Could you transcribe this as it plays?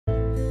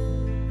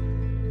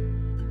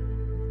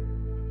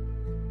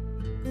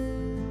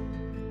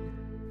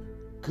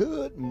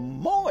Good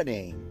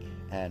morning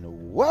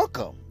and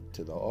welcome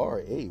to the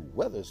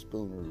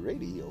R.A.Weatherspoon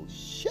radio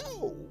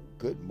show.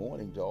 Good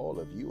morning to all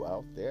of you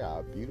out there,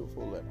 our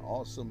beautiful and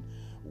awesome,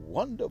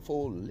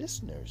 wonderful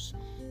listeners.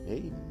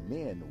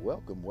 Amen.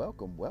 Welcome,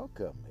 welcome,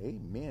 welcome.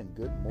 Amen.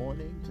 Good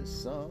morning to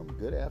some,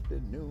 good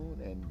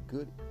afternoon, and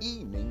good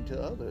evening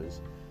to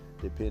others,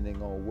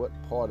 depending on what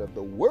part of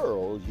the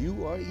world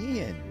you are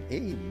in.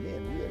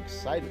 Amen. We're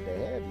excited to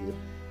have you.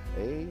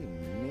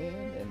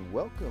 Amen. And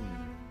welcome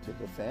to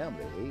the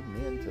family.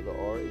 Amen. To the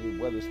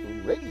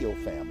R.A.Weatherspoon radio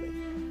family.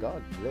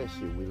 God bless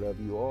you. We love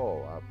you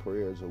all. Our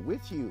prayers are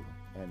with you.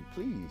 And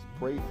please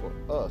pray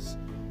for us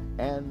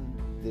and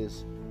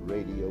this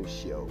radio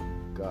show.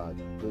 God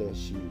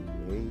bless you.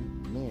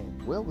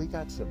 Amen. Well, we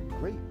got some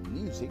great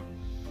music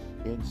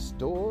in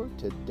store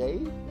today.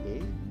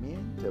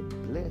 Amen. To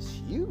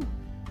bless you.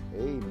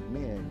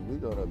 Amen.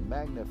 We're going to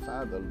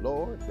magnify the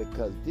Lord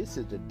because this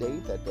is the day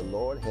that the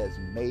Lord has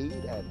made,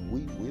 and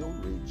we will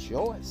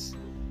rejoice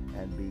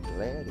and be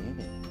glad in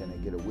it. Can I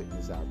get a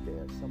witness out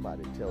there?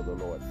 Somebody tell the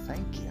Lord,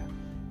 thank you.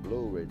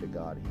 Glory to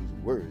God.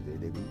 He's worthy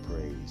to be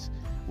praised.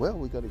 Well,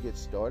 we're going to get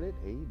started.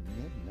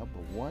 Amen. Number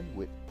one,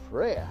 with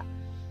prayer.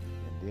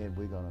 And then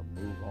we're going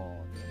to move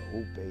on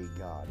and obey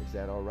God. Is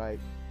that all right?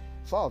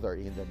 Father,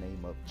 in the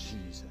name of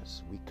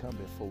Jesus, we come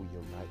before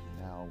you right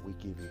now. We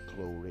give you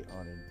glory,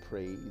 honor, and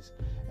praise.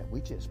 And we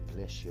just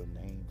bless your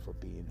name for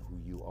being who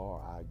you are,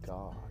 our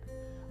God,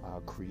 our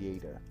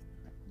creator.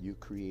 You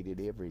created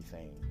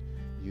everything.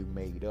 You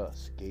made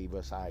us, gave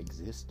us our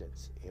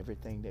existence.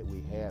 Everything that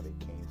we have, it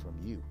came from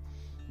you.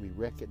 We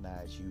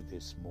recognize you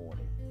this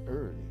morning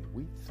early.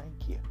 We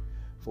thank you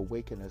for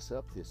waking us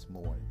up this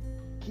morning,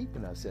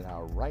 keeping us in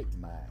our right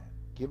mind,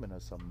 giving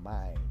us a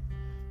mind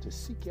to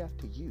seek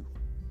after you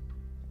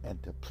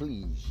and to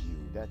please you.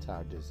 That's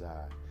our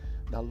desire.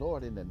 Now,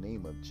 Lord, in the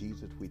name of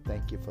Jesus, we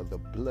thank you for the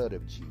blood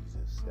of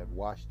Jesus that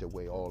washed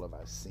away all of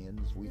our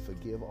sins. We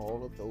forgive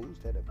all of those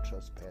that have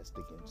trespassed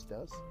against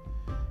us.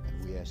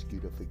 And we ask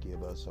you to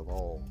forgive us of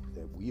all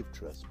that we've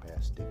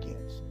trespassed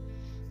against.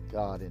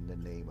 God, in the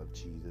name of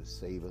Jesus,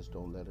 save us.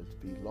 Don't let us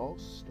be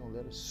lost. Don't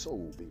let a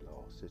soul be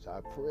lost. It's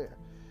our prayer.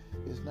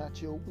 It's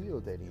not your will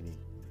that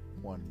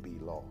anyone be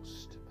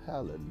lost.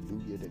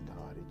 Hallelujah to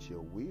God. It's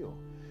your will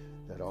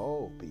that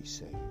all be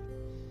saved.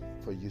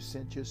 For you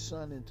sent your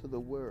Son into the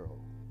world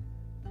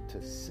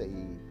to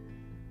save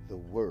the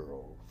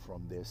world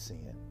from their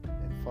sin.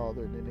 And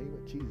Father, in the name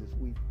of Jesus,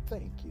 we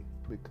thank you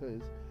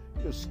because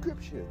your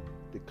scripture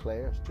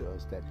declares to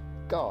us that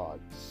God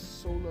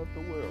so loved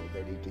the world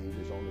that he gave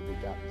his only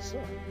begotten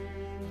Son,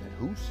 that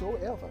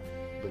whosoever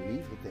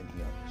believeth in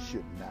him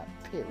should not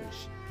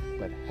perish,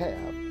 but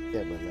have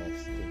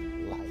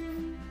everlasting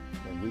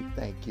life. And we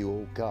thank you,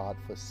 O God,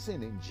 for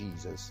sending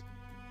Jesus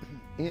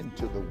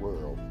into the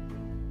world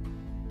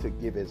to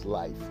give his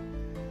life,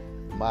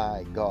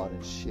 my God,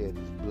 and shed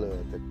his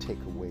blood to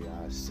take away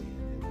our sin.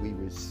 And we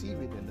receive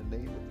it in the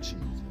name of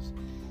Jesus.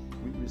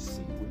 We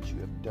receive what you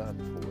have done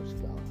for us,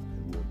 God,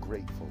 and we're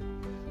grateful.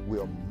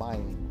 We're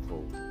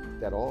mindful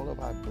that all of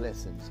our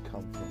blessings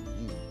come from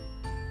you,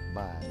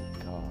 my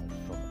God,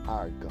 from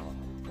our God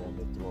on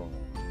the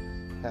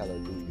throne.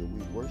 Hallelujah.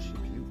 We worship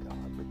you,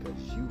 God,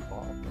 because you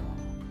are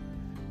God.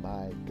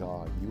 My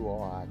God, you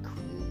are our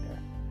creator.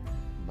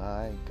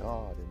 My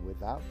God, and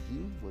without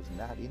you was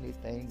not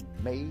anything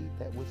made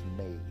that was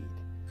made.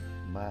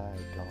 My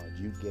God,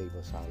 you gave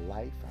us our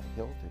life, our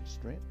health, and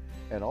strength,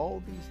 and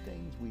all these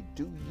things we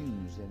do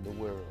use in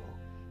the world.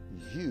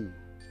 You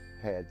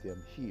had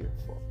them here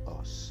for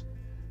us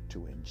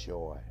to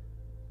enjoy.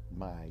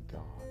 My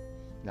God.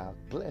 Now,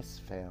 bless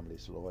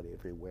families, Lord,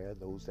 everywhere.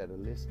 Those that are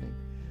listening,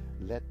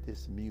 let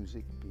this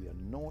music be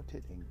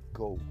anointed and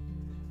go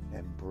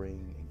and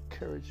bring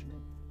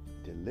encouragement,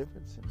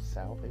 deliverance, and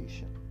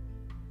salvation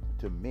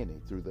to many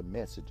through the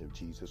message of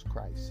Jesus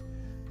Christ.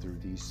 Through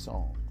these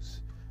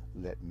songs,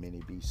 let many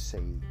be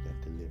saved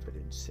and delivered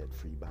and set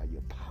free by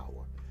your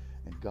power.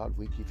 And God,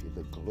 we give you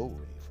the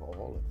glory for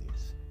all of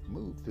this.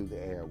 Move through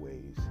the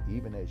airways,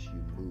 even as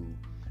you move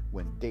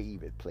when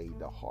David played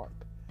the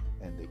harp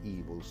and the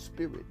evil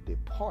spirit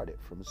departed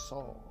from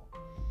Saul.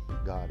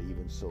 God,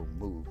 even so,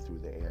 move through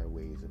the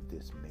airways of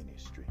this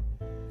ministry.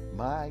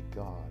 My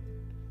God,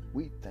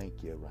 we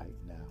thank you right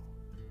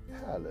now.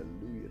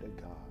 Hallelujah to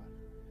God.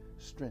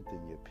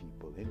 Strengthen your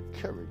people.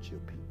 Encourage your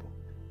people.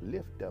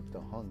 Lift up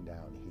the hung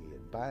down head.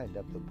 Bind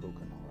up the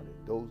brokenhearted.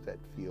 Those that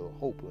feel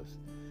hopeless.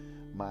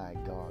 My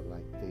God,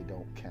 like they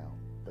don't count.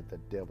 But the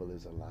devil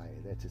is a liar.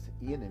 That's his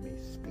enemy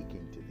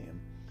speaking to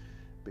them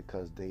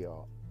because they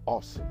are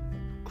awesome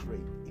and great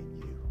in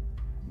you.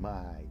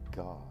 My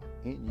God.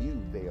 In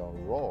you they are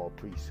royal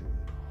priesthood.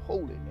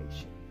 Holy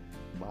nation.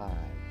 My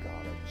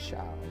God, a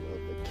child of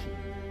the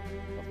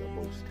King of the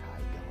Most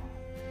High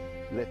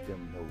God. Let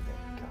them know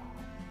that, God.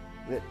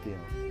 Let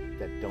them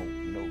that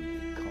don't know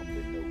you come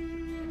to know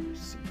you and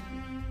receive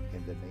you.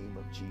 In the name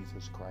of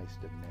Jesus Christ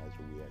of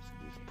Nazareth, we ask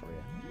this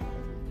prayer.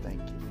 And we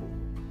thank you for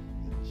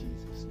it. In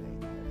Jesus'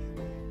 name, have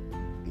your way.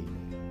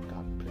 Amen.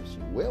 God bless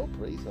you. Well,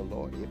 praise the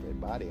Lord,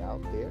 everybody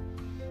out there.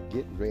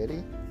 Get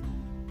ready.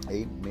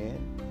 Amen.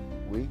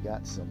 We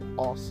got some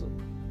awesome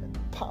and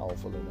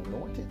powerful and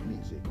anointed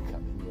music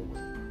coming your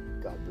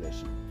way. God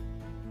bless you.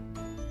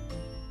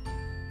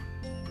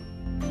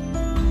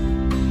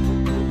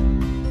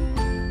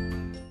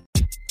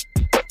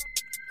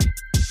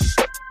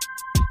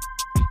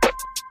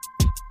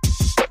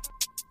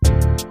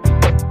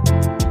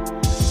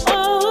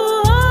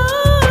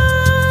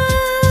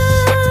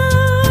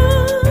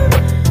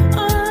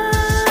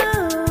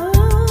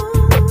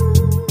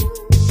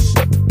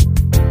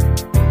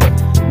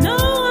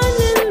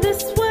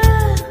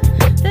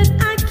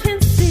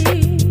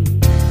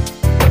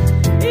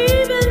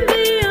 Even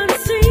the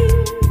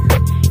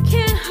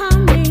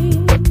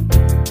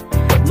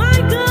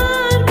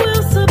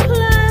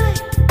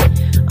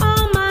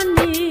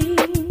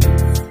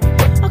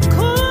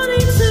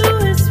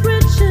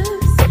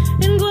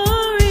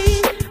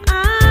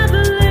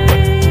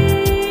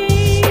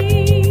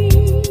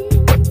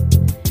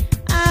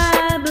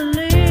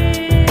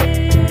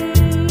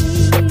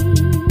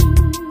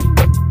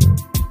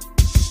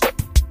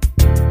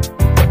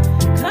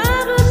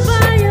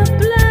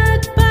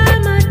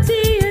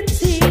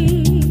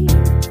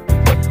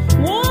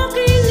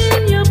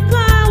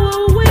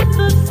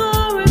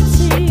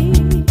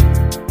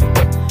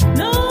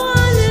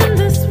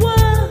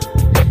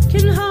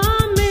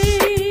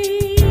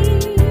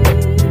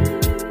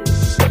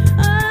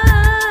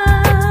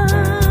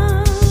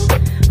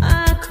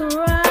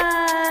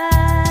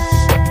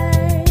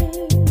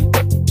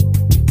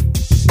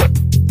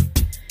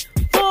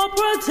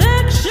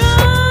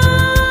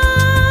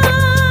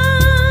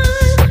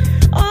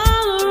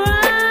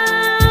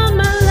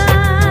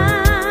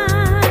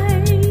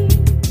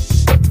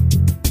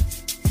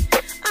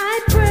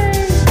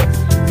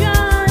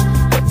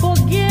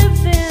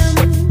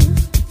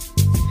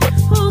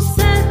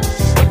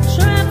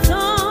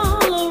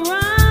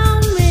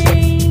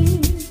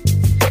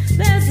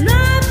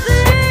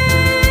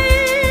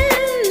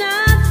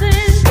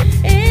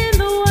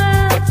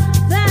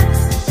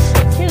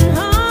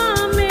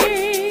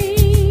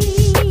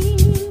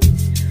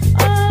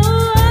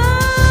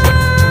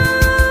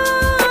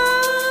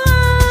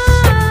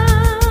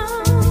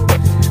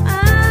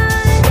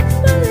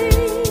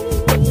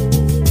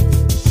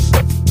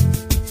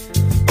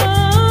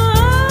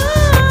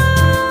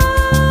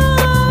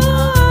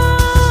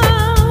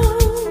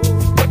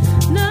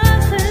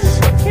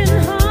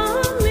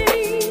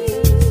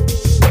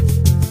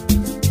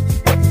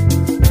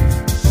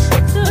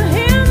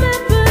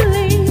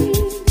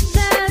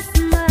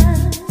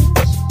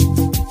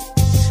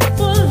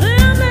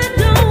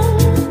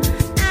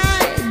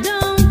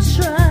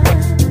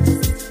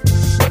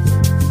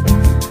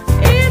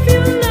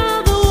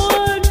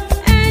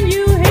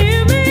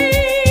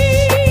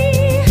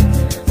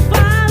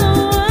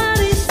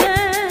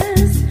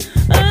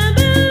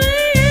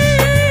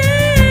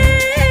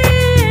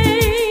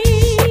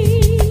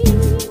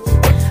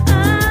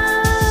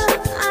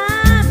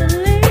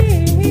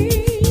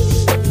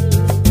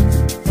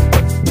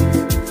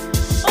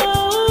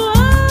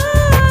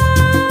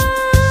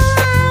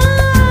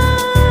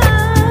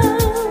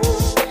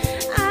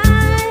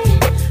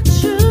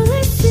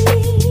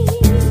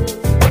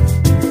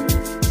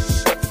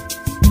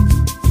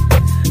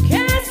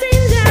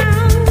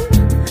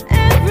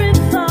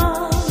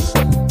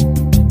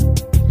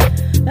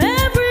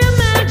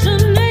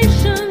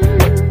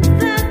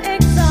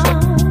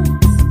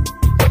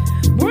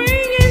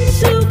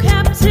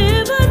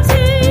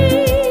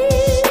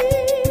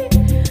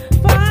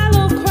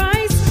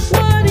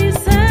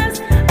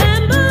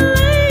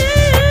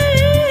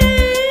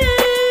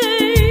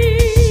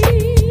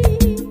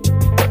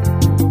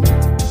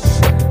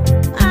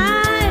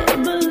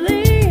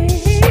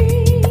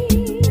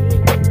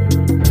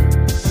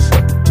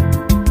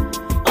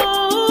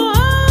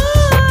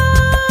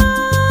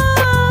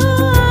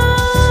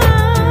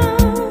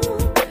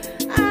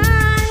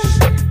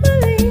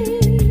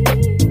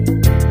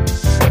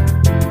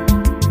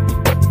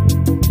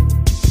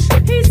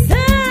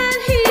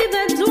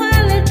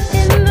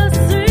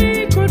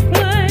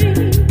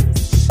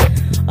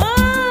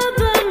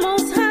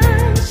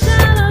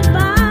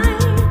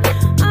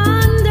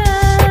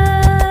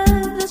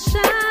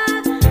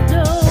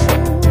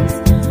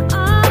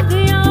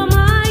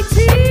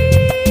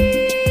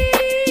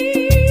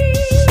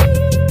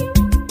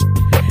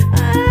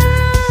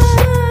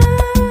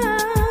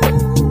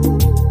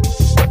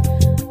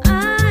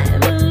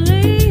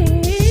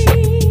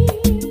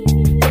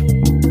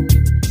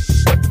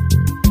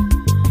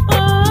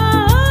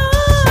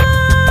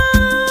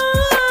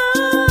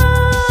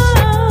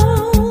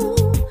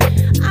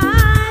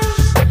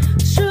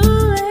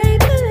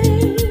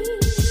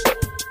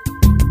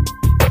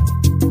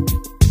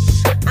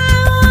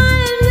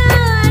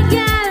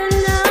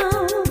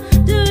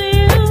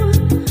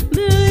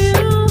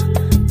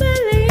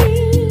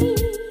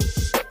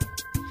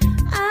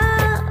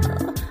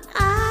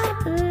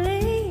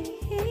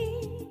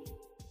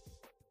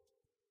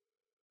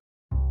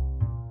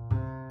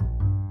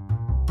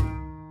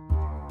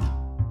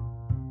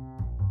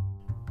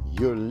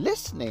You're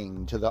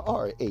listening to the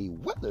R.A.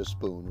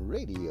 Weatherspoon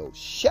radio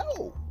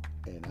show,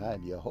 and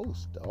I'm your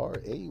host,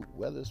 R.A.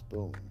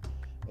 Weatherspoon.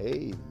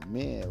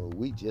 Amen.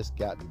 We just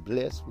got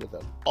blessed with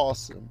an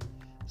awesome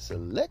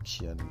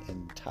selection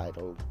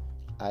entitled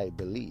I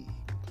Believe.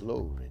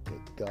 Glory to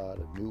God,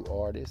 a new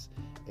artist.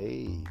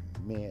 Amen.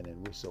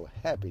 And we're so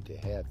happy to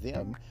have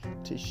them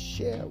to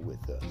share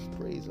with us.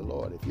 Praise the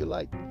Lord. If you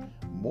like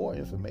more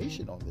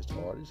information on this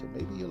artist, or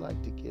maybe you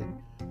like to get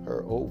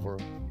her over,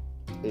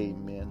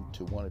 amen,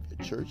 to one of your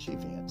church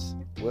events,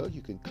 well,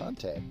 you can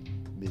contact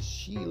Miss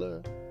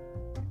Sheila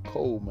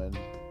Coleman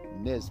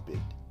Nesbitt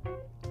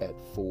at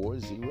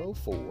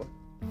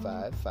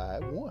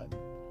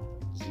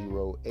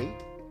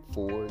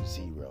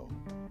 404-551-0840.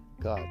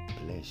 God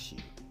bless you.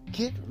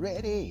 Get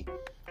ready.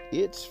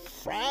 It's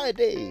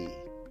Friday.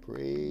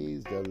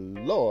 Praise the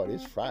Lord.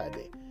 It's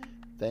Friday.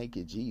 Thank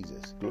you,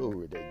 Jesus.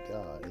 Glory to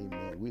God.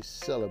 Amen. We're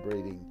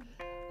celebrating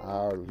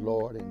our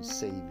Lord and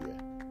Savior.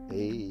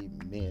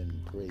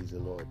 Amen. Praise the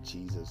Lord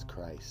Jesus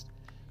Christ,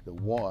 the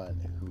one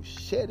who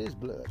shed his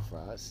blood for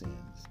our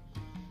sins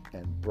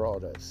and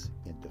brought us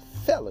into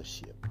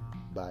fellowship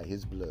by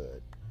his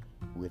blood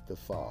with the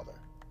Father.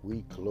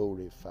 We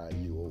glorify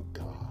you, O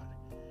God,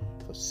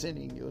 for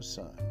sending your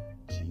Son,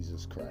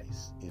 Jesus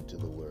Christ, into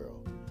the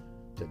world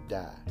to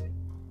die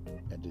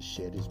and to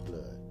shed his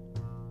blood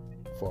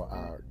for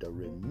the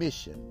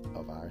remission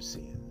of our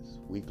sins.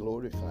 We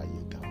glorify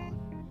you, God,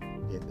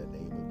 in the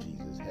name of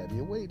Jesus. Have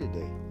your way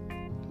today.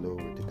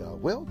 Glory to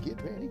God. Well,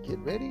 get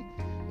ready.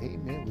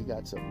 Amen. We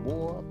got some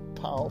more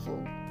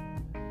powerful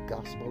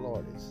gospel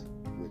artists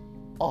with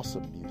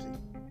awesome music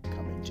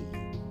coming to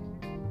you.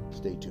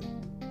 Stay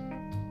tuned.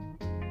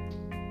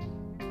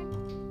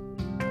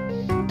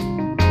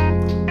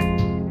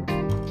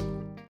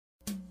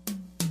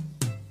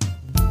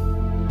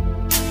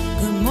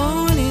 Good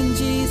morning,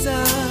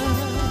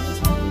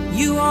 Jesus.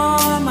 You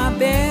are my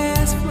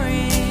best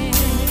friend.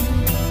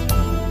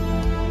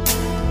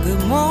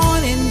 Good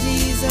morning,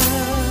 Jesus.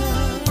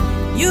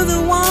 You're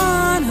the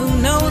one who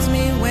knows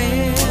me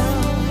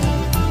well.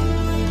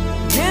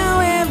 Now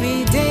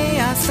every day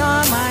I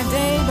start my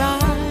day by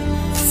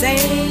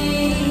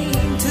saying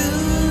to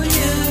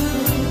you,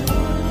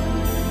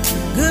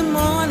 good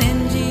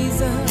morning,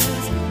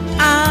 Jesus,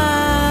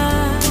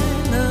 I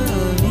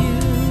love you.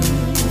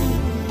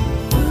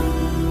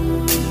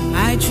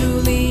 I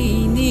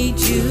truly need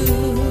you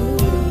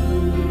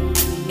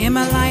in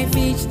my life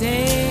each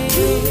day.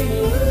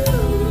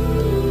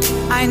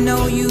 I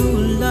know you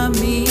love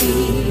me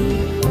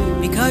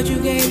because you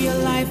gave your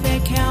life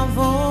at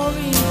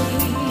Calvary.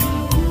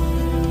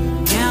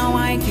 Now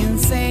I can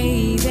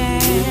say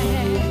that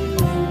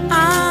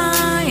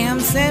I am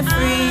set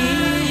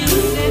free.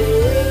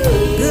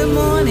 Good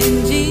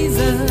morning,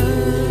 Jesus.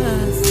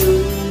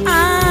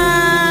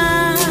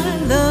 I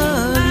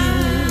love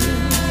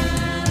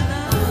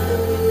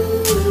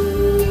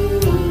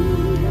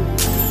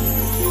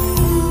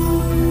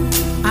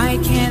you. I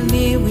can't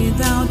live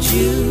without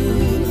you.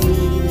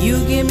 You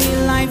give me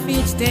life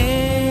each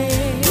day.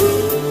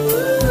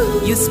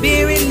 Your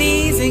spirit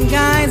leads and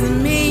guides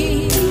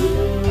me.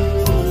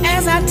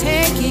 As I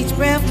take each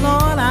breath,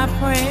 Lord, I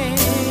pray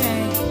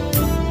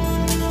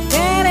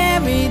that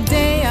every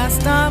day I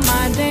start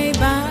my day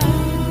by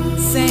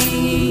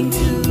saying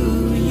to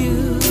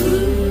you,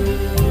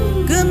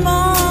 good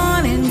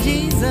morning,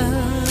 Jesus.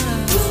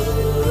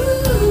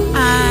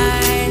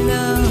 I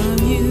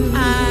love you.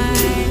 I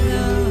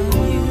love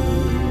you.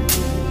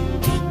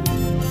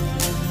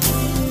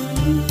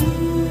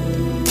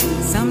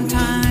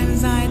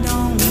 Sometimes I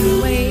don't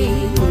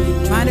wait,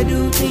 try to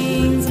do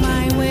things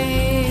my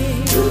way,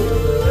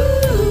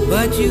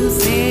 but you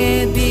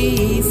said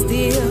be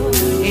still,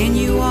 and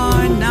you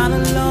are not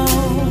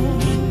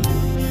alone,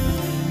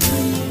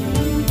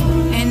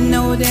 and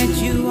know that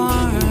you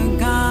are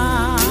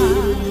God.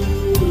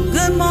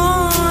 Good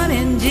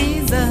morning,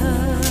 Jesus.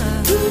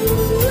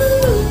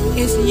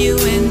 It's you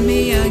and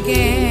me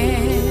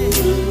again.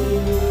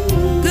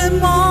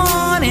 Good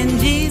morning,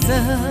 Jesus.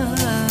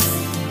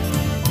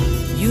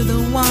 You're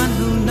the one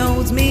who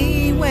knows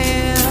me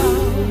well.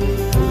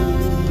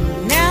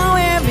 Now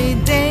every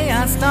day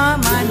I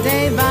start my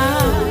day by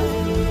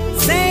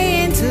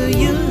saying to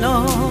you,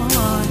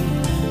 Lord,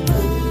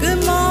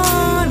 good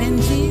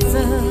morning,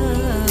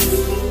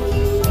 Jesus.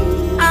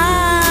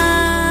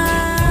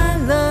 I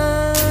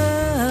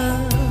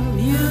love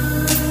you.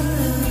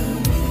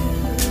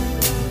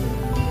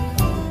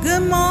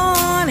 Good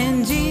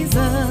morning, Jesus.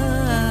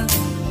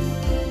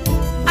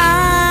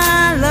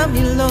 I love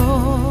you,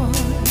 Lord.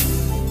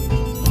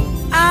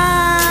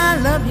 I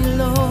love you,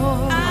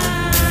 Lord.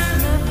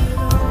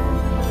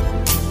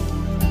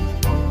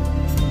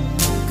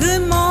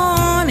 Good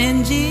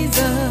morning,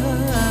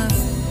 Jesus.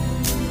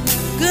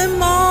 Good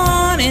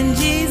morning,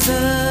 Jesus.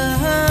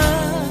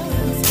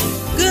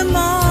 Good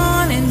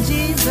morning,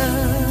 Jesus.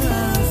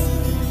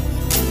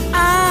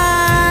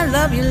 I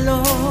love you,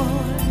 Lord.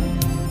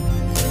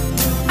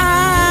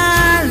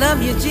 I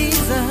love you,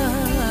 Jesus.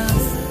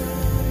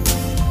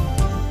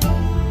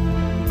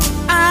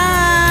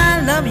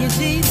 I love you,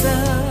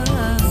 Jesus.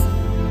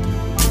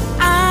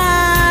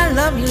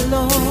 love you,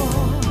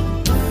 Lord.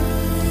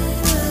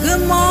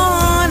 Good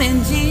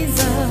morning,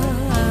 Jesus.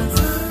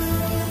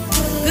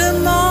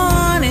 Good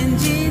morning,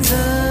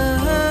 Jesus.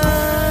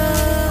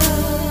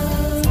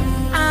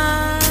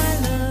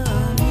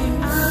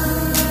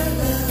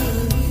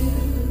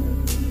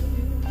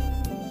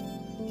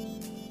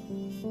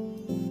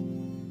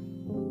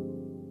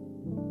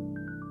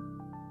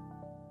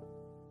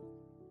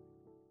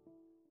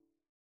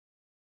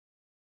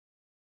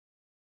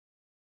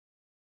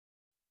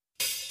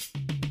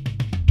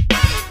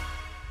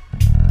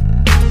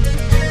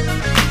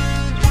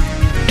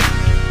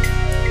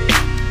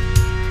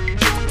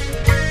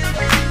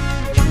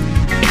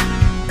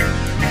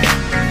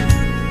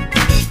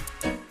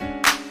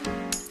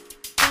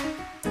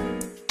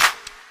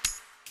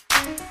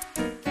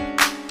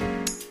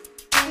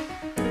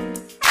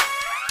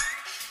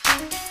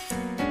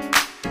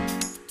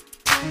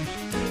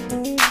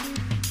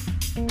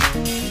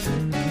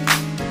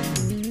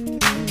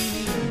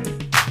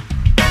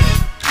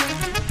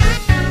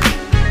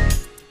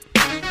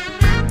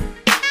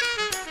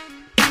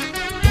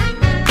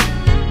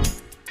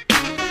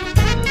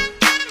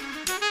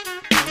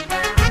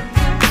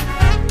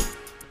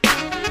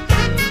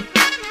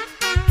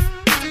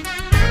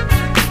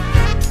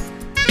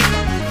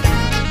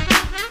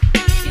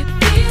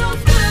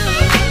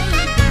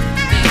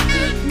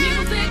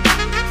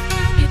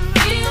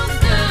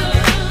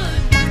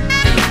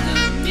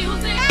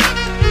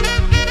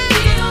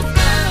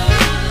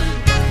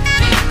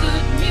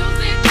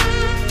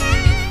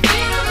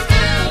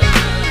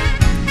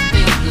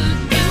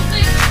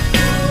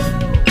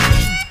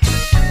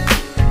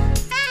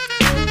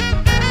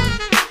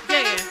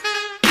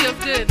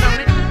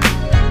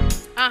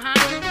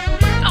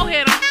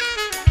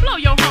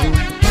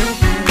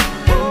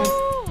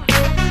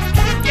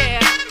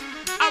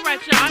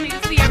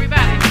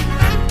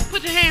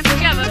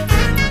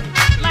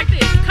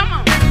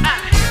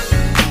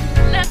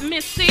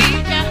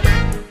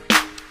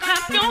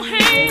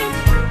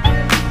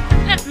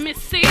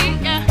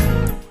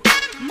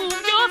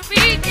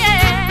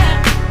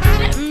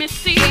 Let me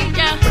see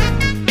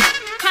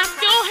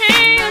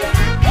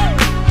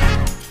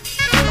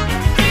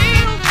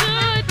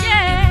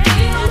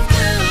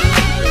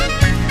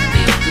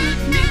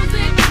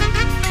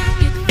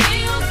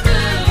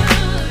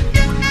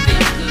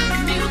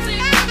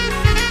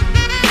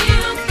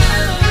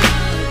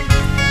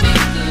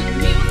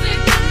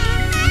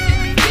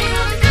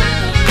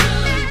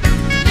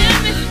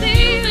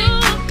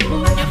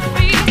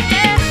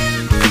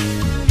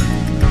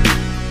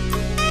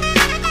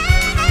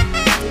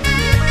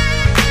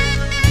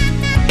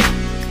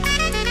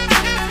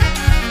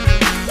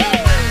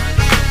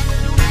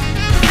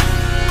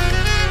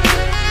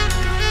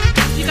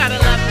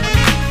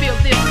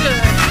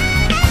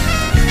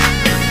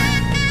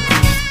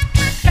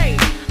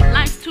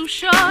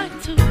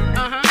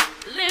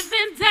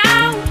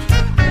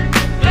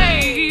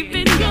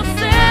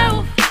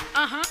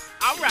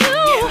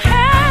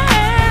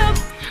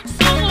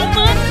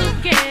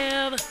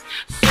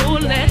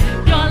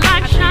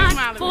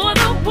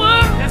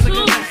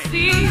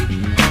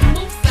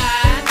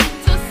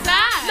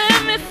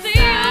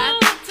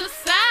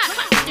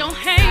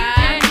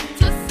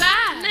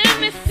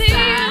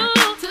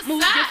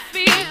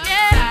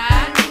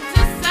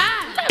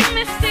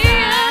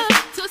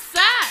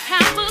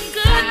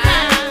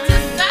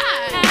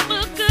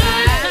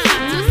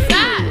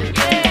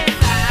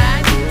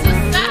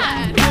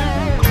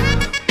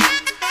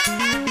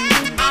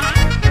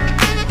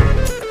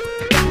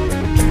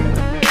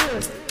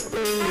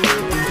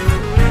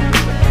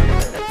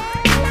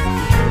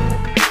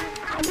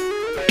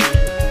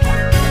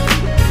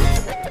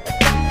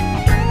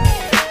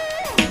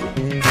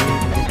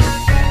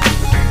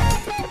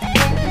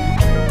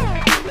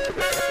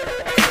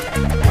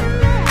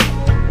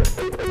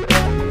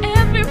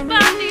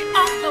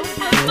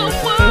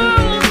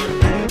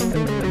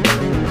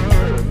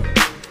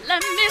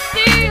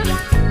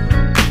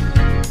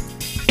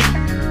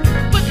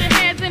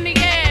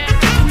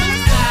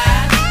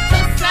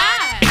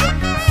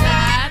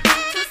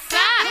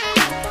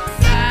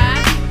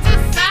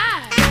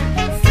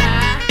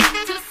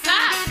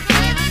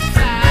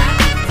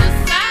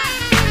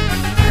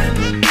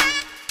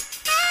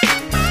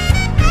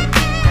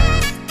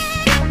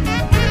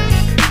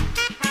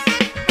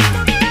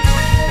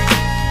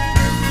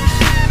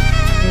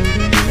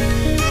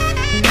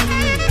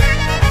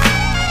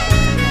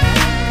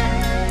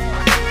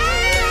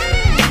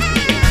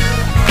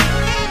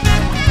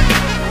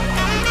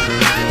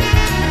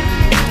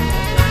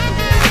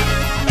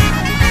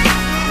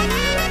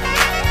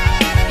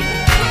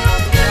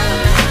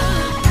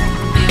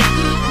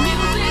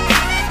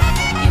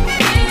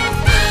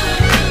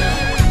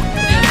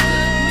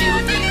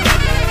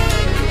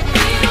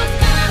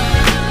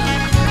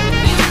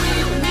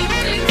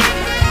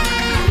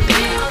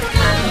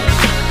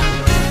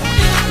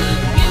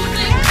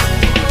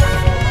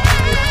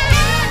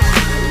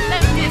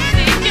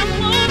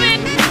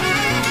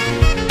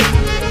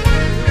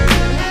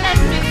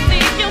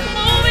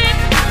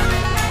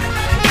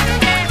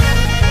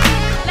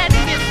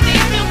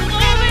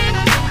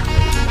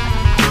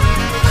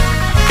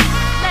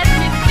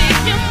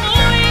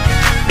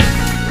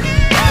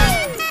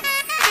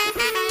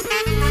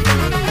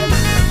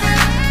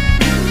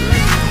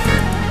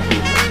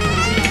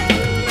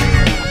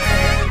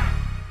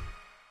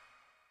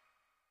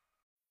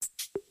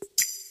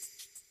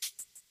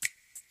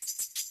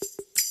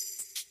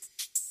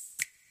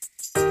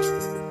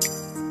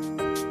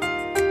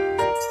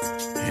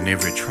In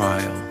every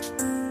trial,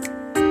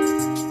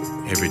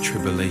 every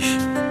tribulation,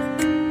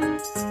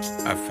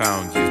 I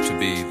found you to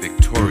be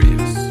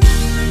victorious.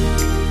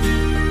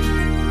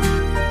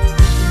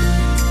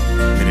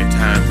 Many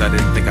times I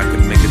didn't think I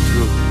could make it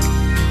through,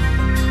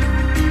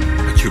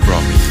 but you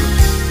brought me through.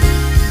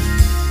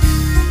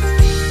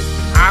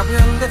 I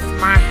will lift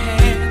my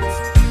hands,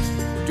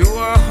 do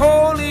a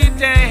holy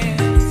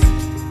dance,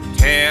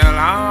 tell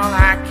all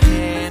I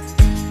can,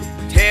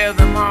 tell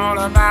them all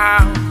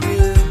about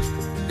you.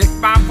 Lift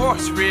my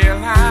voice real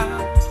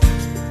loud,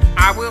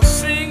 I will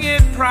sing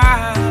it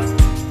proud,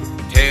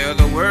 tell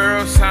the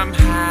world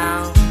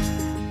somehow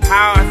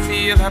how I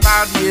feel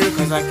about you,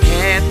 'cause I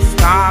can't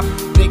stop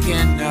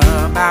thinking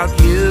about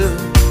you.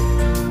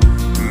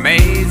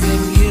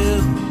 Amazing you,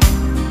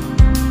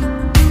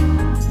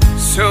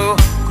 so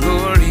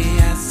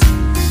glorious,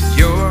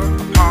 you're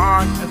a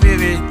part of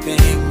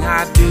everything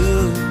I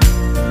do.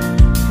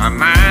 My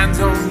mind's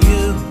on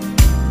you,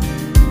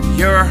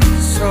 you're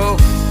so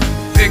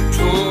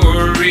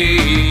victorious.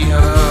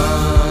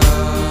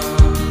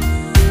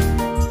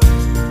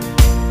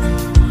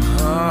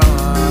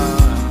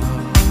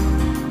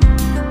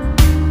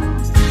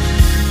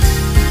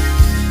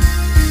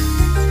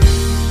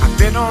 I've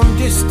been on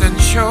distant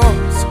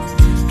shores,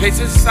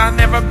 places I've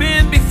never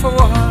been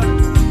before,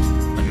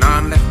 but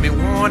none left me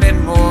wanting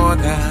more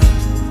the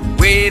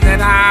way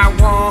that I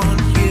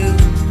want you.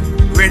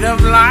 Rid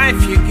of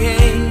life you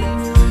gave,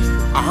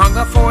 I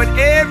hunger for it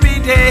every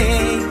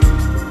day.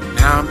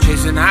 Now I'm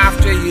chasing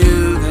after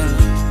you, the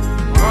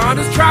one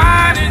who's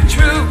tried and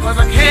true, 'cause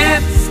I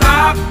can't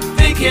stop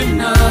thinking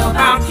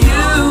about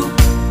you.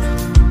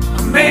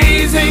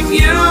 Amazing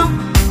you,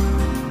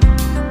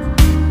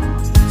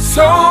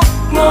 so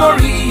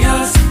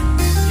glorious,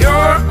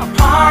 you're a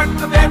part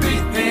of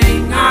everything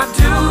I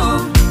do.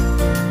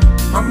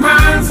 My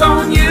mind's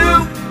on you,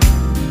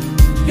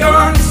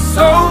 you're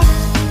so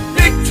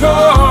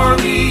victorious.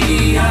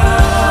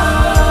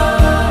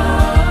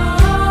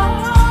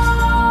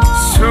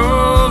 So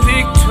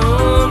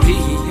victorious.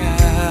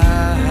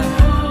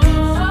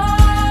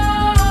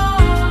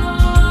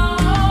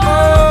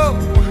 Oh,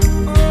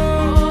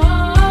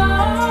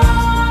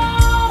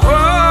 oh,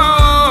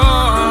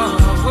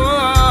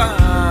 oh,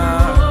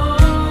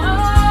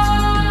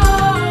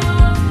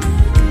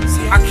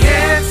 See, I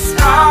can't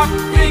stop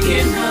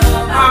thinking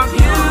about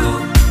you.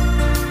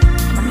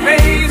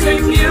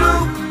 Amazing you,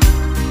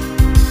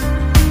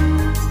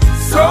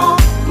 so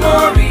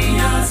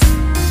glorious,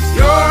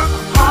 you're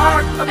a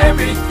part of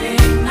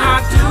everything I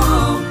do.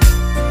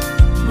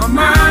 My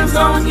mind's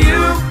on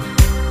you,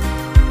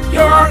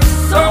 you're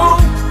so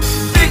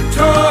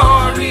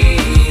victorious.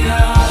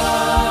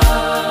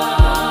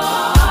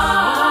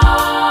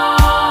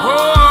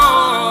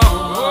 Oh,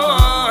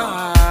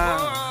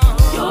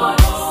 you're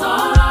so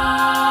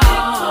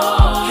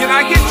victorious. Can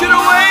I get you to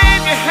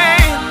wave your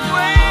hand?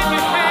 Wave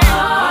your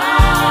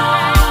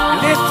hand.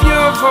 Lift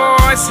your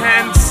voice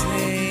and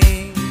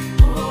sing.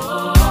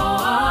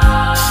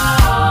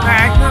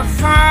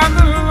 Magnify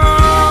the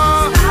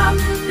Lord. Stop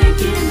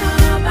thinking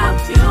about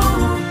you.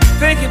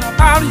 Thinking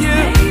about you.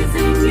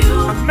 Amazing you.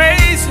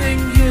 Amazing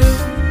you.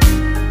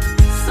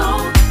 So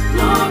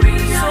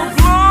glorious. So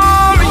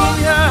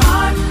glorious.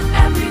 Part of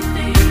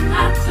everything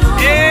I do.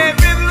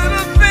 Every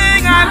little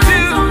thing I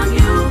do. Mind's on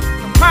you.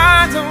 My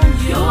mind's on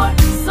you. You're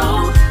so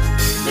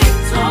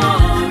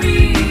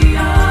victorious.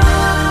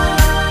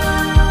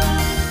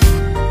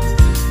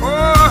 Oh,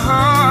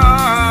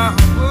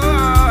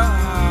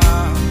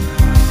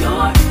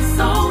 You're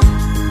so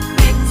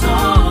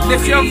victorious.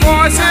 Lift your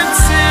voice and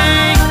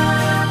sing.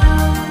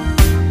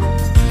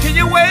 Can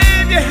you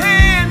wave your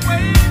hand?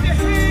 Wave your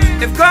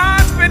hand. If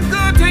God's been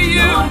good to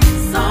you, You're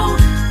so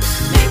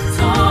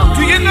victorious.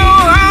 do you know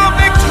how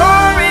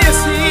victorious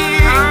He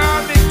is?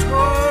 How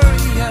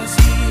victorious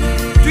He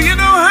is. Do you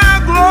know how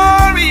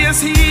glorious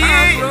He is?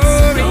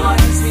 You're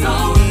so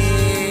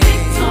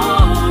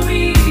victorious.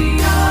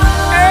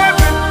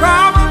 Every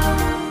problem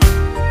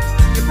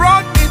you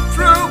brought me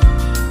through,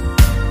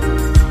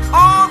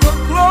 all the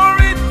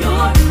glory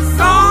You're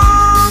so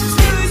belongs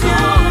to you.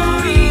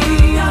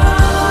 victorious.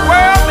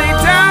 Wear me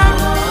down,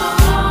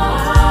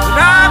 but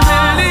I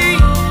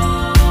believe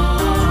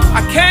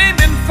I came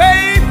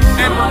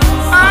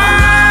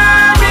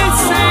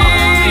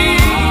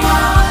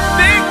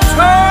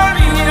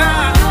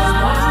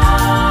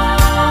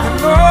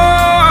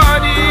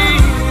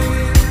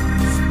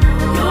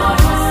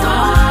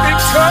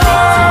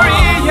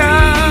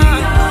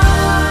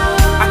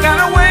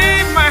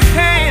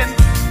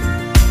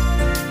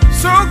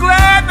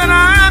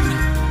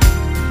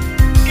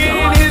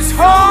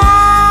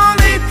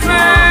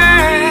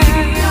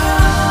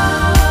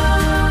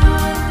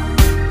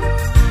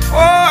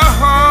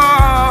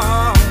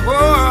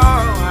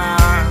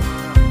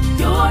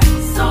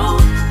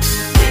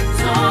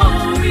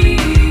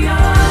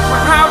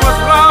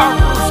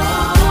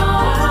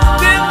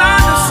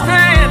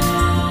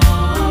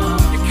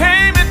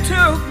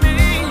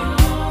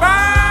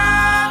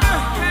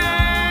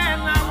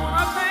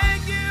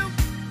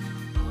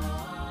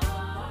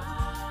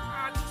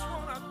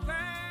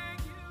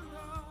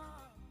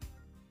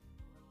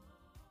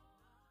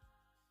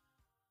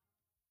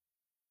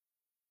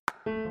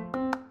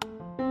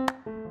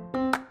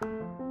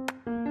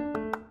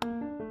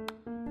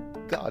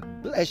God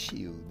bless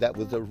you. That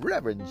was the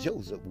Reverend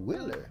Joseph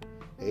Wheeler.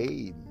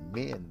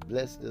 Amen.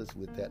 Blessed us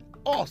with that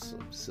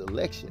awesome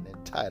selection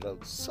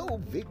entitled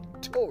So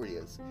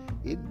Victorious,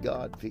 in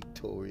God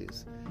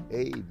Victorious.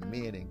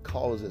 Amen. And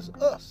causes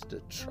us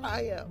to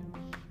triumph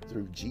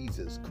through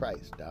Jesus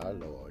Christ our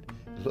Lord.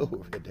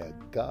 Glory to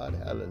God.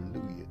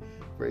 Hallelujah.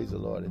 Praise the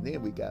Lord. And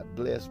then we got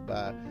blessed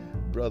by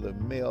Brother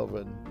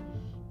Melvin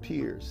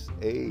Pierce.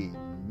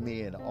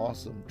 Amen.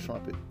 Awesome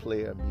trumpet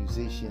player,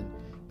 musician.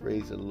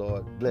 Praise the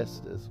Lord.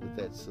 Blessed us with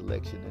that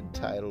selection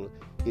entitled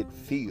It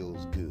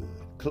Feels Good.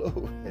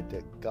 Glory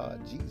to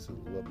God. Jesus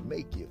will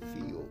make you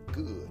feel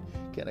good.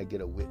 Can I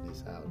get a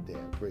witness out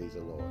there? Praise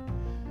the Lord.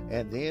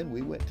 And then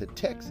we went to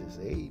Texas.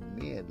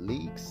 Amen.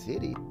 League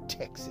City,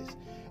 Texas.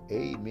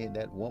 Amen.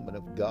 That woman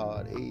of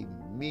God.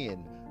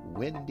 Amen.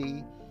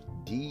 Wendy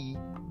D.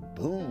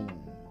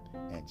 Boone.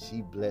 And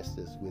she blessed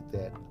us with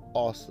that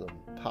awesome,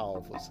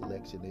 powerful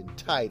selection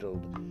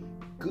entitled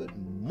Good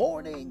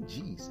Morning,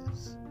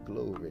 Jesus.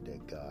 Glory to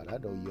God. I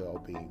know you're all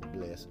being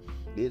blessed.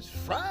 It's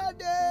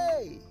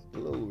Friday.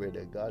 Glory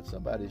to God.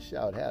 Somebody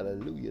shout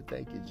hallelujah.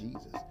 Thank you,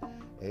 Jesus.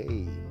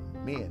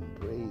 Amen.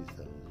 Praise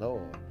the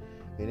Lord.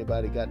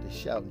 Anybody got the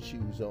shouting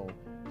shoes on?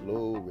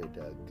 Glory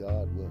to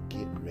God. We'll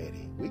get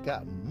ready. We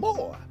got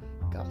more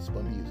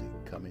gospel music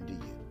coming to you.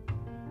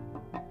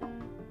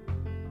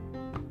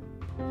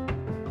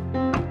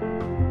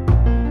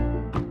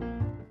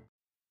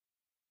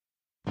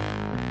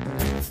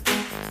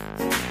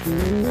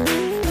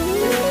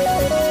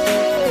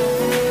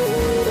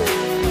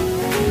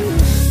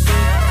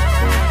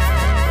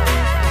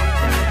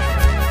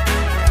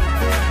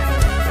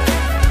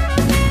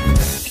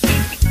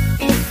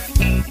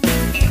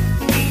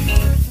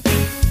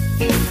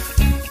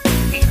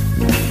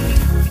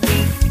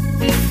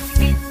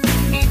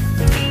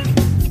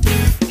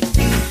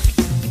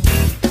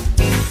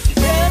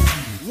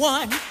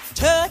 One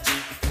touch,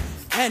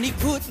 and he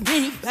put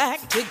me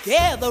back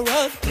together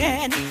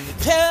again.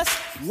 Just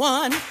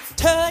one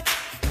touch,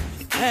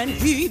 and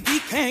he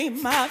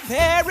became my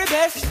very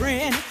best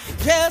friend.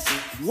 Just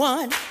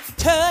one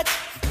touch,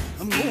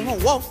 I'm gonna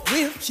walk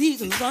with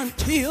Jesus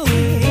until the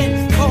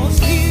end, 'cause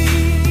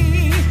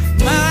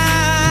he's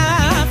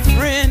my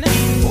friend.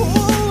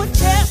 Oh,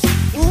 just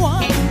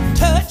one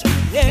touch,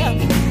 yeah,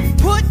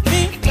 put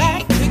me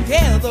back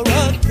together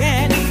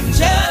again.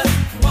 Just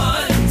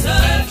one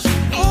touch.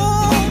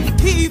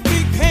 He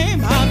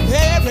became my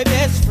very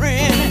best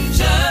friend.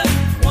 Just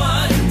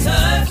one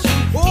touch.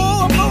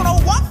 Oh, I'm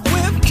gonna walk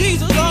with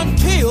Jesus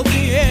until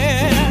the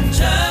end.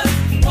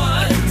 Just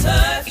one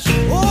touch.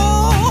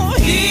 Oh,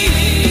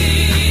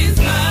 he's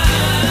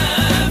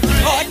my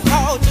friend. God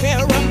called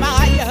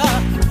Jeremiah.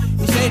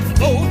 He said,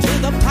 go to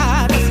the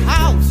potter's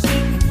house,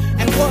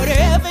 and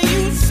whatever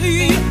you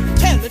see,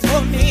 tell it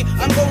for me.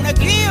 I'm gonna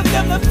give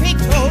them the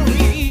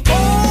victory.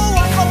 Oh,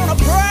 I'm gonna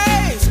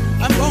praise.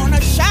 I'm gonna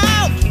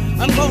shout.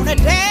 I'm gonna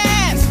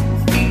dance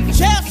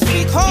just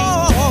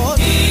because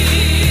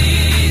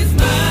he's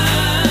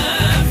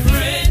my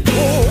friend.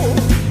 Oh,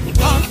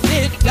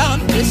 Humpty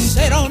Dumpty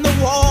sat on the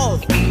wall.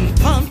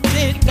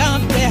 Humpty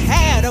Dumpty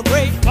had a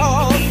great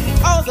fall.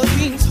 All the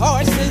king's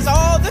horses,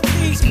 all the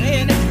king's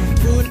men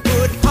couldn't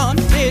put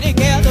Humpty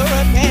together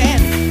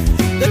again.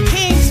 The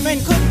king's men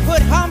couldn't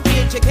put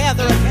Humpty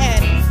together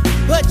again,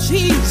 but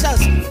Jesus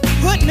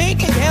put me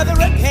together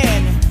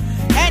again.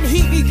 And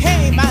he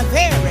became my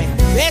very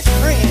best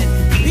friend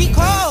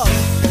because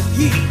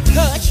he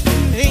touched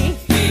me.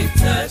 He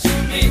touched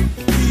me.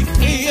 He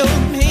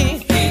filled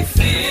me. He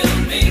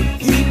filled me.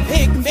 He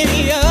picked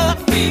me up.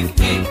 He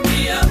picked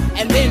me up.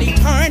 And then he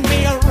turned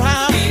me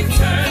around. He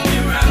turned me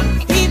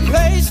around. He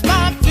placed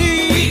my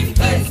feet. He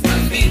placed my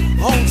feet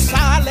on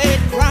solid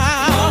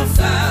ground. On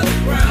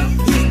solid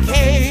ground. He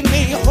gave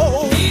me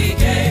hope. He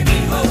gave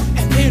me hope.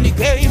 And then he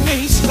gave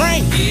me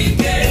strength. He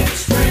gave me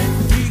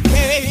strength. He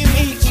gave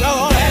me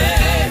joy.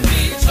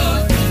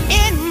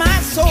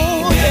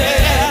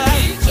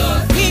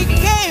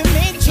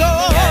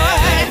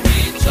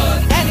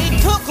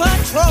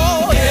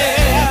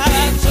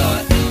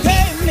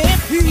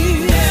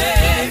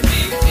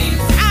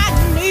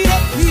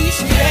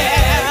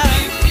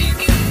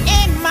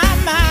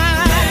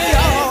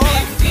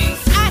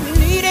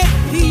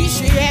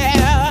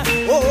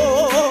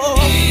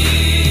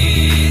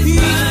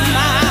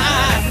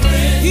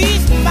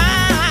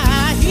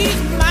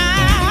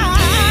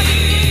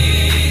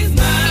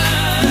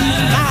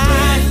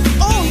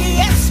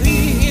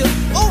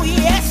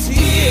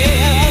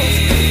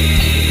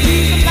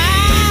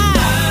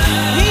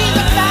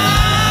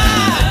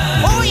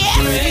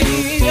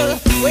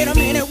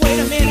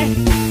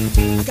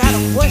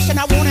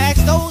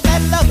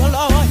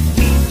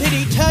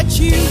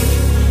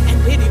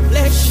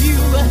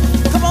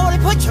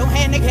 Put your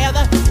hand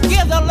together,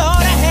 give the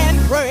Lord a hand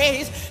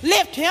praise,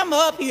 lift him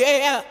up,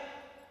 yeah.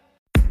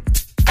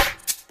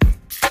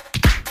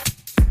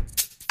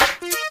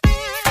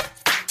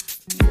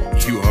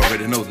 You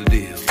already know the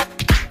deal.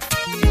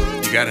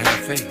 You gotta have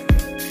faith, no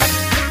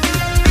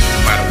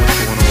matter what's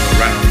going on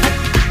around you.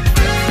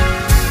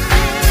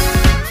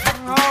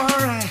 All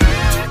right.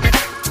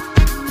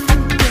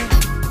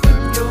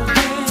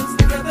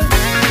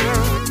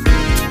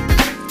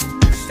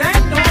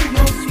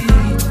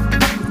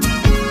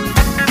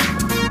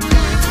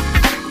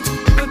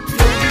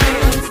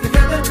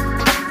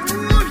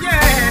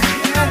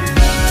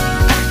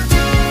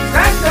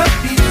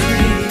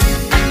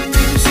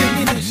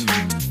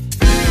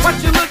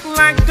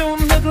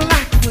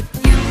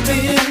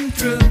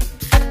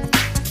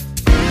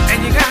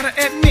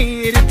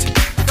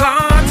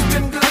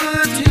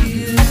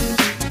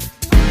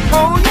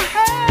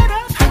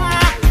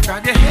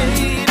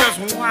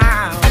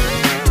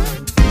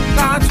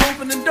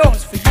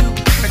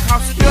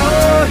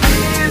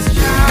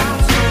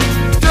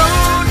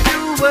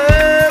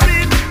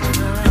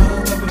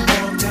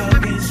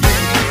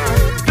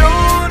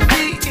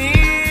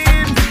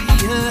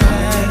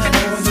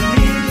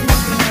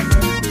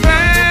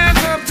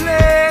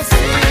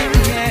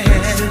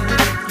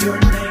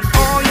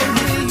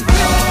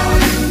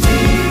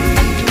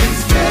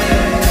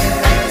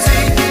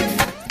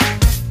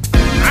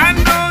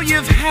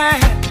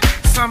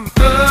 some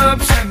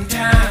ups and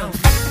downs.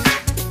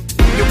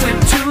 You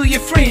went to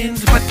your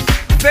friends, but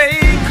they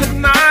could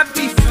not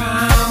be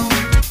found.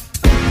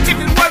 If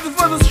it wasn't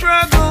for the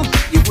struggle,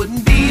 you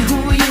wouldn't be who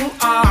you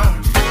are.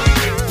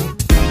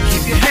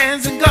 Keep your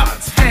hands in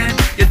God's hand.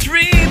 Your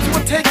dreams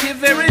will take you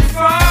very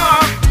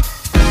far.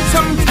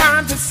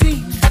 Sometimes it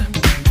seems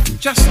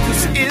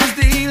justice is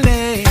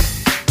delayed.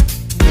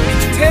 And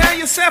you tell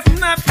yourself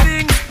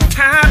nothing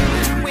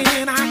happened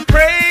when I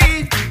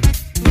prayed.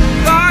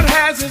 God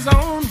has his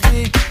own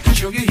way to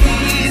show you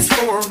he's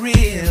for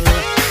real.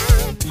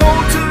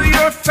 Hold to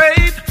your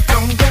faith,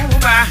 don't go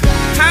by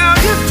how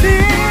you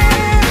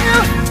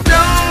feel.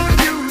 Don't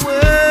you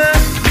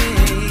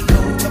worry,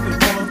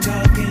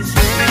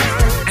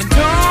 and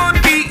don't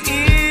be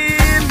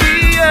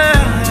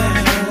envious.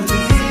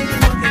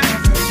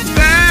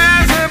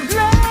 There's a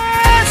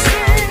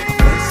blessing.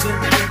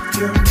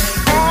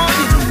 All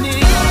you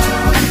need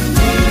is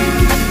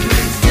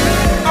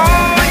faith.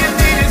 All you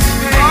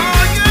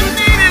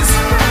need is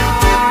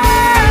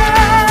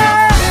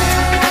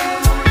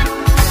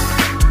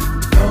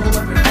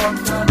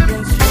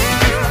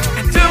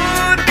and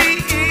don't be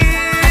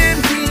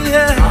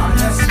envious.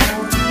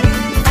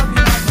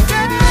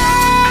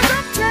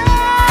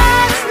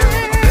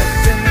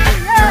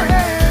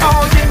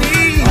 All you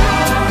need,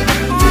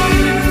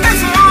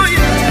 that's all you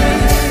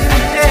need.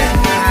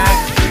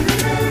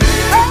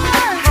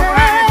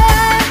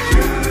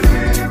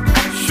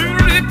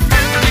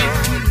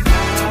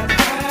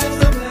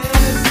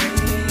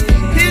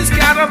 He's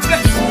got a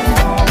blessing.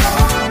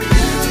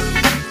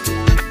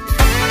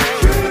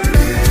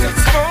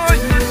 That's for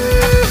you.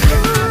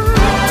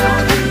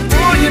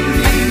 All you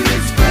need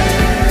is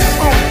faith.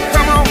 Oh,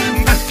 come on.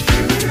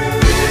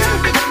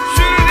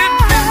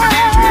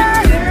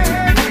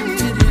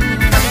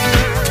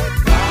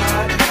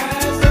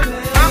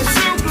 I'm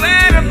so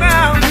glad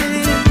about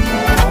it.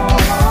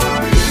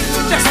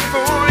 Just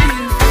for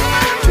you.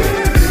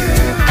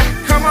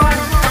 Come on,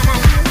 come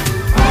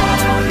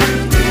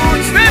on.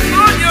 Stand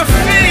on your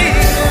feet.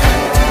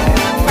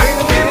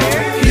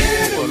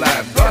 Keep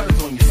alive, God is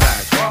on your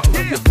side.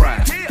 Swallow your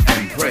pride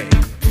and pray.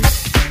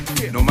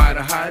 No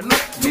matter how it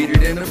looks, read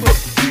it in the book.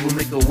 You will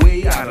make a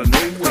way out of no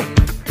way.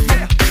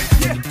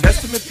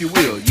 Test him if you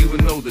will, you will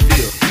know the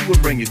deal. He will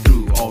bring you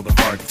through all the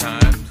hard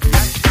times.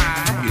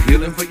 You're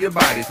healing for your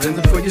body,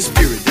 cleansing for your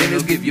spirit. Then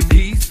he'll give you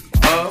peace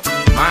of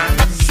mind.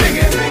 Sing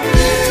it.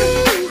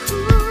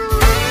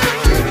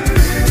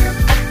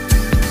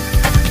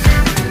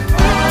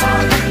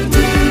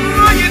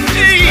 All you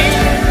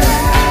need.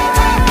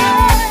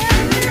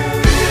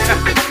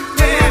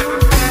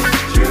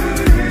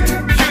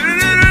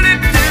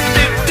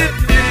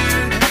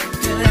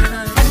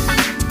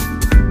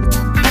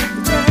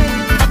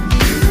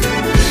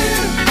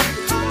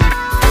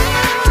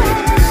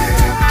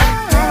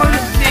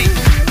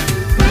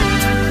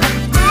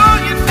 All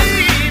you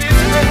need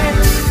is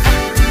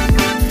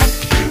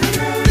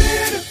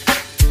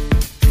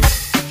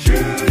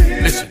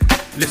Listen,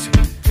 listen.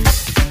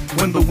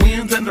 When the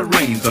winds and the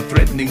rains are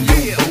threatening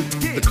your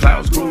boat, the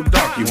clouds grow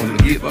dark, you want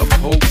to give up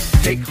hope.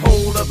 Take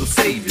hold of the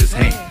Savior's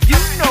hand. You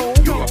know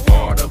You're a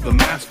part of the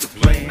master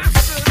plan.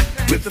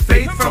 With the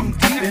faith from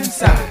deep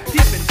inside,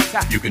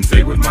 you can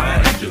say with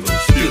Maya Angelou,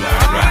 still I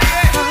ride.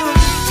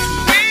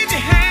 wave your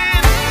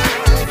hand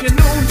if you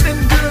know it's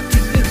been good to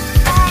do.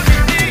 All you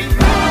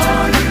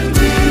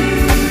need.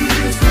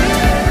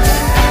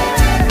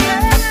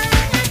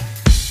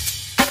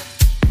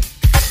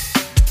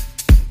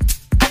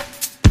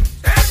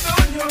 Stand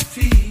on your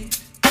feet.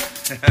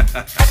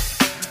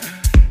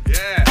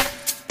 Yeah.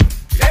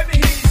 Let me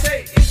hear you say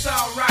it's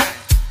alright.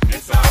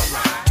 It's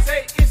alright.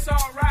 Say it's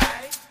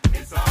alright.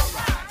 It's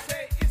alright.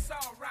 Say it's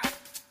alright.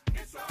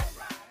 It's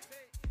alright.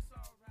 Say it's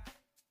alright.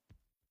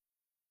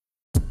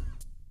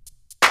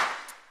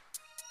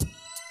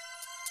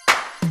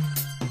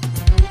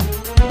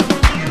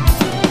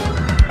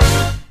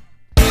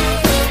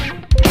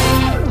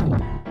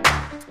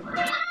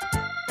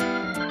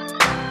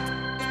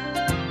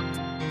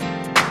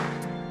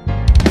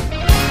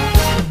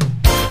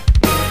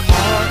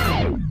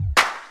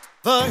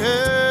 The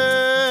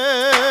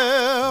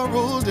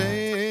herald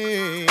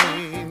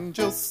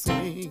angels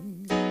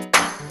sing,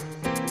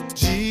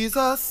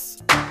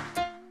 Jesus,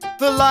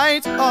 the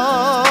light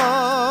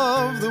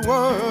of the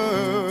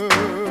world.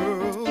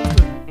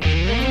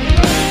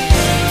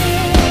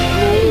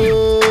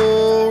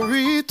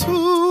 Glory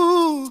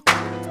to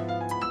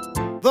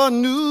the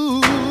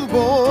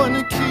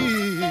newborn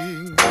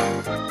King,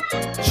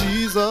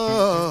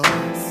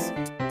 Jesus,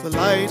 the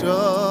light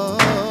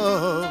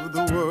of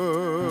the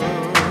world.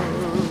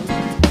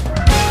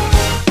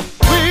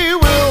 We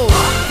will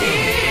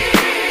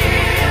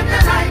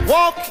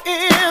walk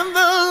in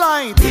the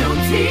light,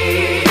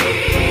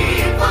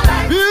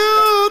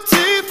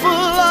 beautiful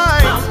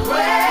light.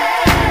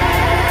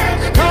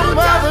 Come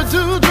by the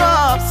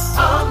dewdrops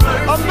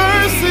of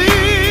mercy,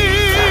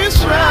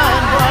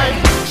 shine bright,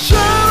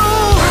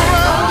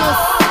 shine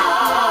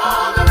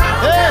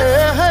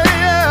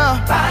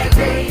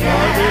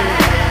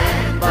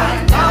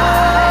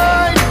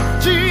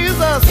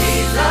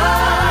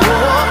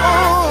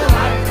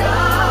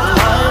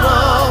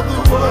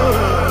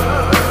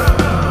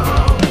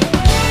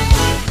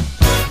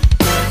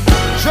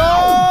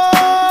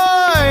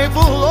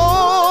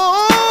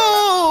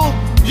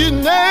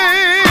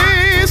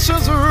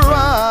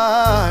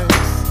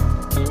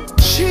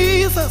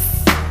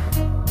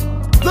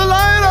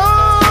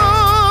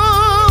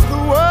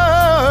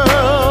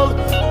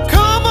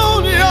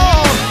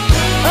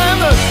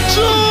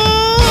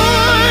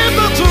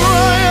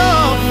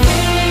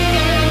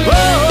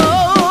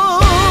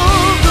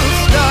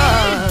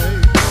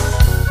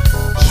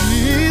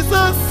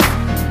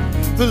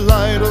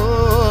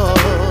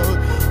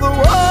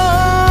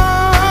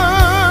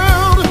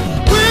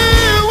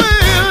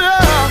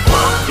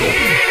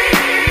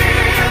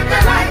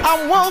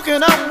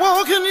walking,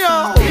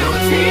 y'all.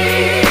 Beautiful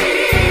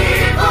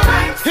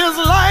light. His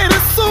light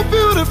is so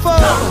beautiful.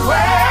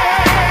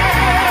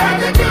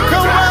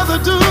 Come where the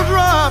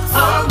dewdrops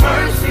of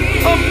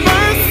mercy. of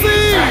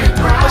mercy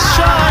are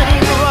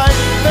shining bright.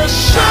 They're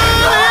shining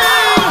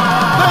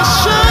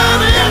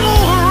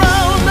all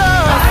around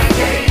us. By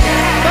day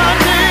and By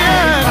day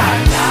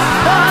and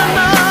by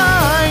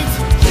night.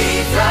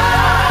 Jesus,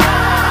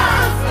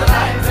 the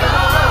light of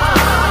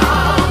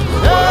the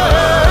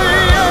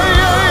Yeah,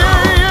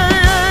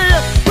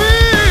 world. we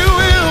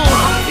will.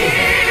 Walk in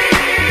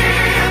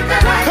the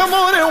light. Come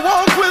on and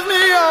walk with me,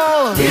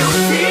 y'all.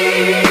 Beautiful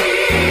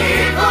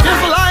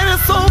His light. light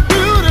is so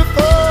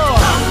beautiful.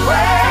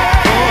 Where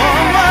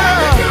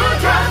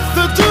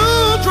The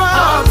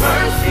dewdrops of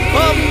mercy.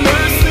 of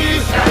mercy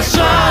are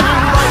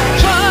shining bright,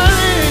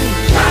 shining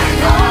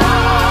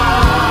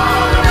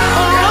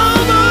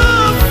around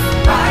us.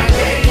 By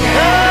day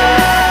and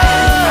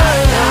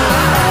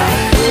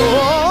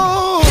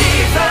Oh,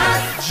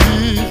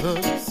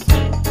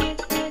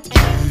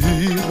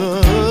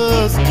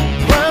 Jesus,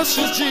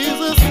 precious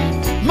Jesus,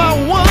 my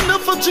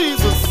wonderful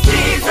Jesus,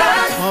 Jesus.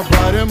 my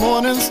bright and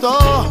morning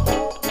star.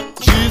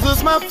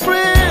 Jesus, my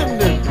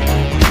friend.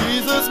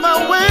 Jesus,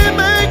 my way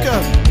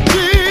maker.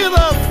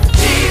 Jesus,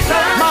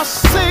 my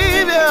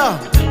Savior,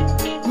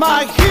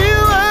 my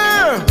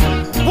healer.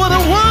 What a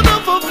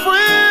wonderful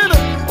friend.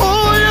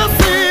 Oh, yes,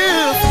 He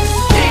is.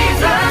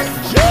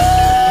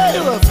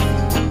 Jesus,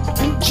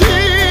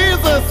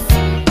 Jesus,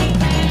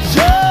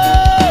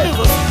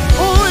 Jesus.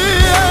 Oh,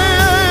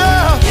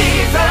 yeah.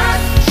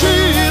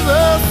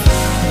 Jesus,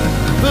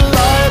 the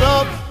light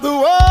of the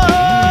world.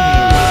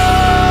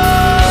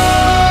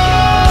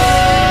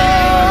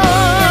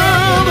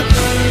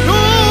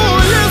 Oh,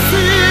 yes,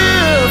 He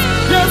is.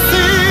 Yes,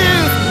 He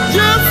is.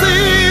 Yes, He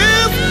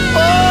is. Oh.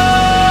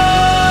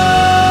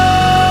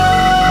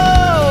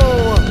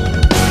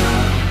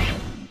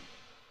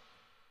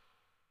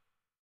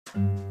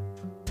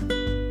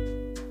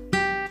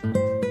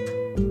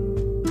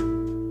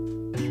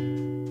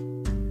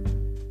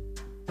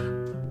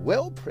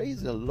 Well,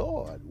 praise the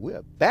Lord.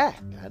 We're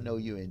back. I know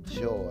you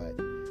enjoyed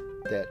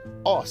that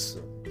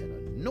awesome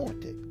and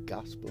anointed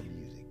gospel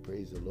music.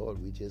 Praise the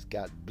Lord. We just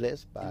got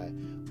blessed by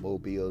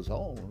Mobile's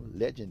own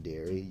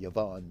legendary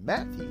Yvonne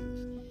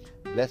Matthews.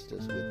 Blessed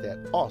us with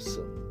that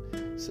awesome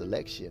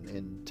selection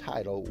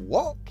entitled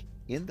Walk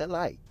in the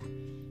Light.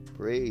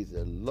 Praise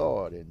the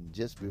Lord. And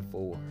just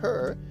before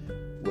her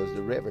was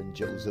the Reverend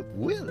Joseph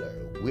Wheeler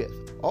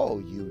with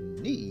All You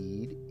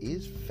Need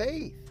Is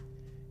Faith.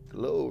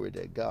 Glory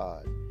to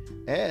God.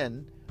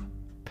 And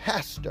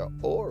Pastor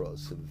Oro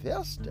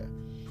Sylvester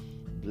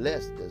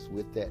blessed us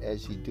with that,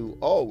 as she do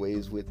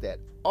always, with that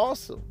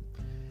awesome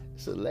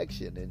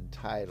selection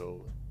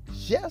entitled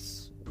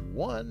Just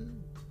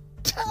One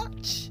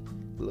Touch.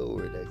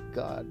 Glory to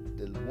God.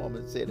 The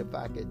woman said, if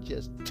I could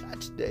just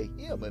touch the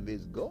hem of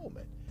his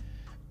garment,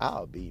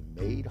 I'll be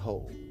made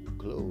whole.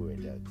 Glory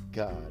to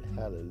God.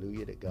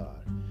 Hallelujah to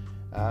God.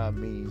 I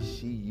mean,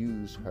 she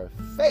used her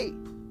faith.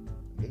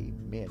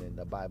 Amen. And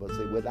the Bible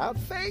says, without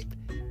faith,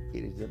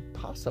 it is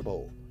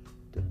impossible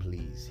to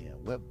please Him.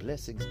 Well,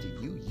 blessings to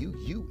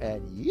you,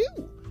 and you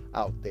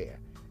out there.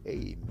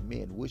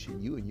 Amen.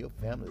 Wishing you and your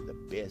family the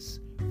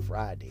best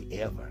Friday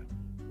ever.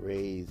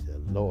 Praise the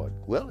Lord.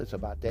 Well, it's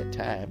about that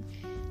time.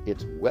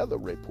 It's weather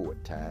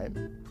report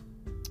time.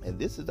 And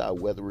this is our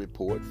weather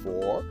report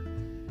for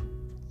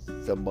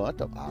the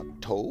month of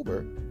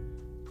October,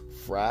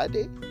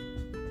 Friday.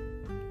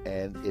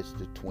 And it's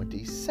the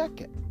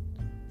 22nd.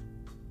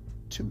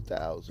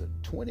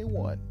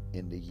 2021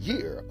 in the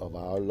year of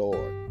our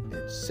Lord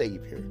and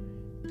Savior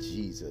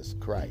Jesus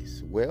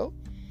Christ. Well,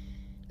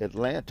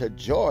 Atlanta,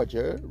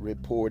 Georgia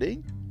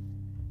reporting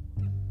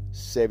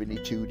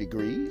 72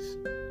 degrees,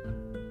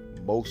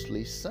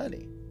 mostly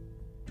sunny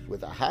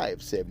with a high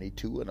of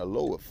 72 and a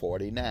low of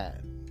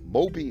 49.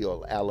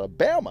 Mobile,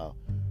 Alabama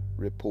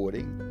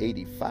reporting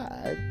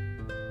 85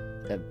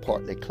 and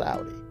partly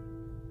cloudy.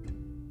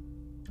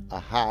 A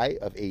high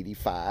of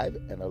 85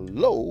 and a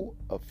low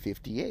of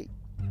 58.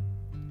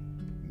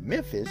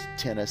 Memphis,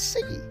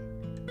 Tennessee,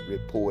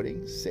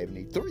 reporting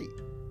 73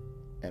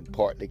 and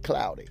partly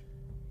cloudy,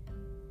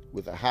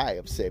 with a high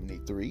of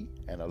 73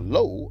 and a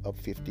low of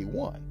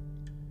 51.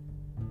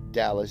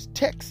 Dallas,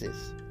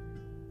 Texas,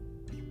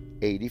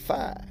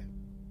 85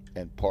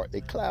 and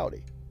partly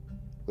cloudy,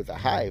 with a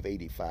high of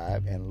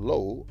 85 and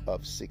low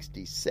of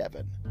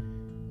 67.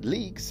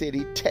 League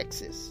City,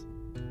 Texas,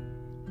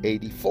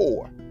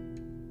 84,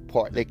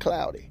 partly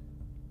cloudy,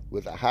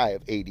 with a high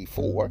of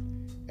 84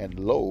 and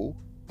low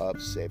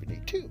of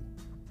 72.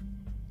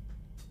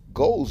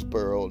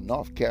 Goldsboro,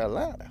 North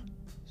Carolina,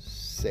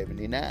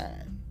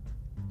 79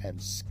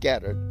 and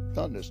scattered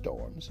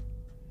thunderstorms,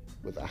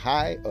 with a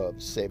high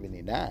of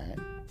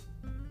 79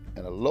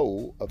 and a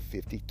low of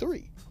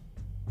 53.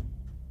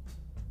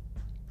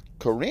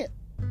 Corinth,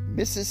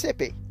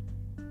 Mississippi,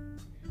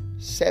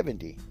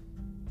 70,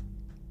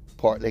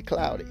 partly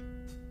cloudy,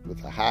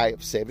 with a high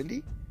of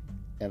 70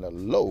 and a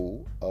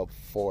low of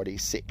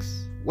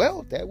 46.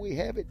 Well, there we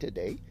have it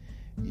today.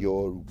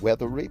 your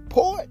weather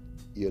report.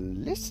 You're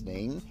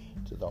listening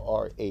to the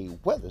R.A.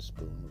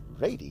 Weatherspoon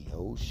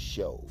radio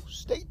show.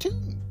 Stay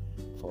tuned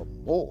for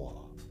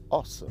more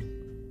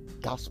awesome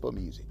gospel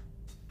music.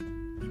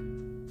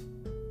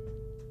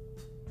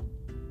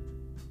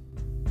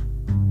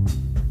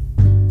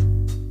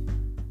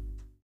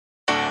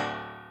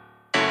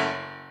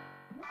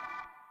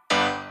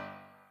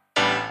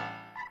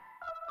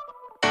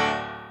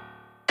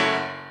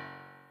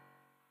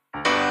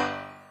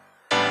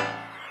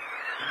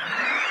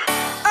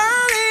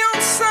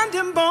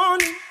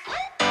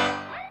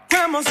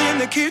 In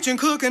the kitchen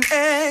cooking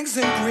eggs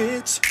and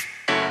grits.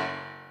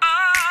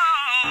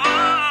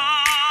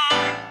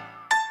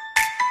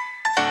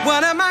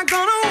 What am I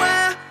gonna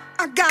wear?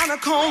 I gotta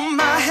comb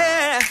my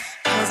hair,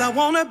 'cause I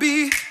wanna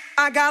be,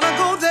 I gotta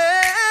go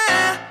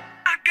there.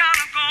 I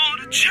gotta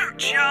go to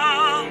church,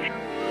 y'all.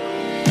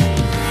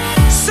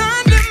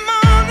 Sunday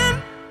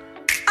morning,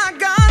 I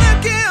gotta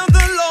give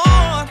the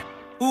Lord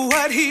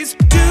what he's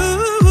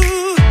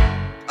due.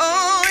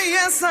 Oh,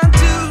 yes, I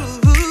do.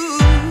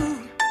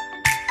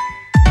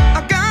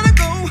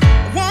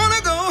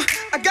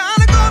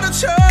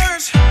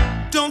 Church,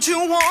 don't you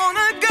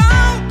wanna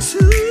go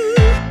to?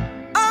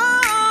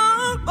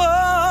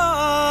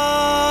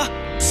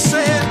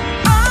 Say,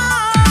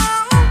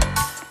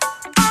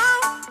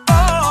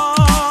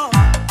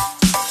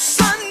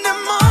 Sunday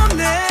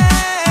morning,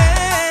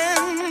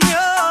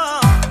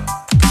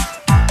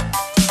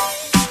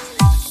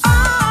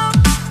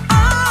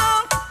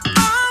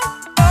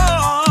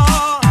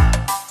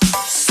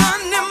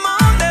 Sunday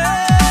morning,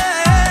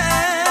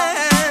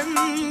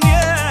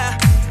 yeah.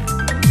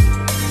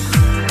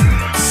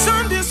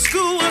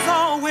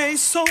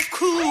 So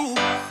cool.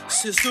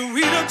 Sister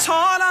Rita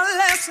taught our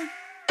lesson.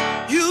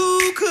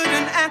 You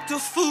couldn't act a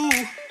fool.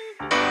 You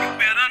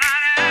better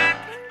not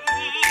act a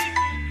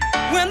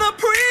fool. When the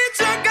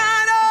preacher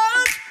got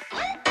up,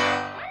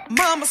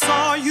 Mama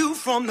saw you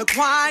from the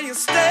choir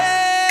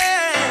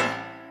stand.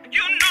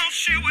 You know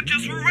she would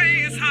just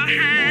raise her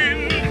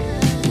hand.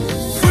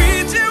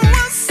 Preaching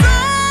was so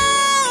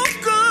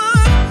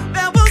good.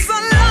 There was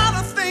a lot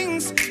of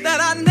things that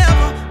I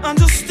never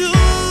understood.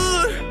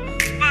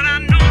 But I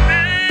know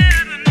that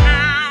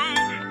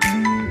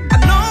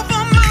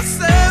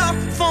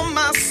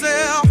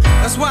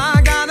that's why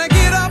I gotta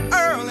get up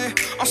early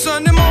on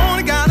Sunday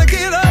morning. Gotta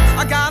get up,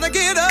 I gotta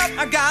get up,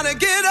 I gotta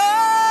get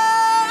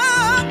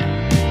up.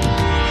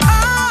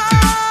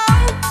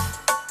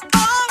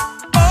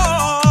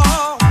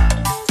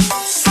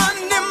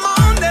 Sunday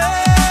morning.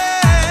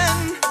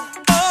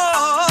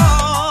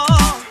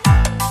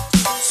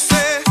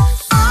 Say,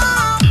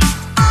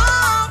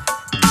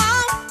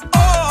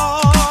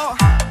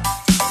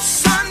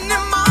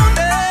 Sunday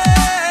morning.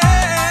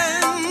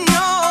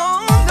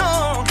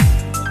 No.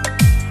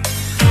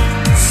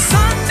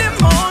 Sunday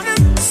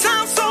morning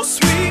sounds so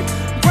sweet.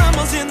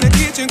 Grandma's in the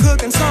kitchen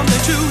cooking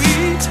something to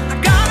eat. I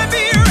gotta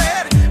be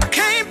ready, I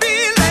can't be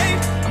late.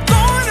 I'm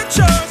going to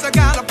church, I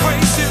gotta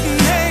praise his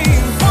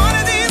name. One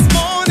of these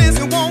mornings,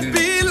 it won't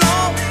be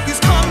long. He's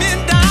coming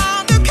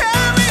down to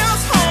carry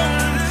us home.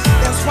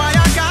 That's why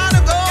I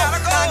gotta go,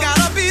 I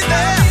gotta be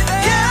there.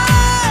 Yeah.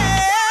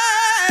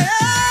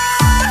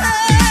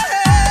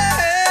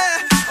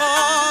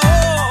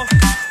 Oh,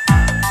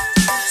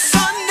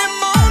 Sunday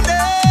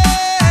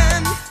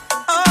morning.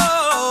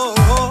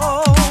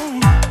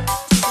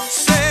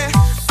 Say,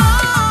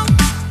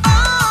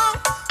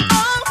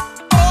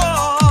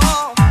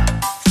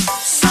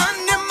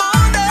 Sunday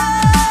morning,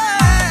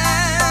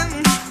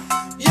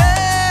 yeah.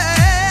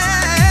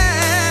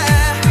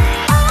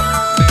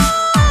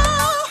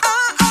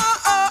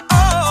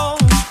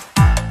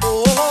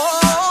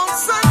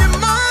 Sunday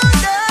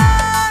morning,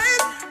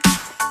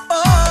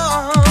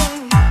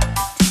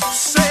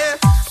 say,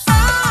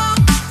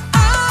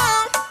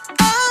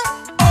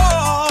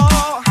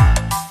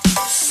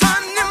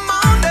 Sunday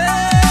morning,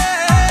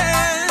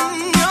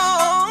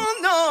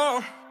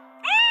 no.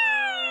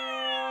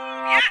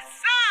 Yes,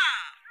 sir.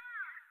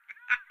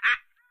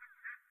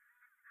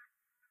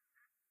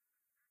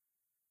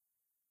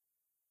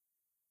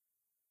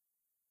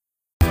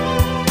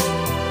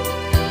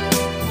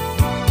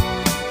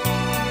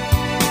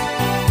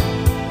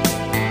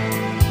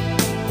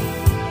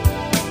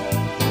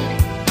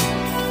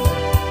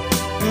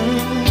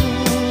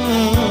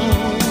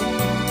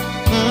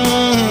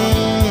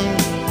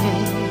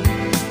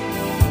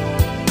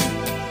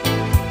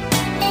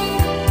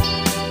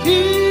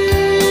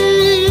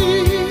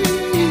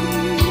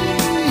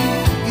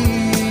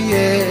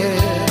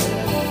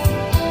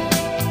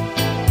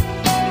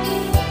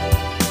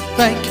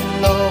 Thank you,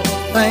 Lord.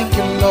 Thank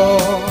you,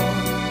 Lord.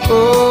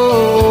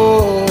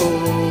 Oh,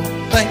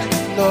 thank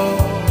you,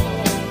 Lord.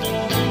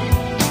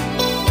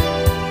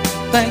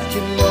 Thank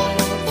you,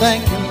 Lord.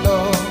 Thank you,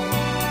 Lord.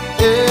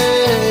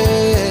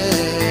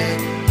 Yeah.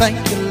 Thank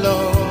you,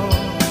 Lord.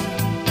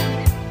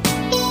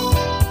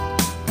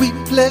 We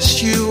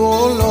bless you,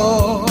 oh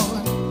Lord,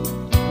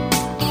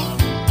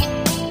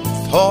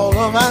 with all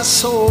of our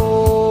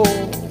soul.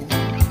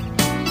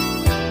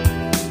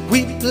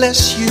 We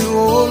bless you,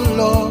 oh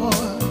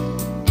Lord,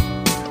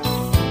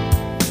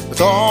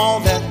 all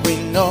that we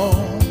know.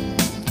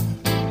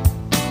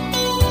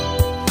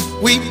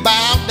 We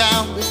bow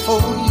down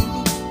before you,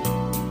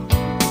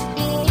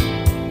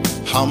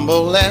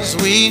 humble as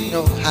we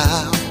know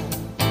how,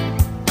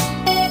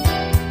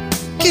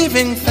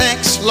 giving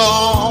thanks,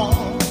 Lord,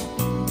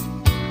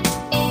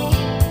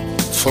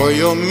 for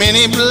your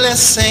many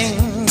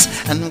blessings.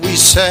 And we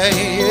say,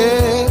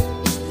 yeah,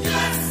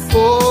 yes.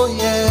 Oh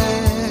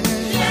yeah,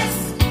 yes.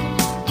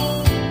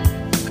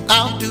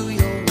 I'll do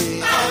your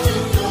will. I'll do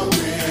your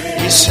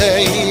will. We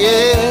say,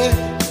 yeah,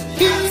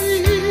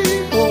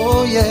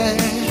 oh yeah,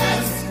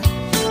 yes.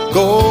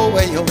 Go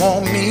where you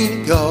want me to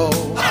go.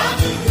 I'll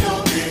do your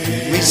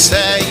will. We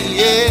say,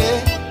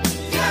 yeah,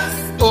 yes.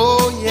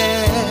 Oh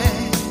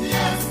yeah,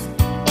 yes.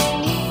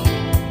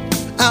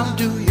 I'll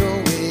do your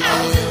will.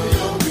 I'll do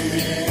your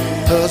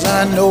will. 'Cause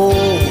I know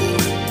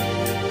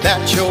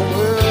that your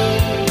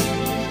word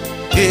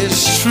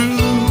is true.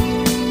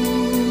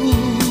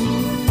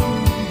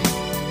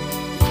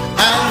 I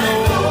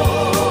know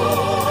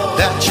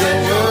that your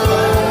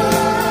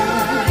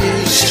word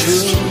is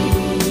true.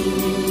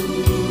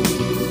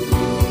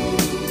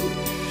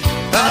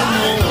 I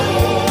know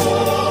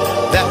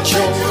that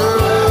your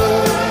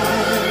word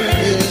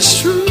is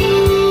true.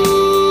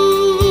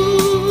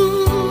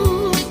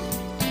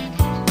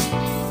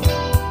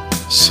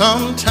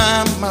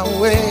 Sometime my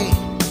way,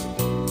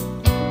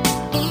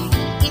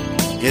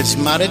 it's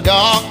mighty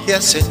dark,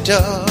 yes it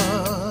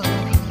does.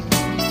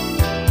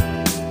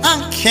 I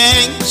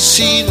can't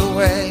see the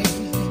way,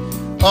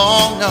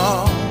 oh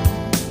no.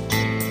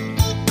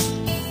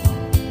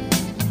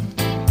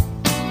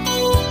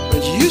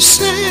 But you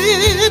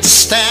said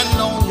stand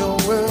on your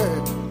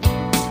word,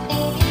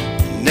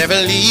 never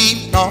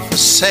leave nor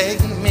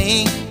forsake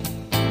me.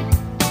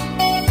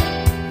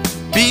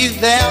 Be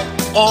there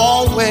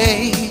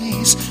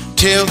always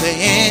till the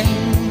end.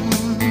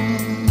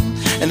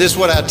 And this is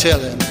what I tell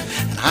him.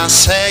 I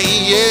say,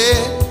 yeah,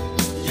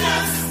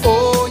 yes.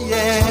 Oh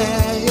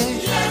yeah,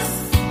 yes.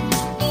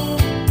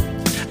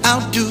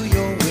 I'll do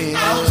your will.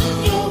 I'll do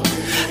your will.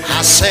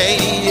 I say,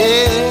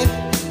 yeah,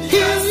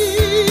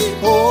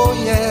 yeah, oh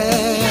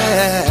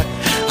yeah,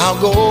 I'll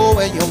go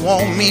where you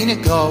want me to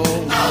go.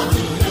 I'll do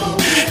your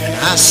will. And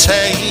I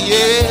say,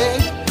 yeah,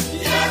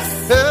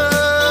 yes.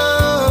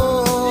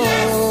 Oh,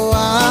 yes.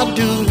 I'll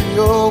do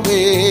your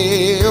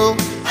will.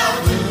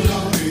 I'll do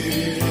your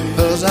will.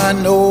 'Cause I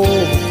know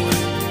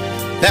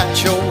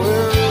that your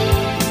word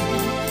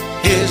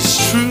is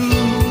true.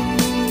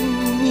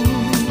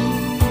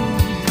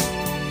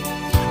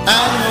 I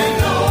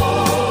know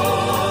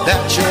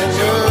that your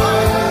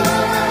word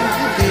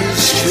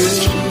is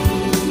true.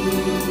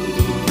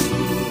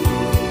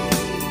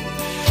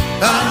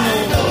 I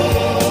know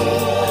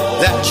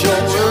that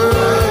your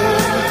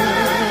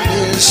word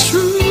is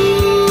true.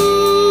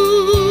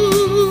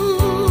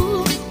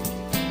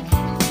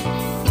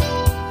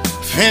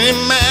 If any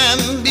man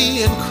be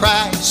in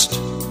Christ,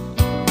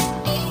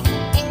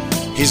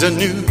 he's a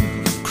new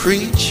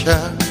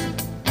creature.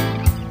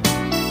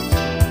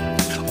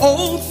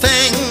 Old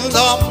things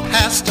are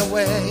passed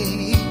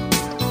away,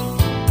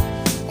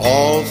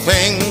 all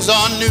things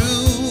are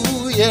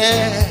new,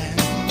 yeah.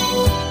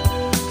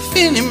 If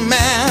any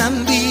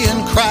man be in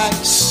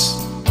Christ,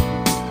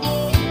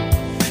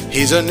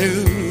 he's a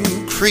new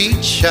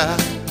creature.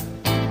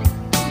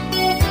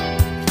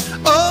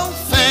 Old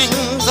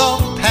things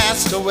are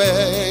passed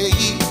away,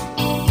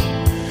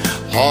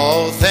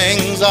 all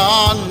things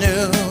are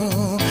new.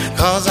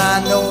 'Cause I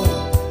know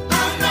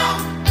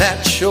that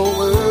your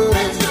word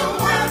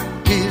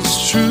is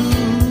true.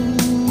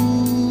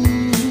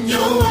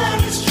 Your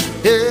word is true.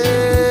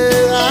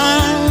 Yeah,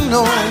 I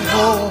know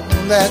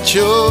that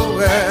your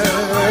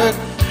word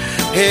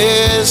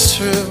is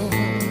true.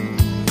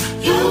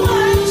 Your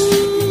word is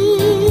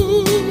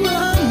true. I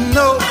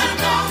know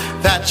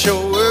that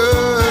your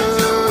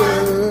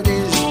word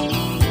is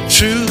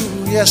true.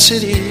 Yes,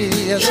 it is.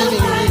 Yes, it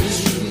is.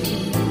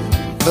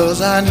 'Cause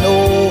I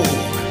know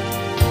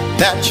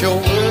that your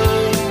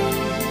word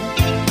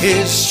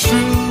is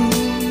true.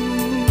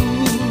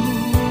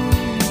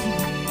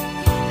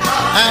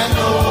 I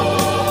know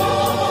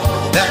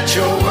that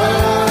your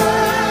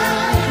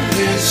word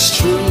is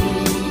true.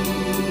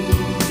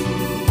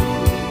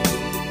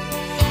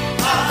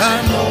 I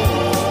know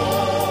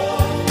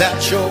that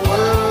your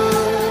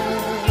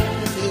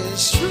word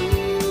is true.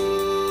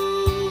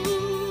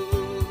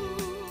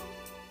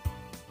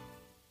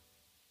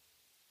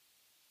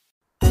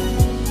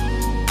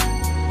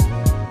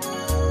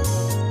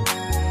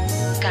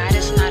 God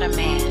is not a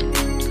man,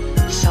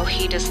 so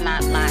he does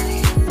not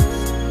lie.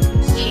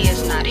 He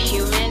is not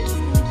human,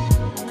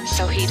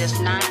 so he does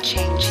not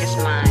change his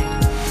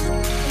mind.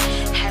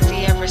 Has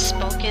he ever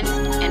spoken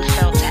and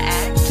failed to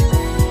act?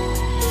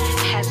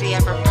 Has he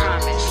ever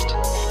promised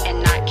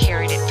and not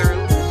carried it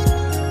through?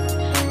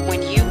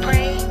 When you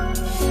pray,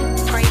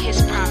 pray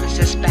his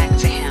promises back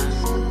to him.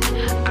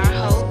 Our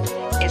hope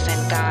is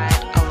in God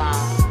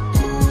alone.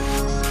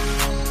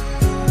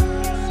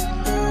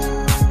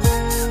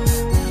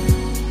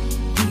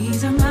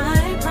 These are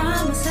my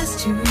promises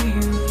to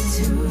you,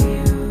 to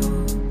you.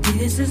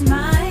 is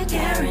my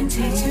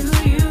guarantee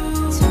to you.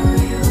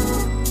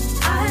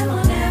 I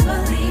will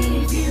never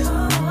leave you.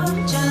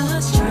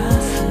 Just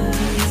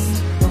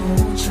trust,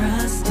 oh,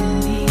 trust in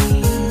me.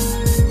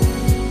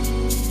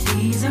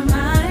 These are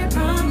my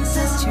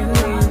promises to you.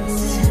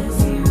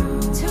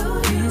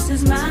 This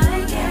is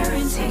my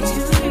guarantee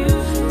to you.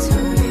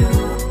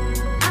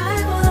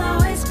 I will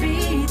always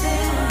be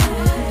there.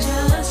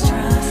 Just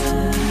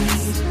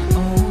trust,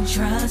 oh,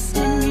 trust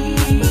in me.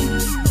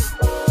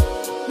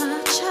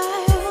 My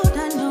child, I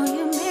know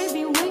you may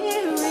be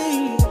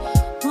weary,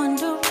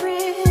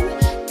 wondering,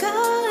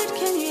 God,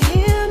 can you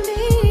hear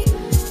me?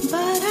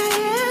 But I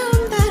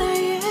am that I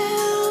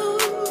am,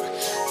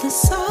 the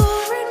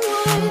sovereign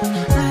one.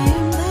 I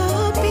am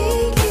the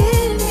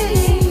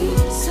beginning.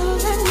 So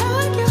let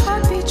not your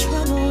heart be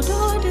troubled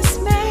or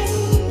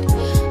dismayed,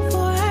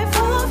 for I've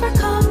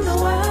overcome the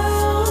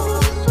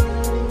world.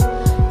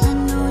 I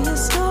know your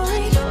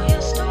story.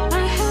 I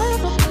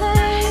have a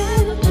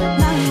plan.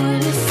 My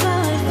word is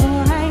solid,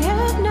 for I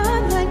am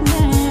not like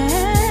man.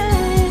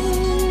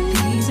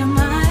 These are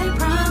my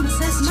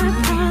promises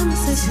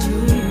to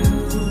you.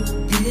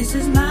 This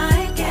is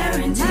my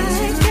guarantee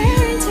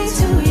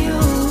to you.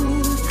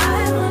 I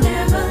will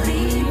never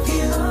leave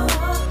you.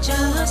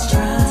 Just trust us.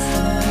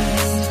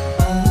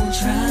 Oh,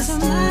 trust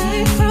me.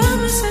 My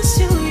promises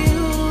to you.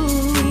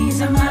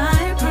 These are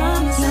my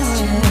promises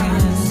to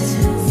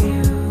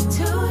you.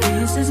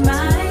 This is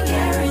my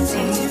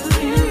guarantee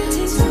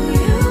to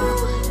you.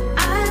 I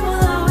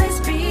will always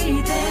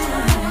be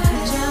there.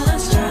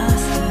 Just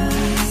trust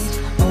us.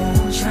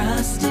 Oh,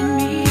 trust in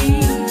me.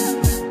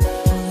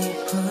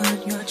 Put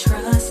your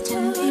trust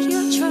in me.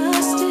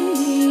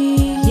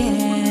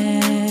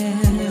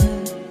 Yeah.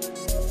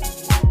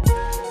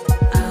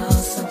 I'll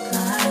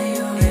supply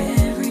your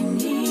every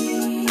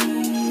need.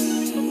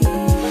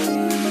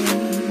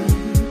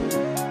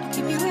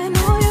 Keep you in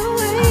all your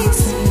ways.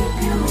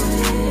 Keep you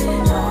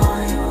in all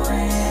your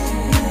ways.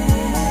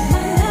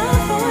 My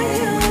love for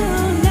you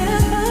will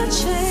never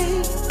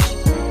change.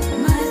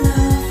 My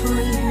love for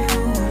you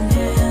will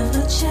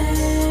never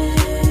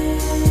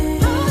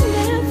change. I'll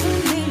never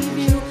leave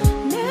you,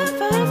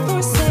 never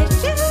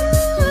forsake you.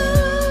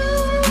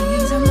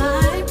 These are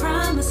my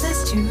promises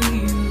to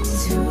you.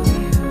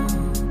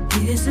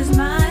 This is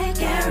my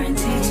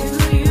guarantee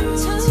to you.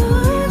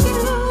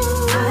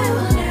 I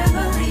will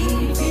never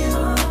leave you.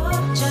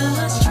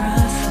 Just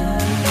trust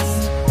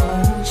us.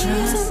 Oh,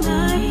 trust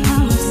me.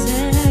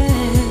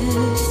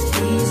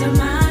 These are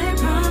my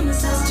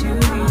promises to you.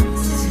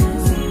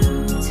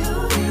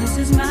 This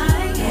is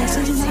my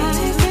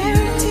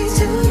guarantee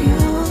to you.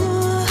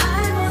 I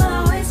will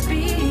always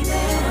be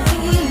there.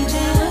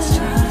 Just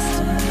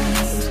trust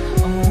us.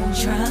 Oh,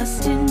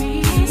 trust in me.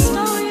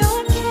 Stow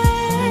your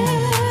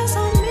cares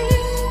on me.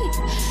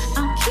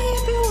 I'll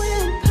keep you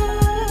in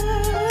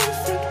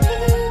perfect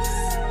peace.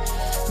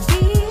 Be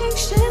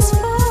anxious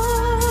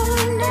for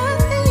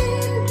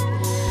nothing.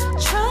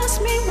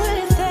 Trust me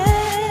with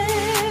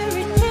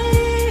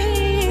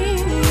everything.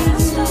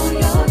 Stow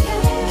your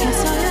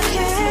cares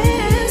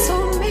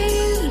on me.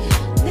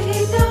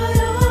 Lean not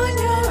on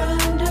your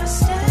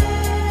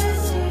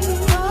understanding.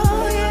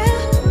 Oh yeah.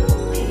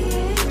 Be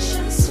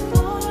anxious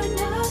for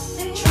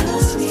nothing.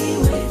 Trust me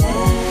with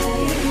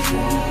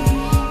everything.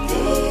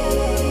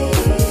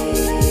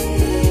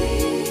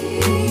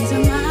 These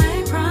are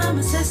my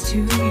promises to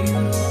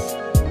you.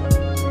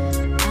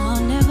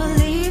 I'll never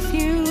leave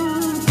you.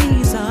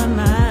 These are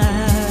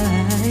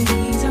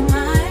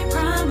my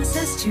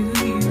promises to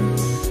you.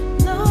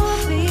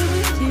 Lord, be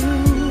with you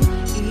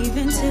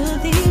even till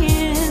the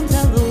end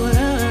of the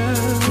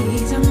world.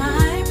 These are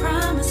my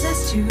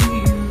promises to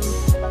you.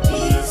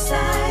 Peace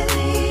I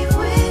leave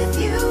with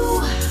you.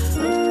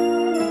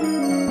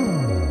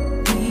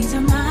 These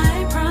are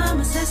my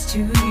promises to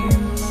you.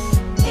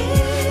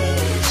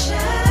 It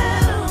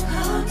shall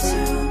come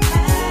to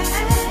pass.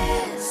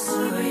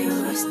 For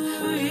yours,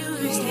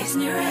 yes,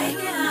 near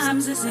I'm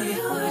the same.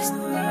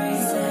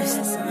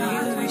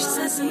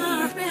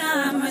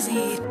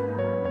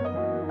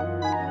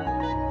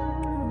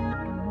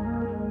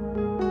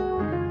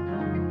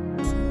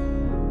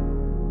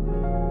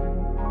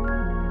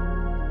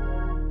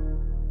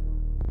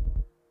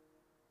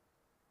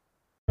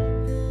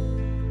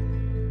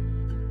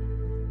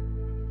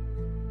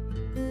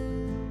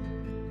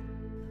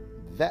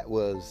 That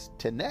was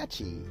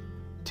Tenachi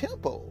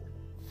Temple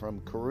from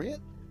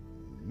Corinth,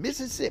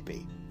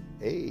 Mississippi.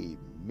 Amen.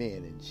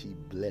 And she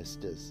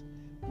blessed us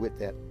with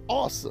that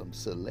awesome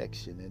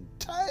selection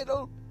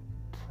entitled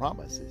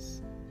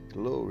Promises.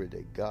 Glory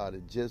to God.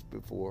 And just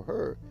before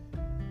her,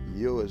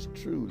 yours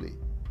truly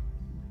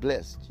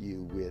blessed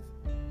you with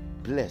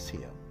Bless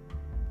Him.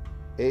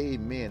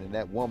 Amen. And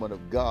that woman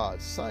of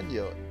God,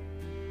 Sonia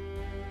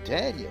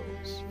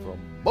Daniels from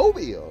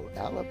Mobile,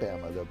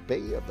 Alabama, the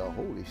Bay of the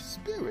Holy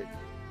Spirit.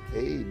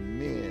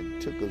 Amen.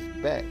 Took us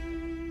back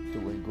to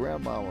when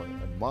Grandma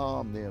and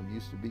Mom them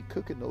used to be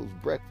cooking those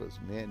breakfasts,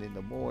 man, in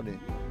the morning,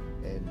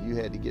 and you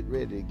had to get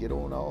ready to get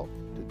on off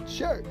to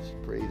church.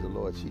 Praise the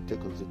Lord. She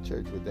took us to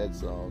church with that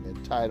song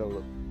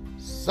entitled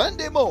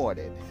Sunday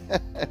morning.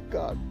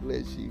 God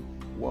bless you,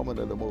 woman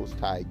of the Most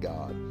High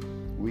God.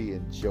 We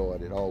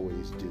enjoyed it,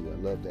 always do. I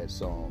love that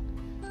song.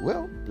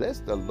 Well,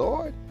 bless the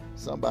Lord.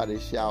 Somebody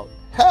shout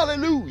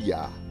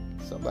hallelujah.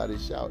 Somebody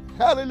shout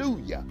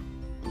hallelujah.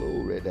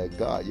 Glory to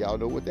God. Y'all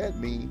know what that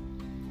means.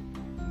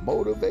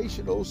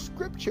 Motivational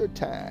scripture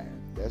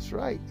time. That's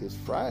right. It's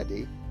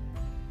Friday.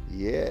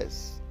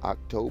 Yes,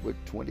 October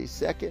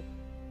 22nd,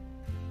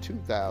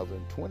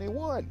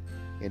 2021,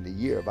 in the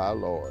year of our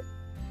Lord.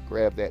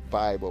 Grab that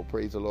Bible,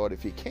 praise the Lord,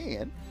 if you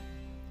can.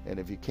 And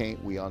if you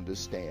can't, we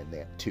understand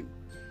that too.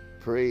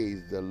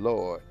 Praise the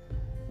Lord.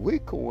 We're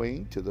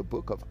going to the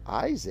book of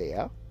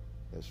Isaiah.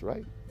 That's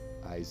right.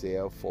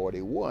 Isaiah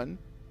 41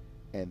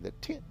 and the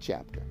 10th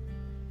chapter.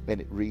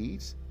 And it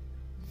reads,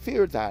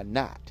 "Fear thou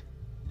not,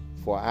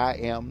 for I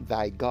am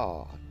thy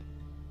God.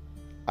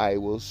 I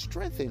will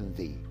strengthen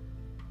thee.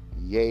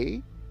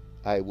 Yea,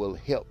 I will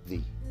help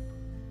thee.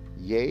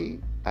 Yea,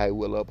 I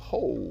will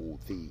uphold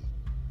thee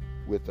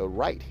with the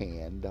right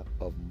hand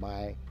of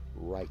my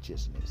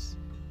righteousness."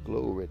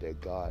 Glory to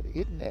God.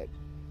 Isn't that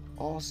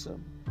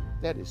awesome?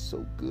 That is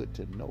so good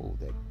to know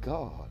that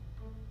God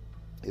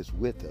is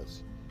with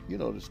us. You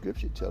know, the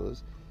scripture tells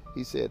us,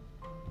 he said,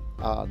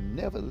 "I'll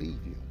never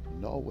leave you,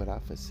 nor will I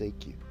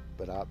forsake you,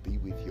 but I'll be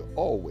with you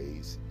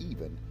always,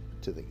 even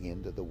to the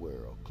end of the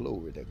world."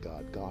 Glory to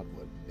God. God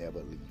will never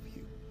leave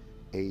you.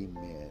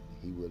 Amen.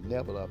 He will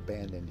never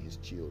abandon his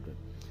children.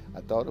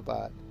 I thought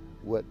about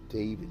what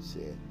David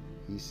said.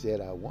 He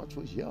said, "I once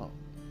was young,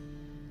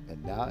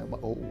 and now I'm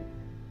old."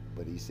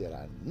 But he said,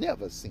 "I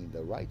never seen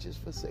the righteous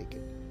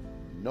forsaken,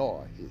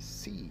 nor his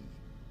seed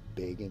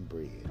begging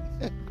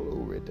bread."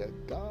 Glory to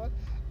God.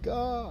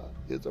 God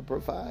is a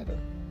provider.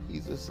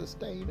 He's a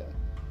sustainer.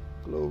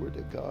 Glory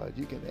to God.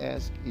 You can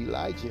ask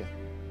Elijah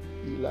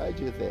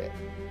that.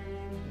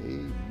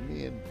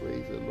 Amen.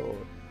 Praise the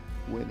Lord.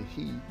 When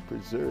he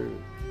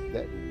preserved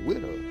that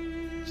widow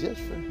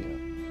just for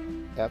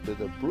him. After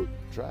the brook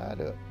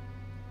dried up,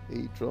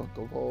 he drunk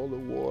of all the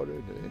water,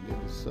 and then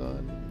the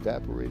sun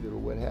evaporated or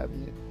what have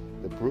you.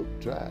 The brook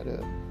dried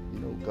up. You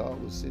know,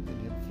 God was sending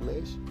him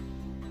flesh.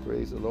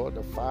 Praise the Lord.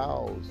 The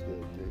fowls,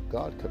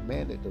 God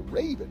commanded the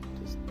raven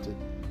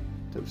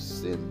to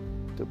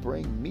send, to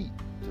bring meat,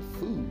 to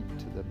food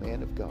to the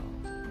man of God.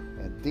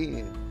 And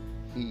then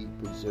he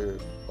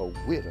preserved a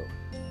widow.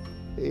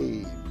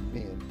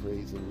 Amen.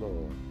 Praise the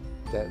Lord.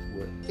 That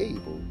were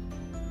able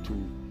to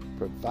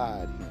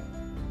provide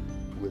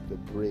him with the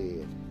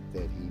bread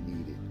that he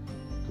needed.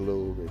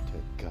 Glory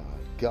to God.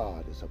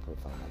 God is a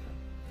provider.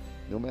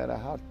 No matter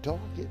how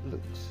dark it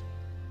looks,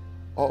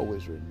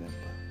 always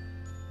remember,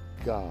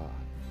 God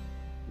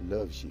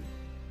loves you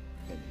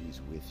and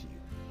he's with you.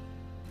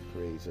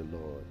 Praise the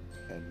Lord.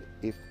 And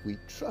if we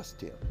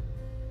trust him,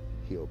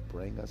 he'll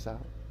bring us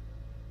out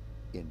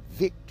in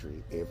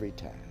victory every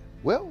time.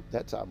 Well,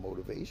 that's our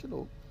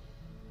motivational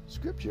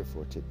scripture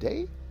for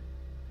today.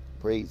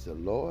 Praise the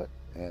Lord.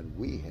 And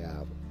we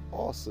have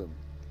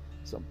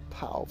some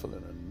powerful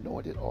and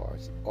anointed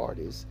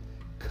artists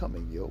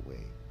coming your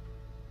way.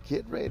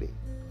 Get ready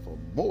for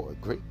more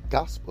great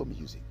gospel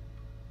music.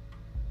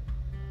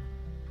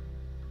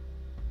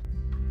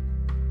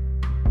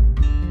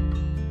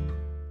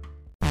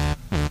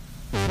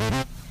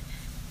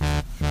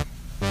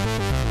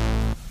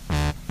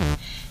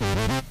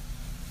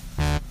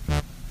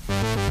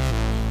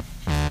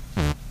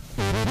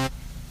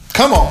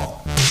 Come on,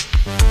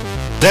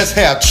 let's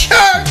have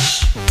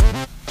church.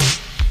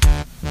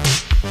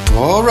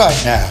 All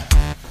right now,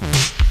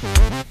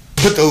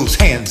 put those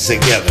hands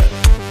together.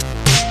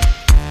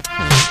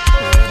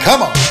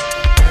 Come on,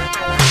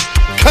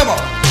 come on.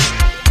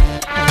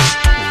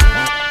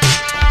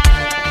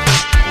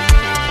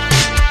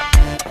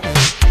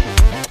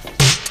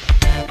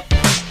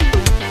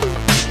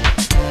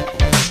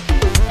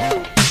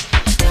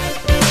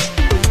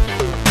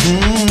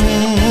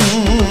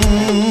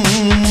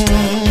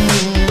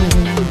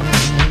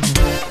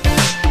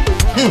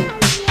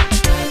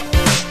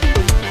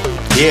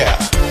 Yeah.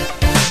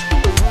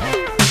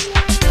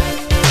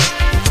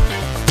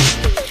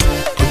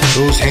 Put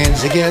those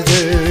hands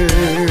together.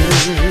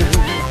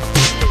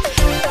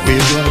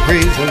 We're gonna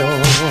praise the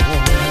Lord.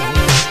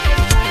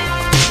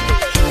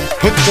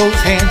 Put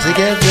those hands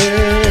together.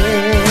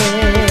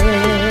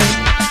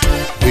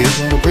 We're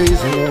gonna praise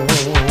the Lord.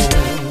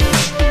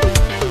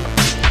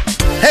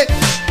 Hey!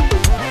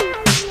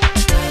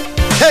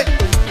 Hey!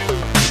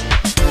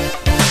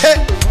 Hey!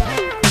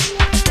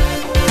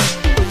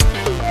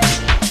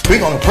 We're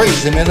going to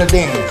praise him in a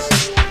dance.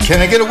 Can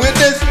I get a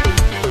witness?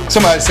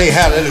 Somebody say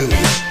hallelujah.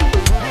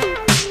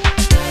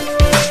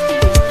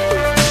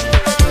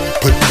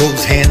 Put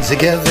those hands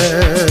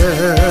together.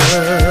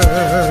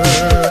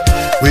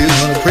 We're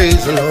going to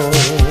praise the Lord.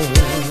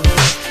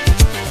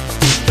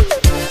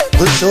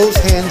 Put those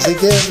hands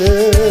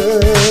together.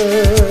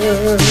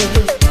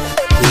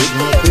 We're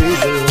going to praise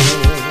the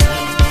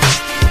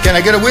Lord. Can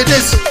I get a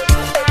witness?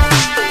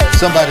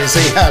 Somebody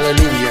say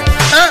hallelujah.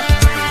 Huh?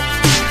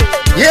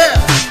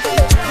 Yeah.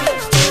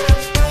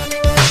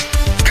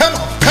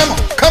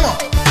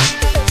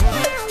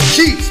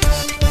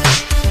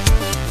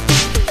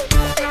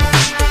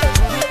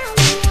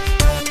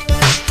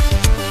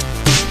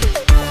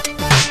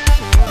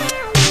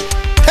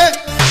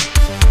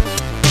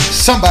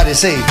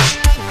 say,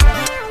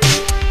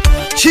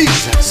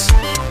 Jesus,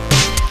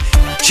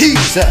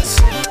 Jesus,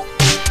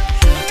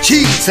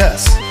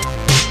 Jesus,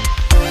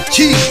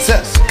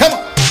 Jesus. Come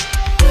on.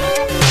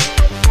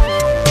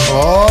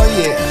 Oh,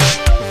 yeah.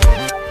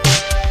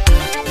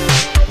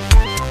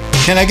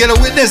 Can I get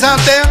a witness out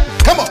there?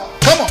 Come on,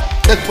 come on.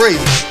 Let's praise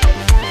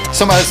him.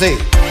 Somebody say,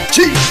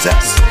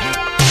 Jesus.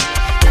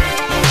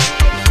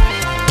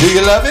 Do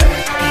you love him?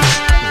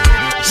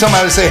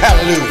 Somebody say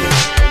hallelujah.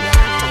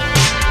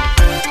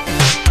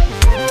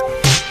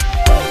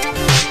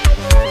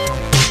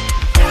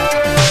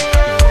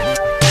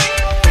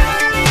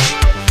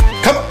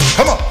 Come on,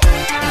 come on.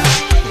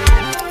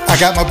 I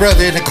got my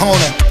brother in the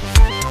corner.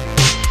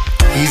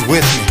 He's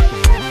with me.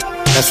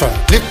 That's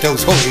right. Lift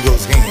those Holy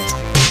Ghost hands.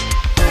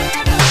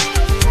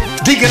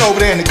 Deacon over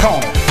there in the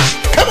corner.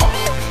 Come on.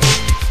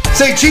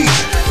 Say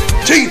Jesus.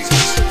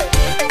 Jesus.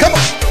 Come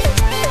on.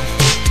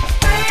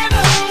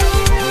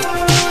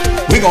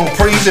 We're going to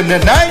praise him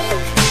tonight.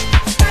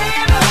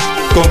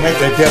 Gonna make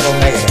the devil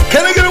mad.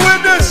 Can I get a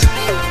witness?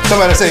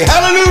 Somebody say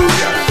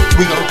hallelujah.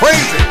 We're going to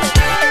praise him.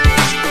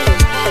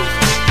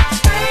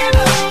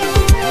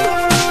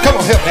 Come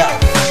on, help me out.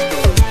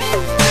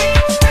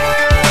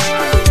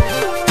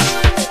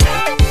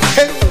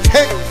 Hey,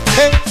 hey,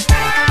 hey.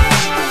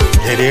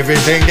 Let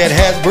everything that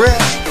has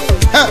breath,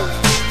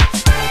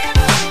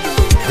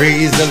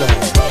 praise the Lord.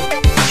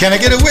 Can I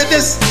get a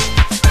witness?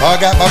 Oh,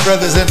 I got my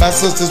brothers and my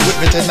sisters with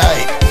me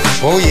tonight.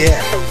 Oh, yeah.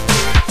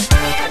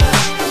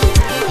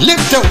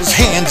 Lift those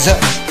hands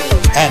up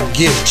and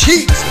give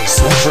Jesus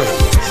some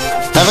praise.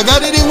 Have I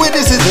got any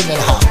witnesses in the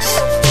house?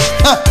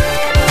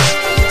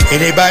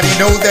 Anybody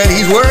know that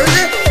he's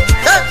worthy?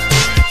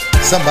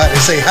 Somebody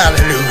say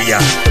hallelujah.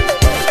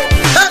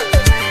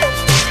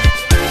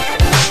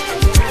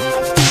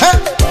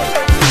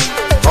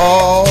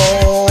 Oh,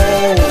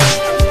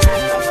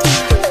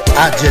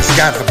 I just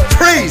gotta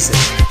praise him.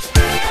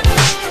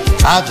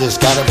 I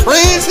just gotta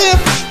praise him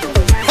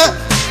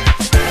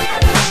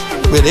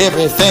with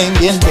everything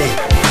in me.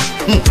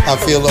 I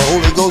feel the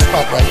Holy Ghost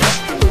pop right now.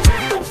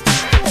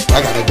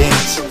 I gotta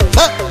dance.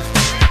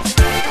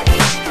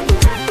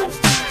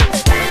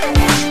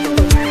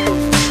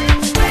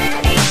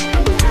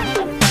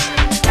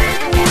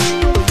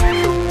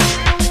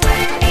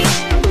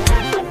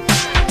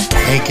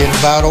 Thinking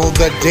about on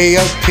the day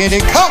of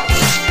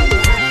Pentecost,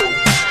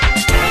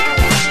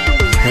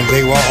 when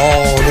they were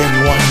all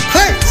in one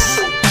place,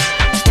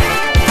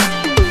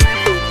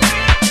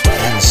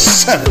 and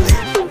suddenly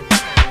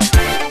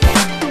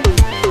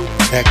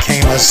there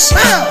came a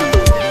sound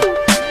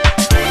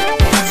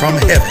from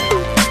heaven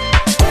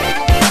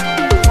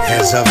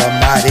as of a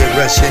mighty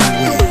rushing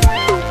wind,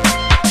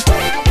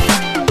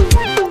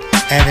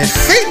 and it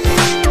filled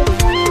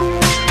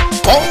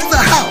all the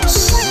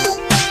house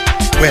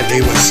where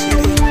they were sitting.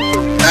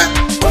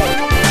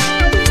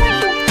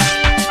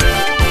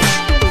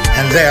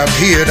 And there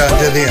appeared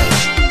unto them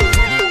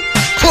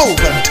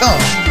cloven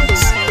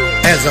tongues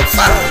as of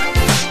fire.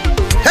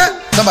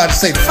 Somebody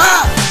say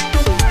fire.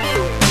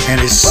 And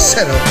it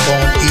set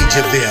upon each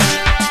of them.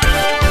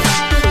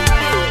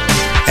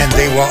 And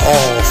they were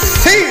all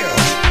filled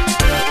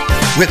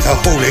with the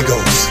Holy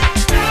Ghost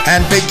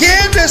and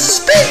began to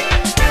speak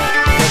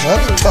in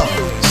other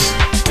tongues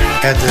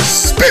as the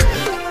Spirit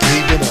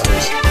gave them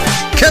others.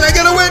 Can I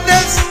get a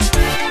witness?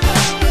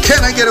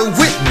 Can I get a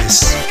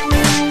witness?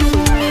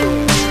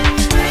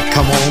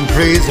 Come on,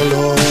 praise the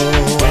Lord.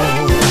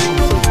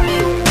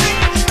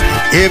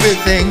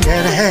 Everything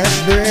that has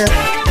breath,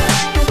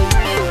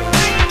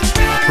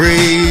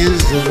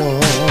 praise the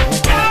Lord.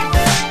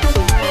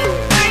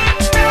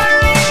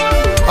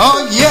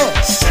 Oh,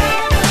 yes.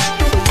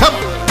 Come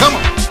on, come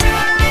on.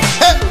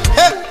 Hey,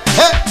 hey,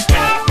 hey.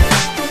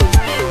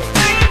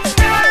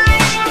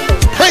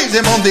 Praise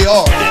him on the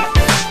organ.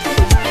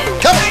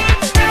 Come on.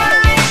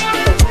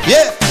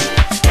 Yeah.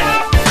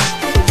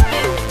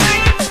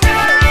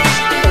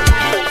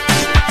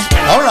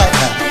 All right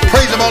now.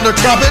 Praise him on the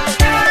trumpet.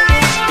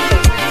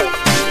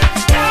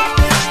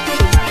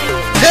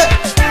 Yeah.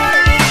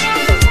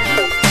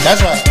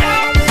 That's right.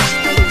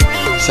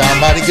 Sound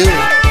mighty good.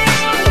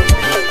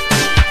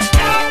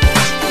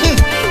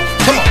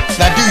 Come on.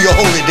 Now do your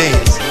holy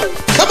dance.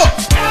 Come on.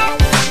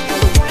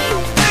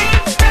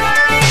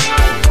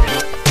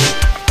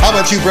 How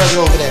about you, brother,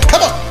 over there?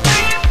 Come on.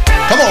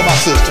 Come on, my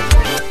sister.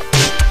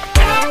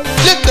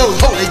 Lift those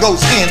Holy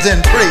Ghost hands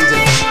and praise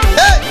him.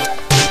 Hey!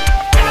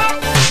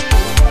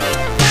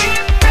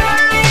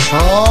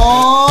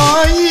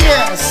 Oh,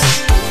 yes.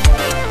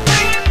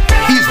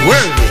 He's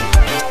worthy.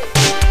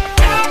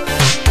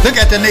 Look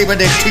at the neighbor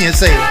next to you and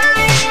say,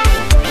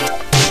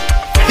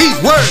 he's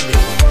worthy.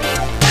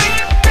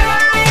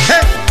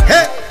 Hey,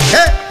 hey,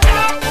 hey.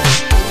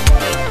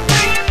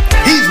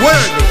 He's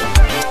worthy.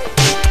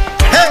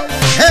 Hey,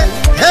 hey,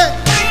 hey.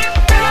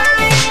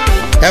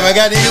 Have I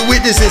got any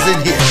witnesses in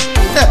here?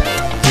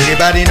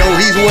 Anybody know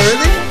he's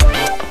worthy?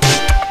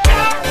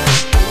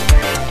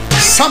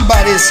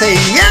 Somebody say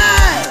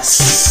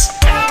yes.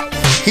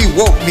 He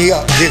woke me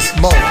up this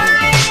morning,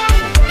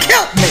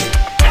 kept me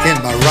in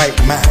my right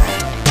mind.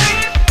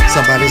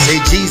 Somebody say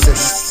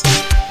Jesus.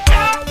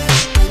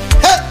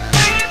 Hey,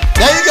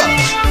 there you go.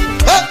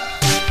 Hey.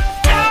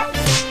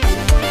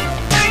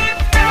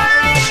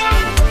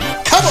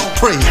 Come on,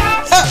 praise.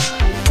 Hey.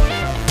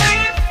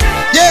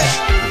 Yeah.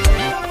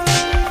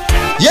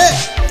 Yeah.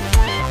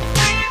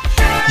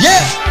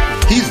 Yeah.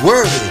 He's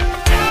worthy.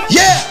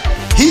 Yeah.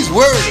 He's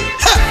worthy.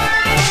 Hey.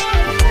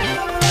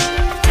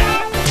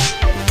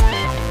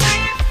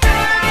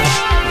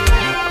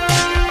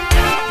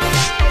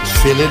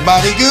 Feeling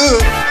mighty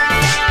good.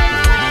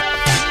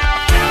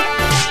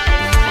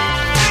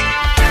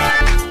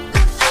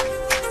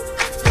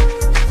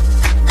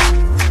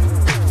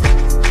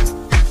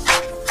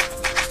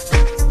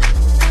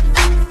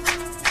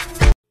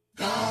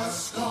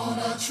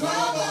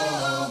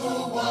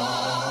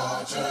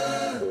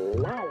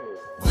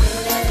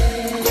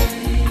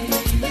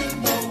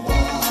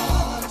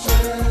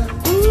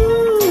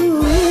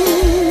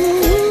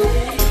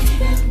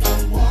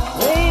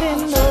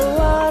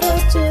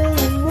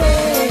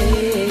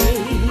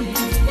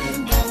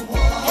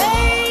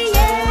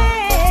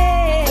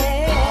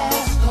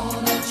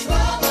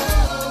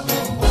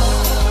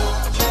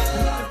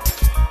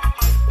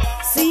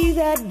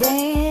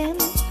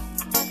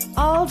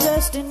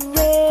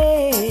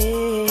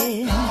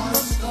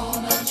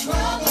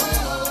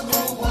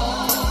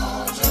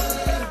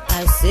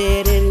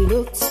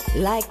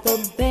 Like the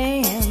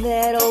band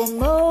that old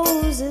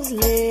Moses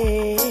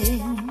led.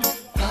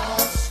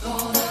 God's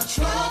gonna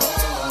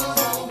trouble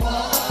the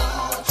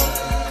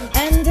water.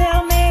 And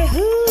tell me,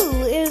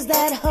 who is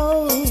that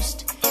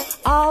host,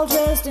 all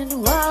dressed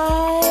in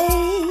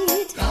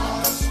white?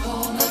 God's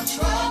gonna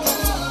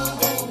trouble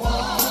the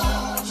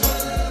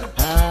water.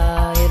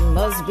 It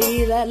must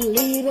be that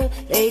leader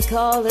they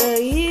call the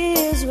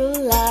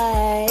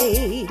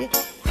Israelite.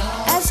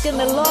 Asking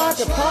the Lord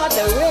to part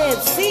the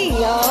Red Sea,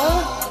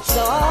 y'all,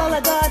 so all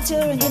of God's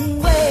children can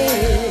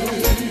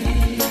wait.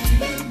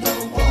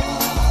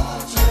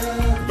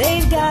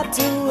 They've got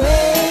to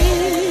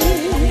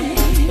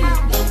wait.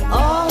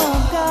 All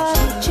of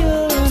God's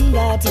children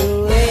got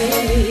to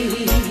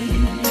wait.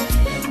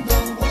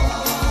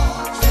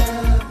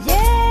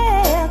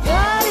 Yeah,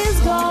 God is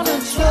gonna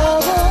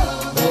trouble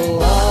the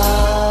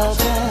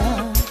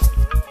water.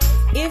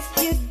 If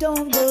you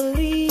don't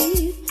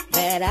believe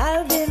that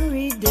I've been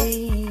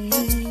redeemed,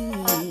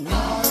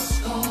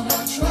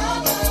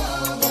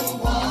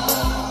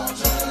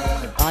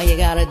 all you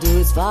gotta do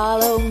is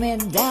follow me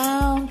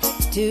down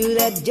to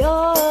that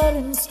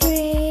Jordan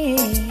stream.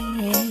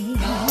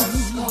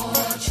 God's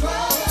gonna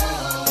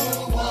trouble the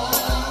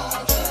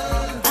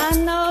water. I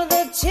know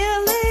the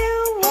chilly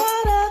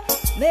water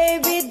may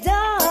be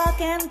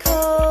dark and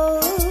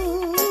cold.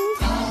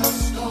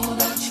 God's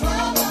gonna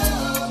trouble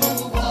the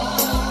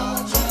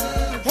water.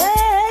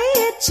 Hey,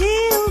 it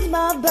chilled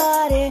my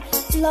body,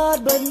 Lord,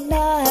 but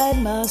not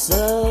my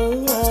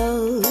soul.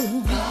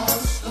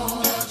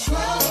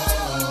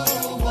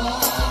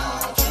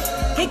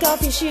 Kick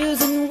off your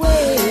shoes and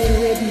wade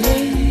with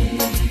me.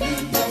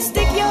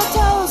 Stick your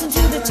toes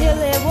into the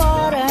chilly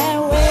water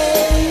and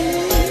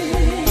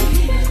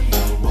wade.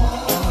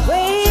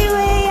 Way,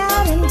 way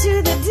out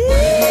into the deep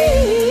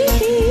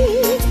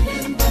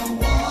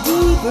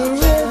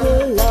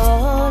river,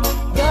 Lord.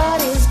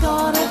 God is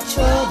gonna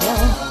trouble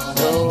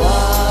the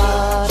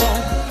water.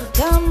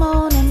 Come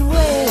on and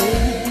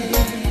wade.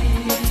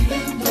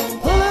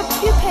 Pull up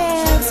your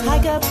pants,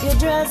 hike up your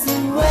dress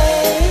and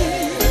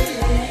wade.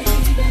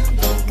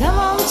 Come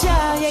on,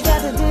 child, you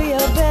got to do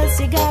your best,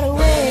 you got to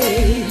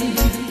wade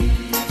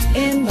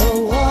in the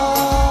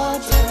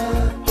water.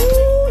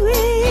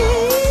 Ooh-wee.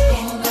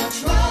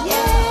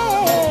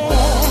 Yeah.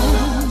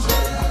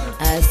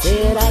 I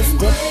said I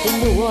stepped in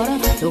the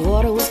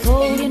water was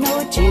cold, you know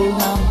it chilled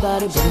my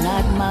body, but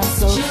not my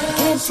soul. I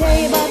can't tell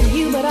you about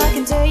you, but I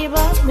can tell you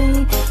about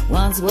me.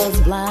 Once was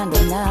blind,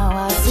 but now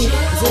I see.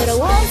 I said I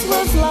once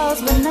was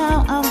lost, but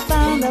now I'm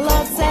found. The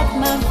Lord set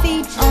my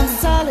feet on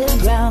solid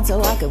ground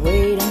so I could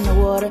wade in the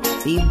water,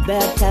 be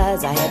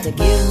baptized. I had to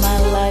give my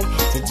life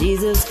to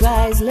Jesus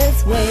Christ.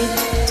 Let's wait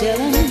till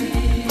him.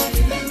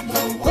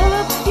 Pull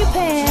up your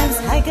pants,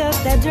 hike up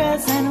that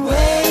dress and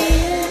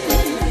wait.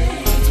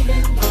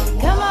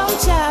 Come on,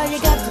 child, you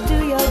got to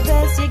do your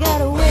best, you got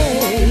to wait.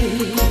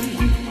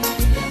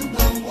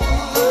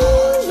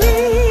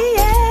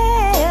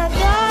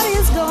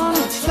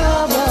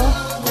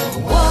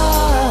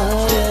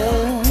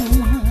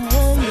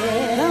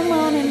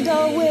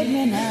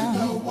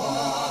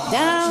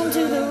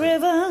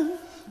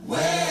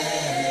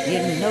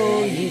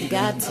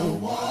 Got to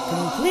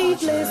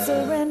completely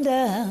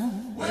surrender.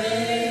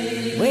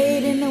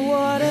 Wade in the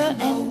water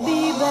and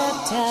be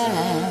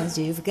baptized.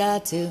 You've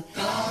got to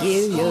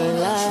give your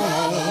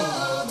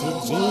life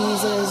to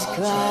Jesus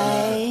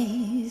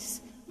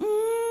Christ.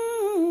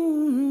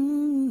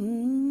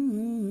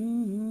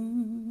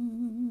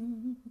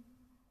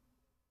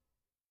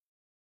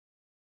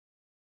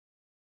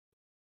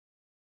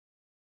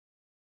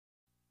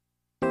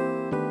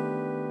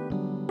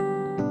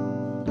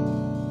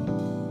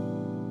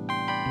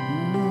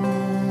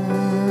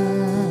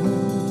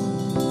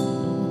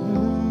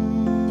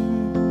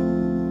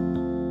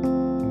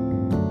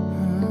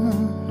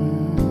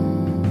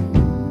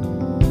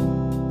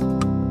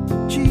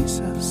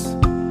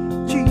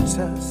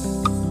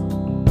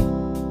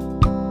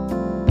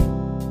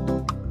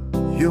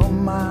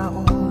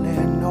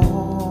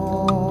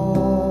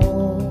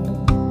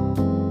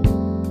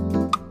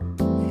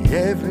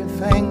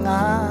 everything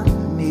I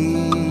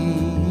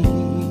need.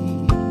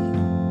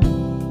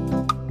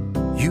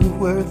 You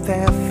were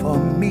there for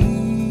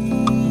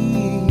me.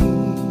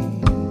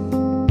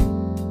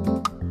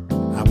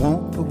 I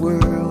want the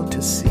world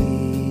to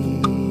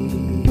see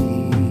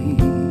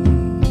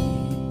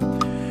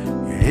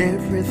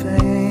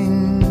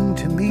everything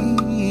to me.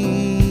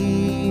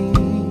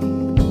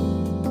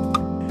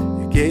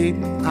 You gave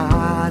me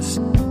eyes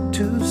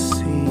to see.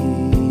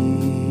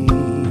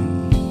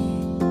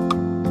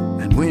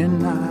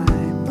 When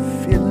I'm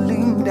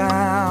feeling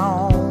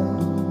down,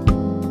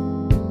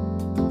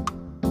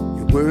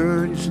 your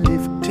word is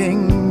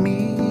lifting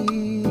me.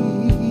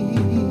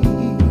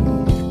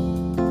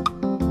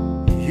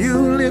 You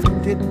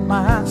lifted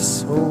my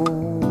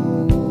soul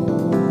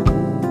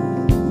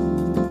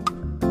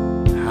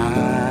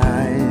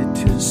high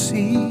to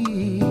see.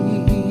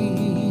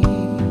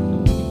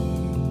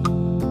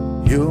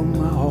 You're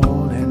my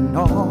all in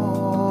all.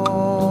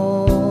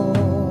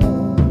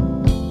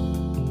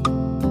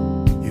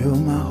 You're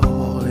my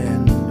all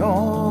in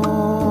all.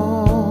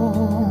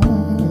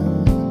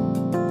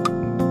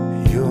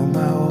 You're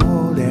my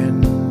all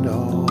and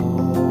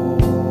all.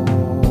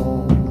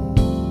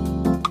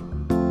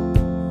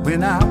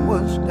 When I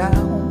was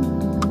down,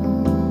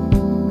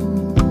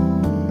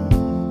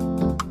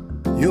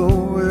 your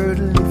word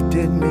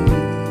lifted me.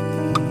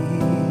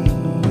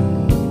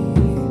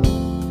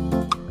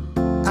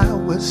 I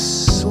was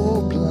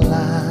so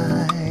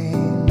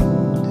blind.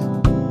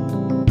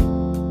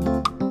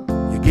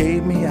 You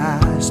gave me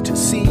eyes to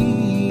see.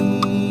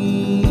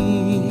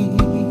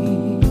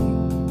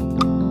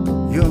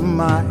 You're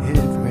my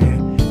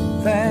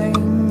everything.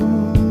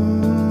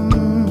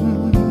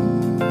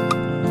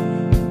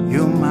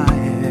 You're my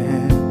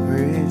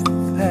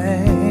everything.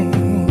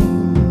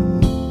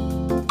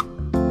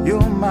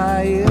 You're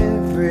my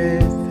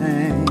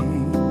everything.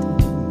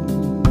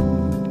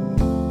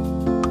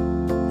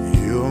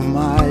 You're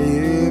my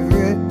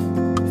everything.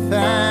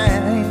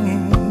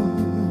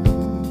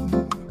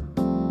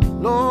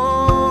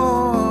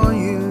 Lord,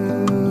 you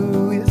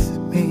with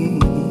me,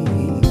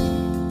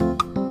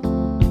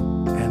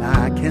 and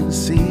I can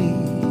see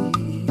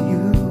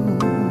you,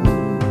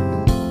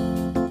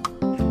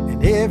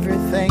 and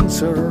everything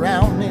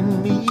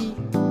surrounding me.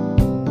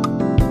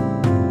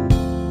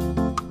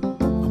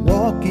 I'm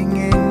walking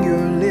in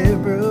your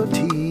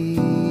liberty.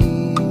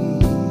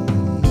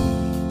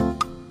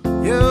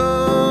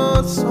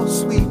 You're so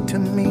sweet to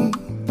me,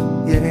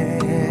 yeah.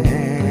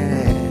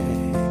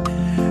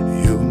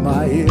 You're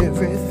my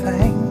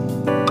everything,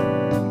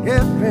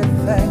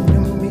 everything to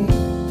me.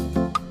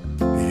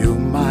 You're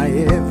my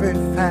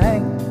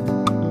everything,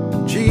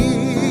 Jesus.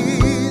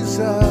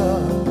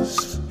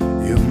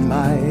 You're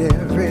my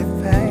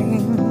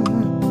everything.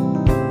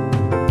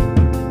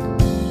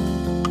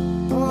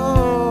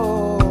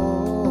 Oh,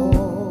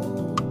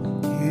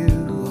 you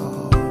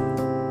are.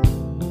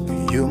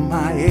 You're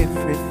my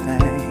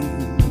everything.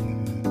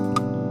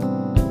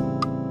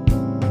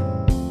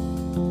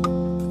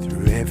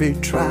 Through every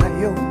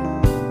trial,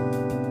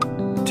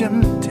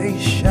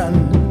 temptation,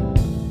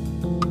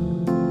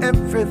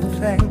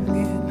 everything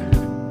it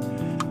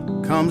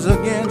comes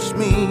against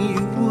me,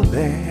 you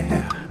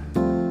there.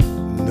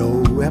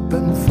 No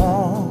weapon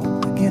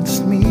formed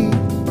against me.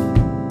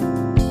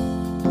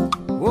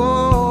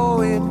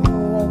 Oh, it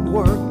won't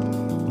work.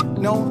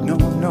 No, no,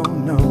 no,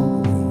 no.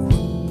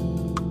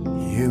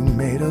 You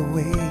made a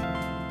way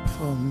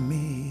for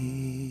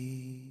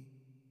me.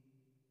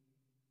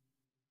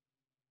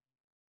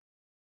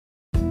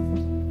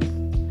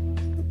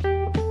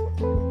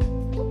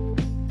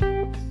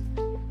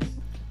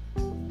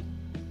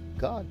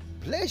 God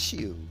bless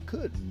you.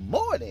 Good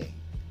morning.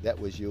 That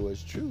was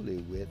yours truly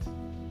with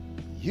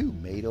You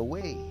Made a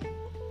Way.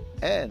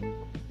 And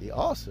the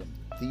awesome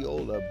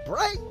Theola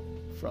Bright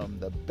from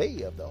the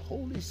Bay of the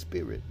Holy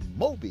Spirit,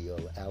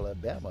 Mobile,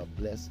 Alabama,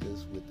 blessed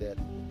us with that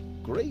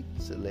great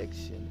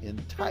selection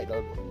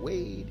entitled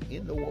Wade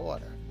in the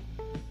Water.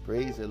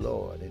 Praise the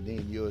Lord. And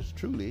then yours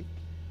truly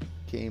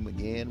came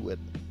again with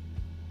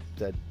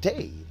the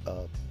day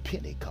of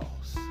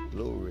Pentecost.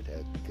 Glory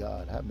to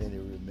God. How many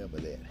remember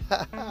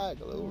that?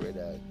 Glory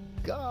to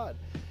God.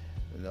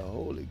 And the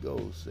Holy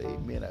Ghost,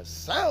 amen, a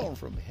sound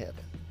from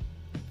heaven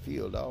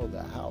filled all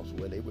the house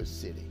where they were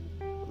sitting.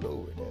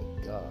 Glory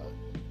to God.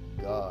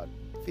 God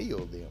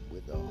filled them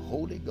with the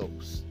Holy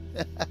Ghost.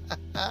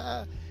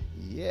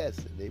 Yes,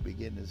 they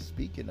began to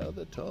speak in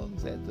other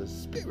tongues as the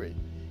Spirit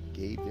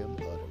gave them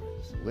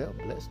utterance. Well,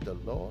 bless the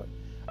Lord.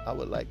 I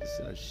would like to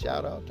send a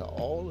shout out to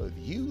all of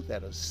you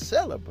that are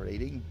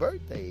celebrating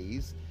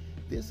birthdays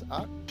this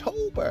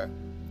October.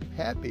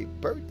 Happy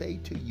birthday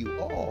to you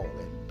all,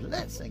 and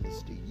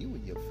blessings to you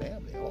and your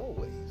family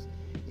always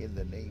in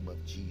the name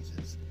of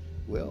Jesus.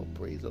 Well,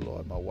 praise the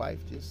Lord. My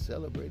wife just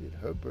celebrated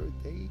her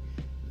birthday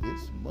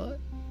this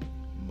month.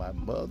 My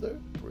mother,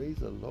 praise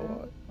the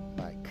Lord.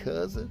 My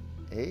cousin,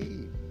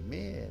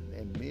 amen.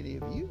 And many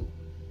of you,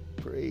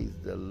 praise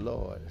the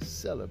Lord,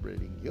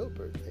 celebrating your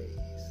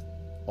birthdays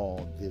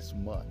on this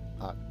month,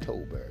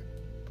 October.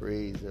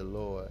 Praise the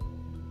Lord.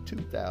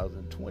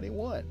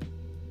 2021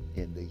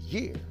 in the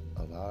year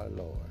of our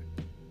Lord.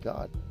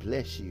 God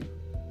bless you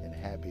and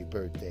happy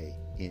birthday.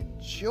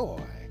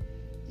 Enjoy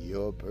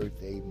your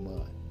birthday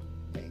month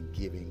and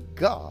giving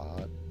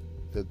God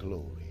the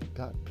glory.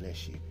 God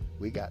bless you.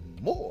 We got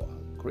more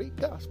great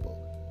gospel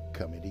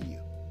coming to you.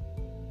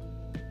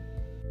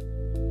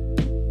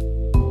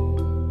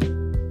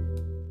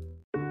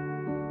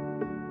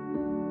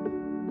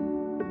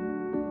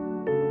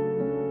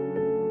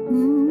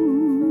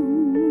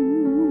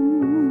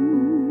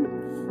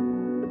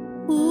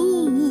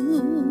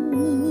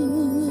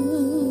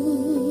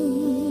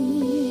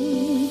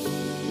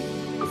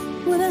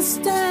 When I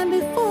stand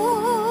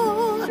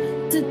before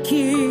the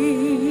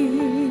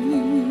King,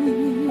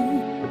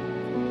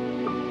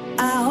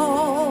 I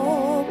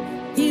hope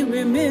He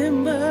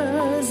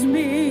remembers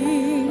me.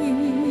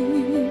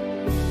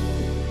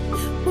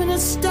 When I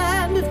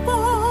stand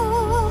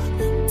before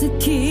the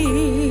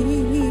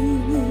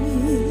King,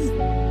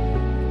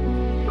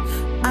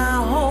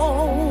 I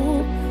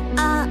hope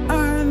I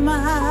earn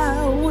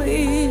my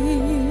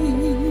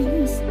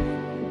wings.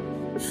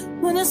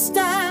 When I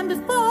stand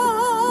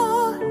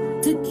before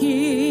the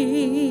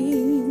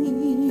King,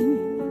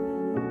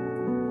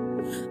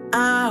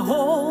 I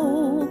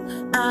hope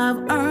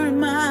I've earned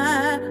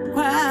my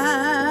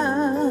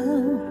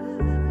crown.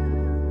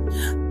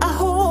 I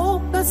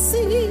hope I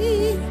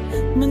see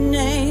my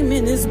name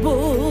in His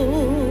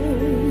book.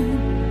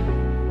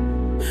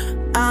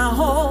 I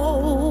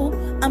hope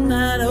I'm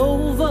not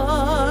overlooked.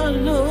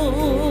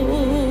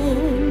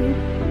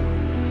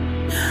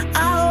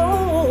 I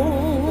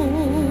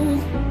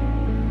hope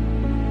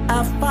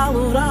I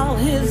followed all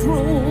His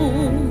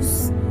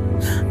rules.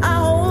 I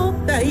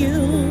hope I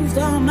used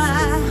all my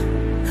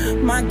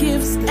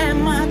gifts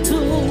and my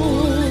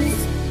tools.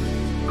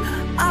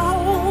 I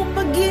hope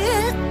I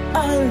get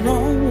a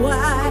long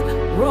wide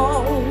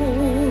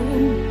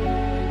road.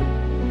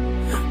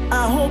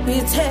 I hope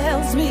He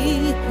tells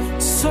me,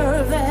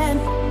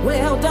 servant,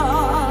 well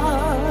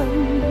done.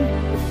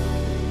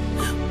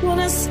 When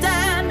I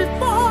stand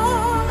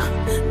before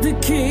the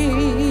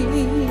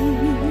King,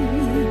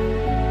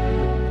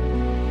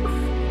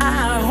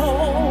 I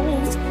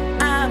hope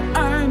I've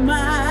earned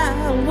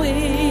my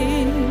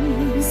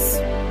wings.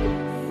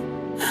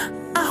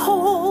 I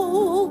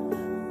hope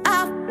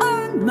I've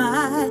earned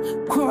my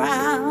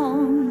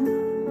crown.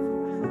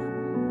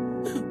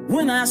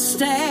 When I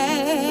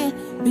stand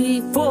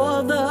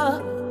before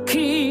the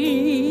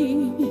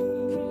King,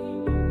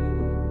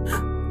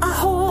 I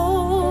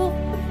hope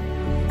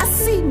I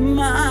see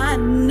my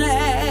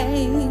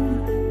name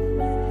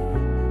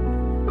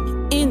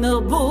in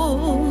the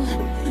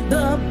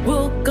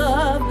book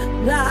of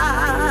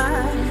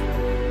life.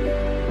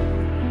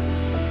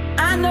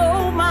 I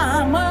know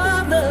my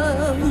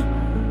mother,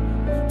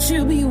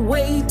 she'll be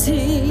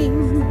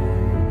waiting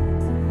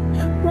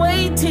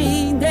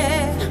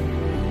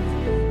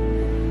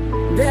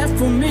there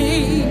for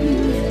me.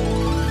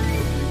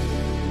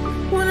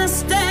 When I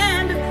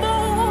stand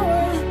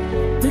before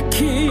the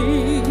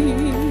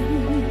King,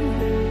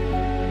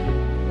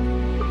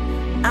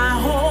 I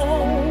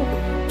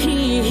hope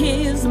He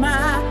hears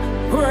my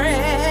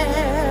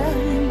prayer.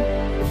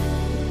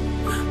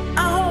 I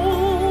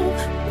hope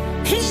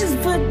He's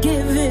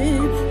forgiven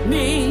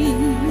me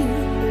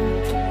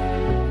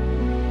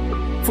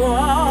for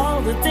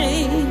all the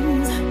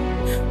things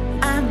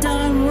I've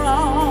done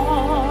wrong.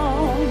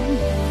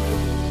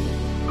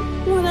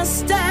 When I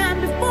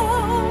stand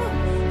before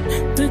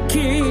the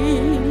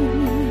King,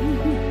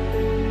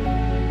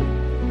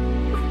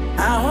 I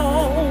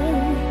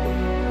hope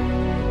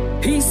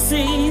He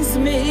sees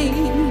me.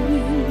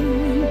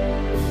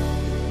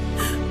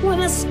 When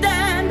I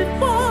stand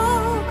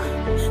before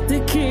the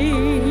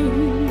King,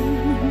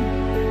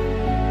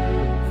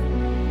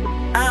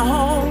 I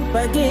hope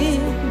I get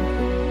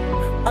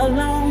a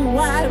long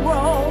wide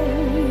road.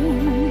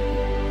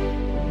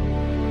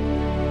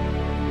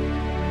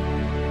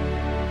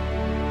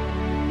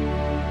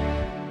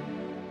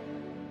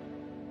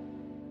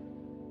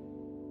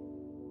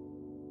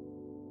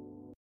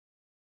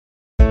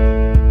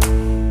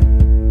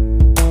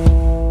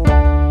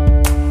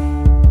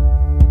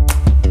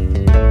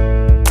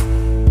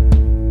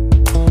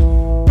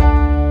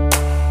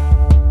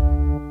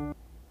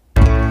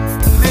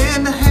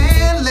 Lend a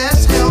hand,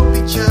 let's help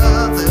each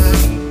other.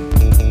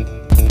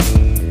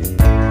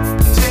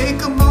 Take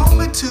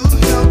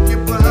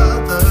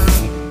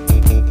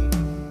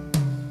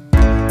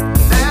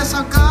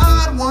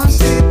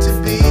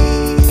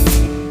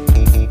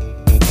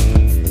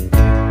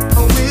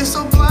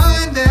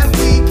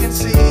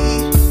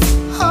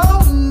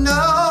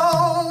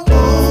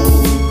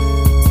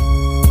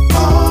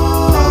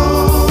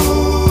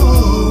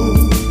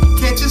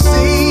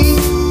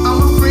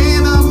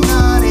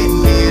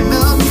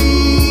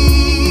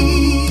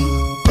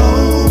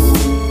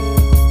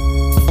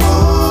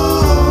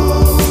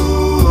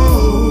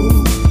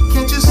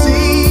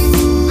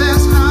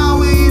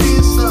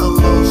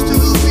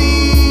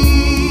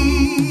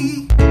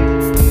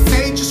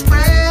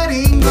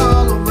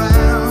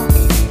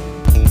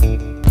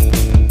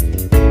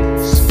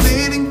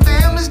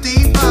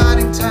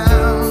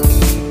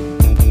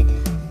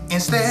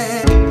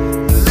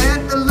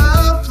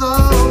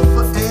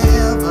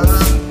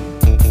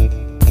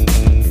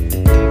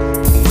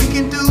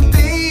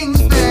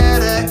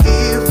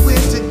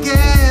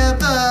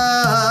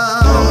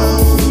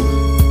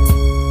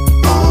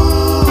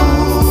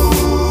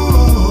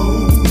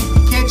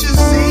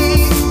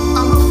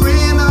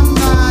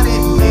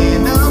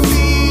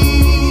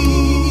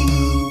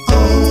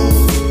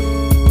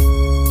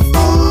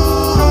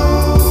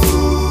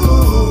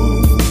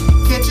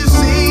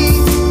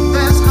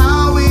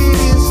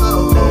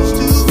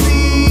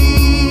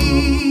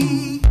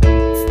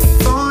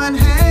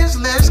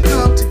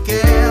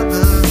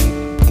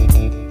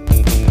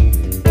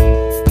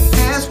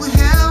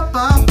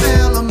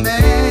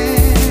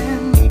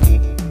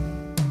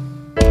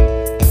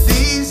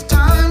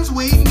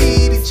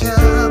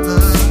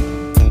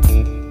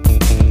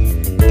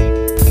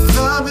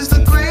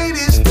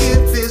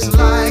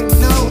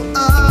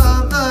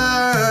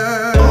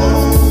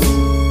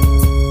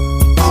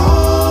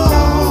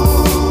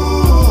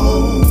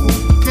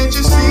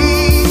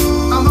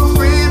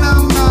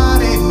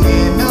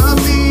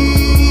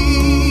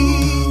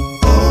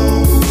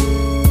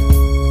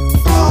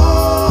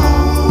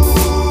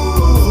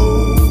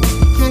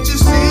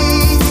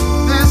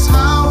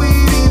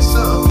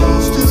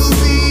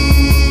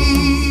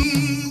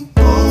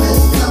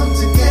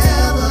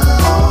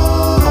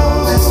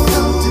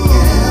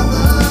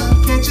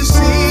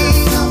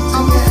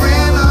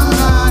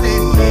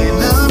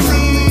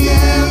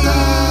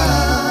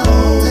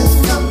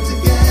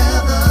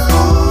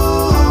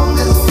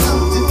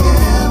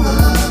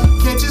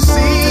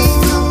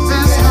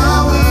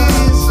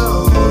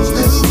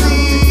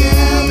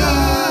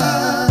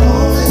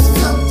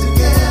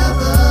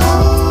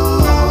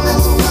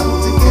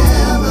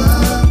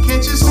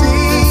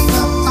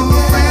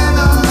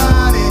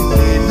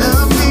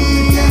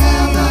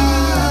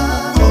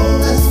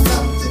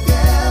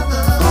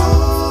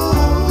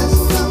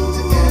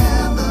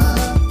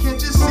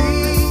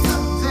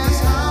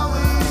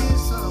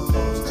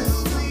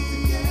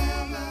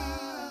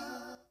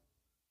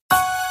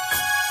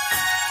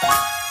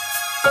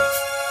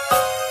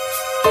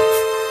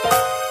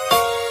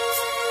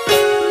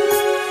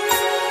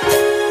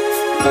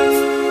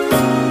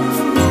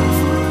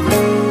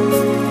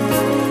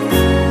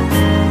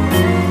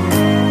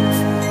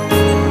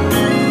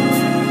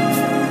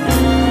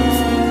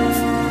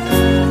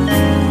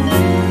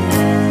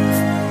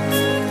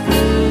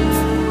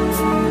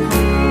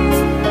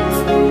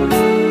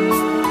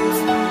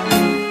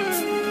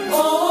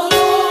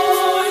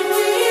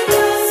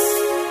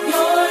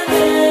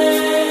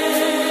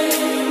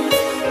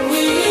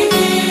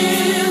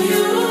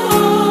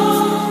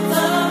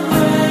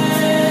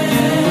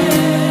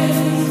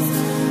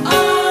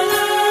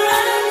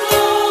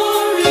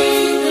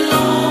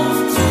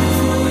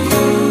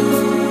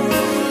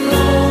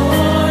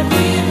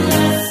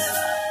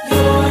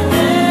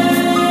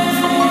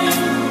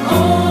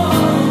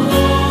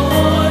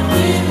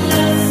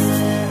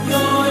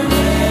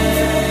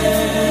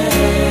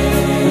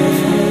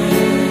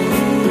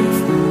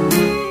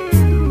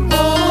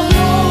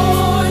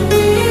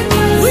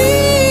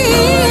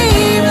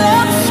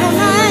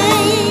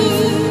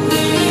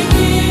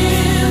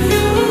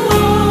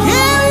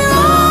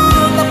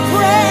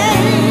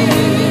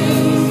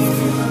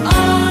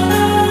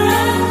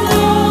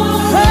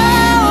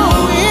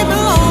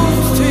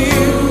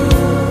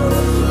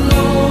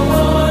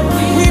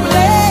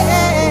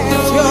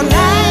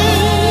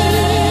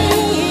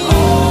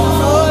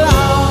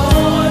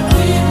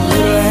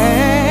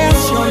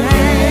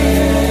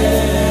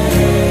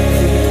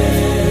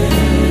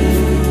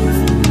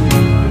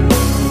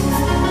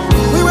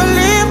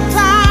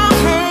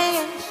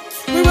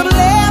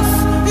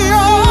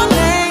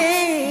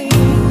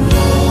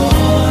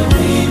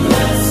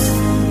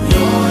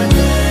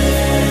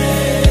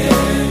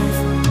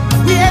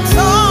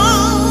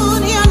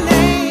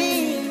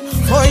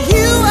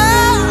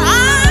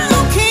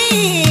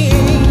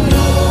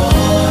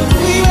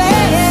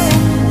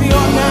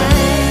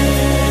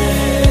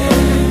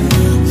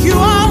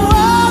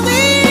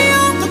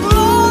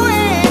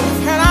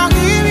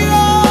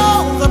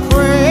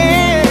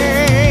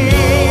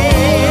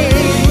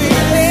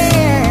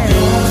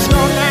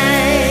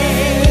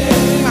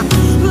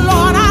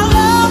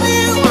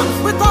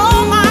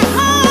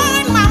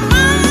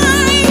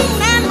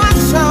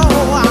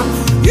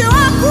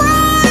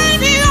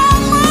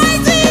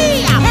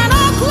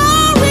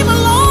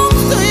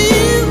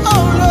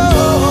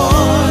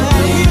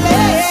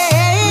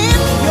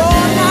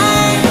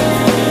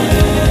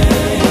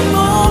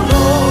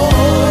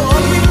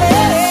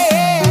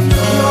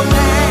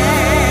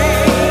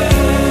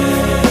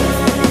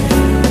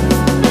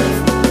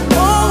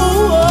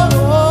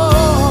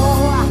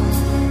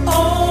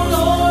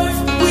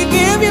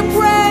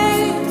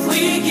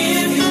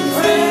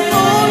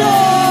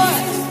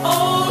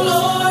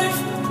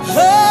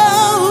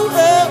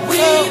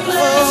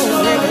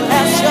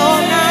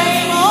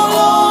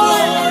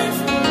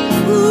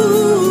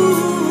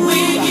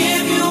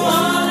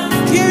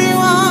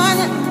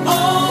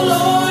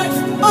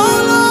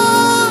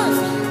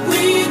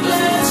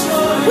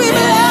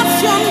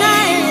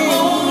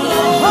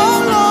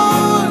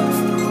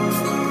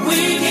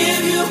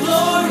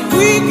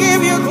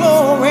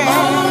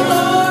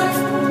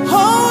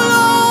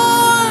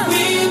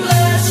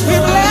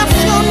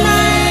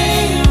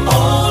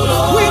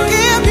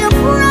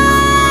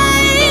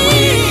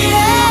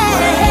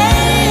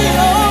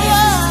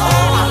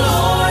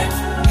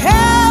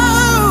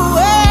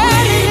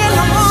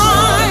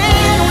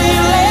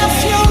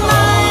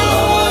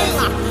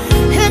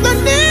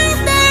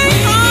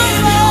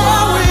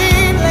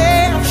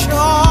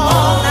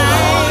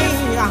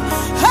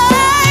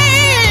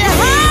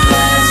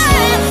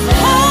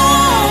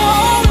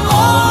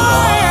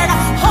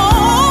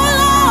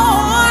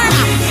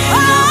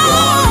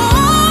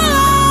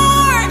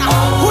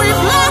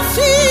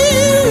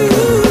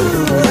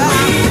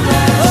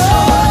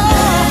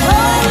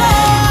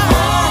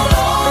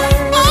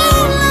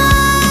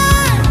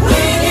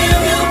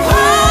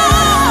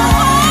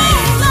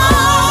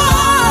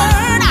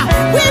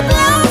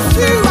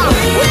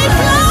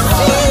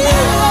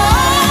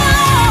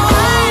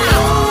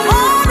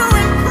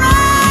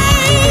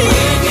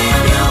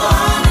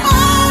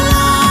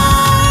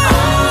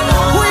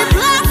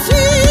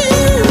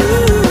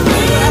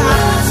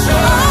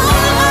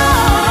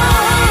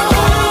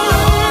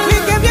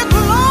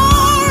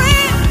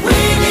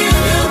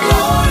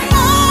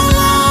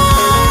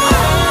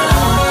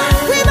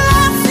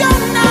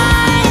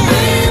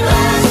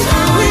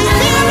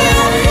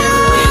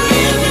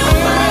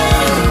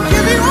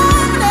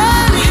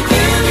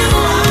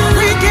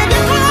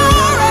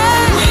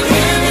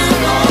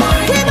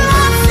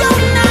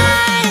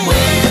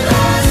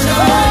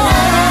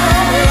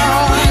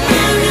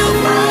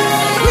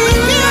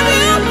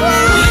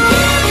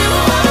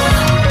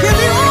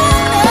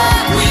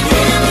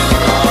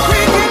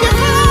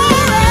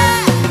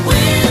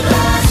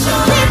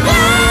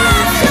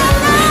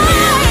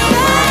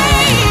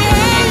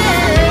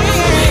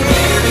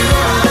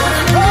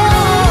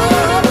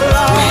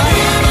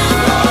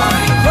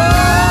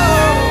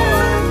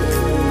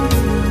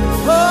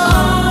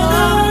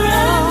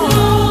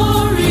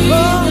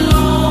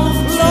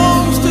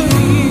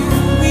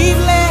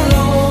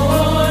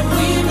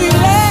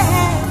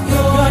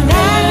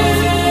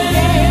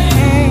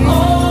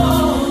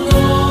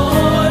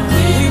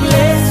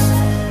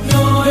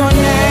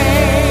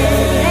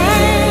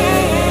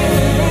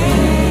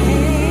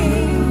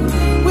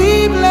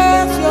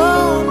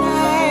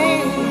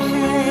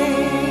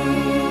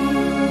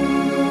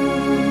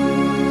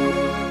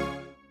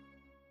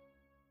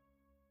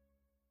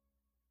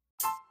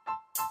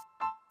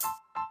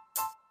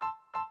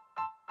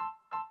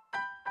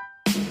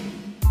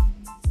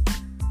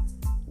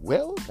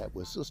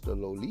Well, Sister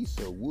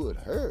Lolisa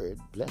Wood-Hurd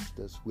blessed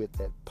us with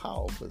that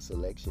powerful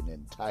selection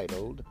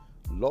entitled,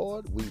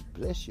 Lord, We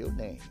Bless Your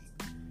Name.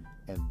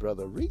 And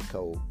Brother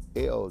Rico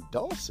L.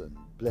 Dawson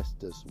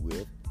blessed us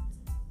with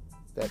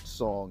that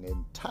song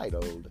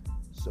entitled,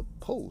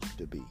 Supposed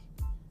to Be.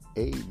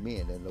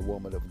 Amen. And the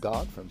woman of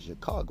God from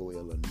Chicago,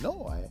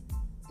 Illinois,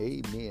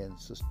 amen,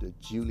 Sister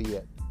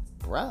Juliet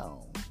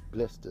Brown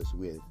blessed us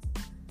with,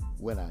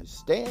 When I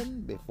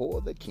Stand Before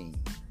the King.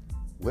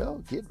 Well,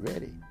 get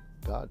ready.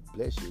 God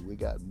bless you. We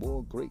got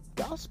more great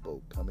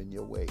gospel coming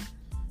your way.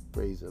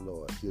 Praise the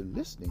Lord. You're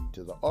listening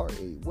to the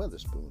R.A.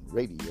 Weatherspoon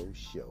radio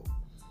show.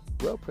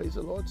 Well, praise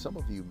the Lord. Some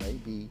of you may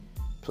be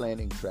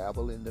planning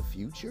travel in the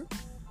future.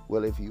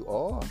 Well, if you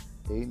are,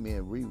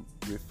 amen, we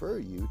refer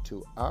you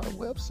to our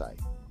website.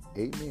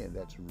 Amen.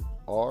 That's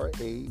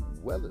R.A.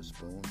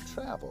 Weatherspoon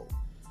Travel.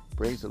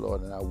 Praise the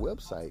Lord. And our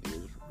website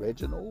is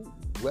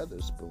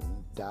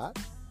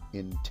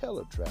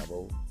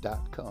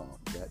reginaldweatherspoon.intellitravel.com.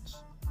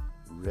 That's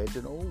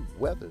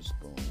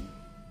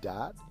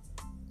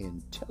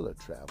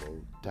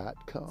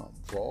reginaldweatherspoon.intellitravel.com.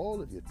 For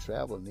all of your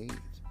travel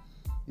needs,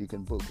 you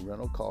can book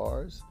rental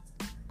cars,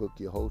 book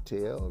your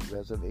hotel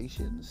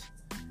reservations,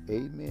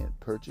 amen,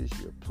 purchase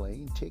your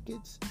plane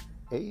tickets,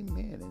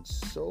 amen, and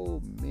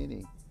so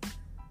many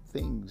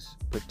things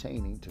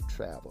pertaining to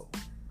travel,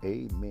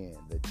 amen,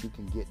 that you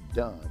can get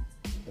done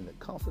in the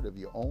comfort of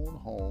your own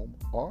home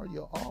or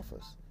your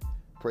office,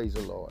 praise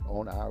the Lord,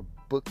 on our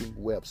booking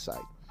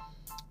website.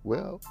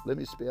 Well, let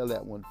me spell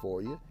that one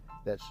for you.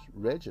 That's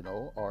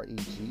Reginald,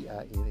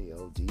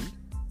 Reginald,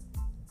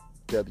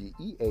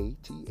 Weatherspoon,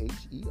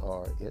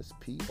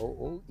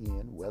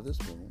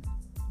 Weatherspoon,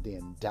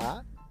 then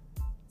dot,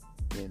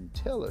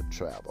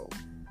 IntelliTravel.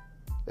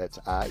 That's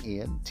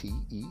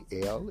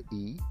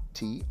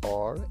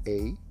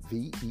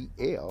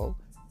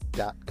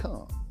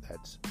IntelliTravel.com.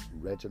 That's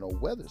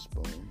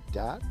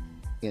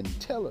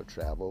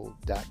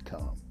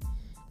ReginaldWeatherspoon.intellitravel.com.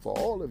 For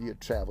all of your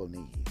travel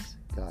needs,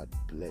 God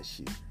bless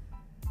you.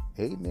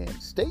 Amen.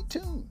 Stay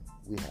tuned.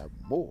 We have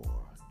more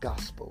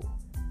gospel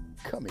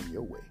coming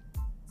your way.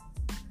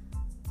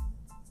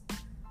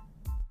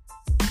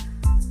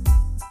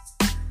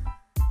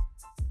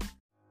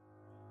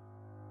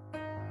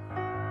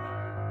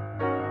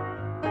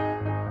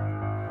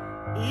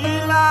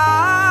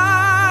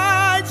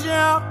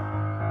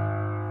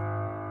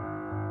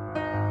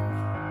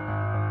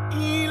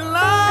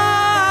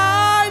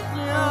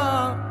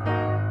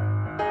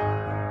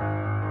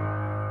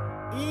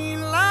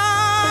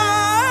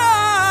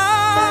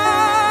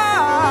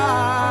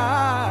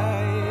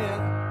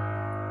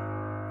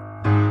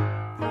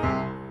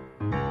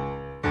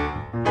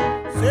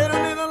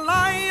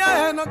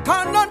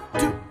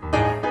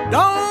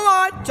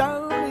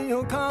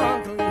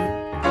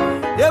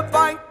 If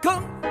I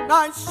could,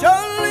 I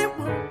surely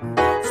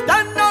would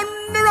stand on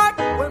the rock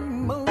where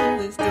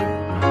Moses stood.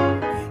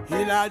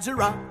 Elijah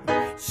rock,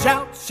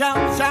 shout,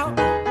 shout, shout.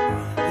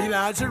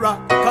 Elijah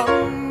rock,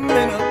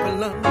 coming up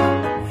along.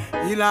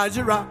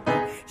 Elijah rock,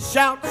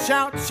 shout,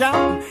 shout,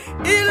 shout.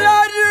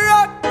 Elijah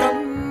rock,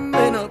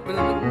 coming up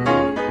along.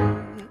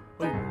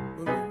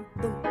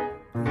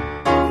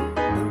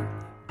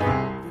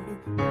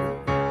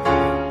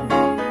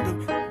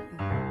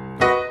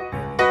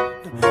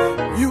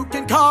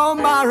 Call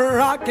my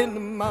rock in the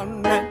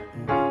morning,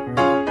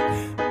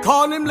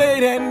 call him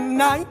late at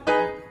night.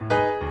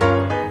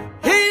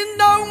 He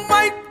don't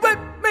wait with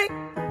me,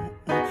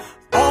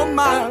 all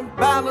my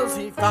battles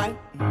he fight.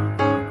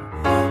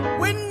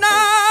 When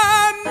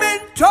I'm in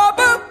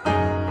trouble,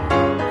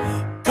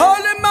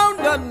 call him on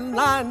the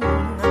line.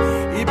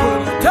 He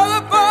put a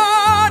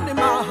telephone in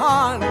my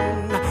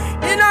hand,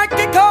 and I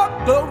can call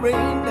the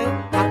rain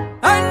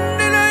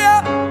and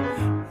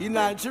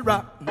Elijah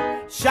rock.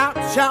 Shout,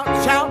 shout,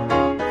 shout.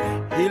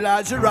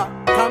 Elijah rock,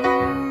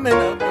 coming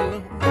up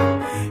along.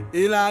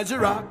 Elijah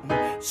rock,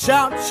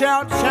 shout,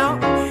 shout,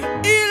 shout.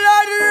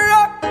 Elijah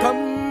rock,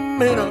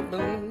 coming up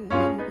along.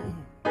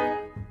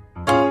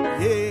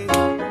 Yeah.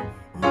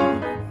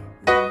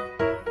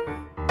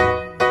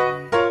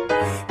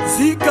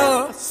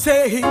 Zika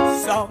say he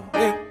saw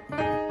him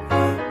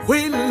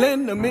wheel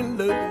in the middle of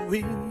the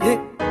wheel.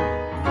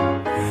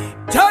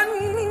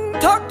 John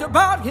talked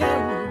about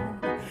him.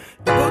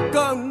 The book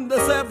on the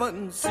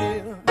seven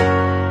seal.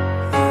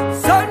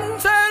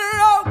 Sunset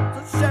of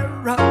the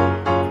Sarah,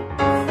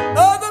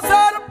 other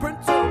side of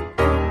Prince of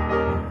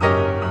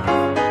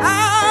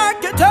I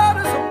can tell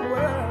this whole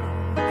world.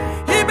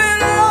 He been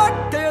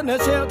locked in a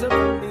shelter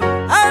for me.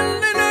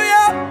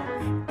 Hallelujah.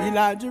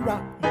 Elijah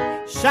rock,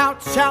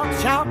 shout, shout,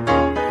 shout.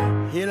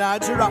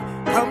 Elijah rock,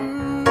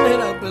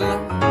 coming up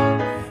along.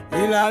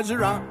 Elijah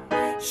rock,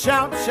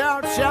 shout,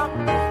 shout, shout.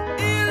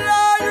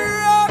 Elijah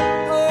rock,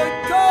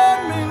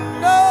 coming.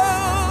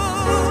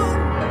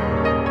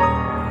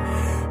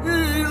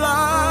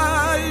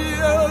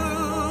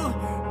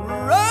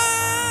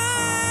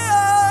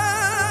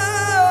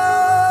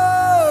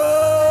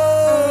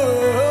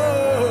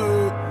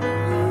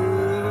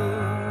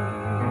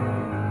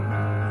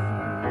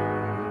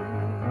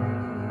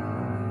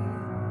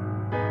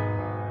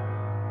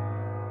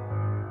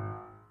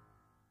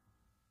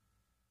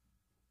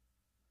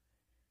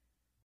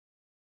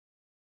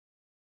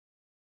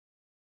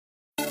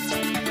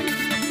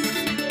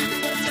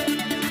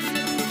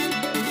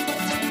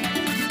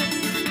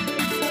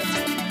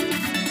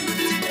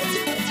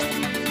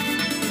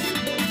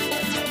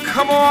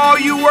 Come on, all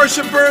you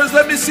worshipers,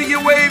 let me see you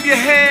wave your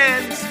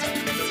hands.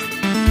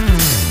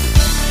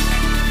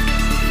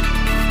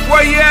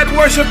 Where you at,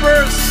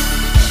 worshipers?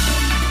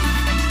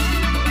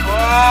 Oh,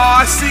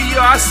 I see you,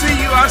 I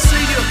see you, I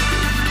see you.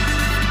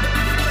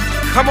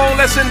 Come on,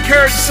 let's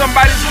encourage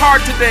somebody's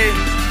heart today.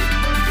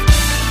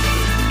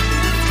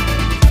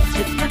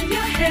 Lift up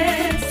your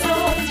heads,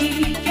 all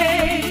ye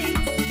gates.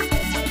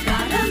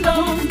 God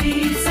alone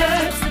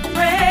deserves the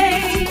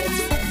praise.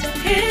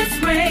 His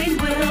reign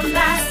will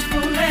last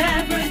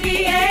forever,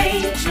 the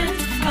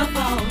ancient of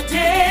all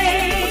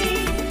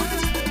days.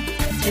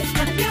 Lift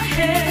up your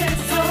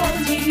heads, all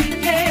ye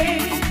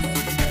gates.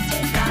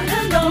 God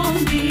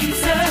alone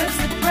deserves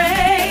the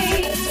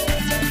praise.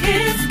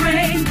 His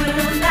reign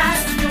will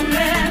last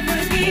forever,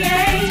 the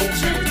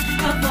ancient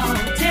of all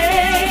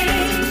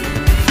days.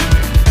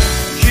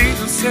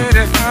 Jesus said,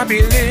 if I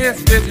be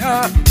lifted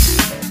up,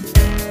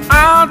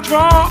 I'll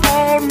draw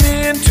all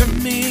men to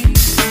me.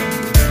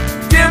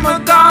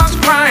 Demagogues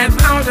crying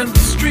out in the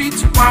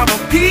streets while the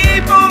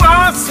people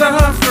are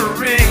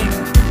suffering.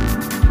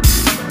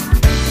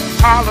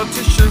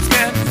 Politicians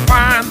can't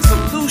find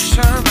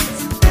solutions.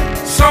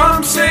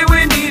 Some say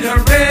we need a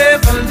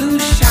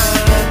revolution.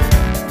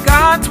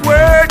 God's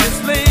word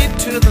is laid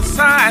to the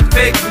side.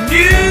 Fake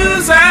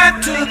news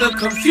add to the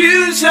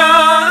confusion.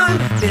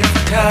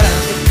 Lift up.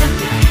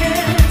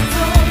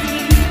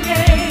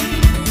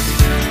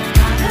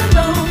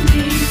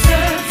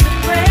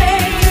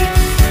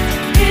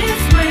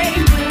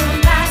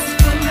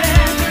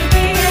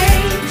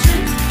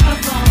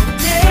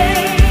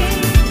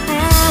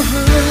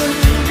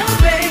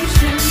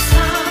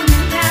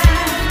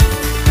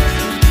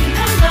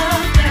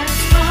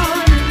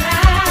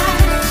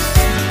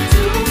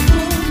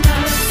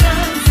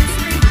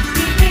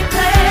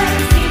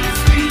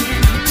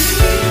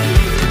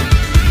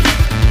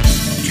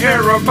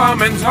 Terror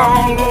bombings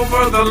all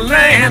over the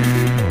land.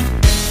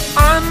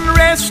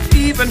 Unrest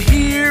even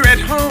here at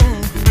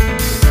home.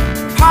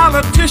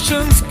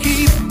 Politicians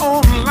keep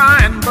on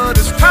lying, but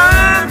it's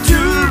time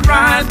to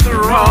right the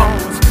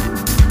wrongs.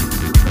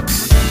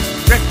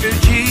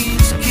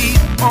 Refugees keep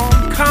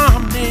on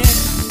coming,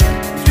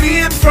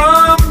 fleeing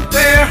from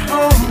their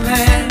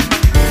homeland.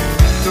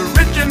 The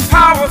rich and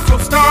powerful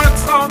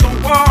starts all the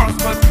wars,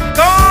 but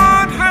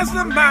God has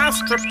the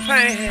master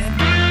plan.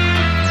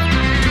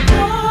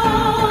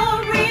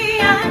 Glory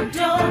and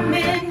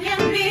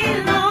dominion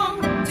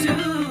belongs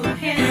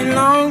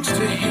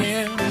to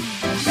Him.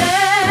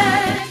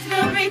 Let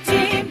the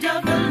redeemed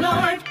of the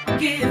Lord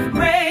give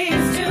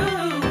praise to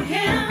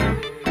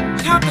Him.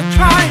 Shout the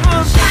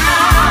triumph.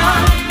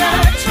 Shout the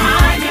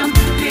triumph.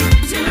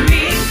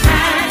 Victory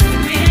has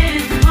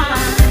been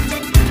won.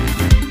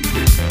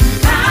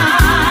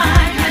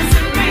 God has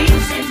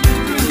arranged it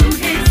through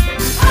His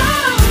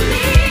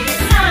holy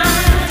Son.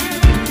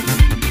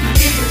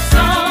 His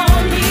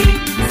only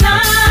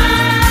Son.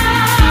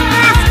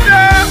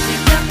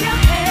 Lift up your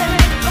head,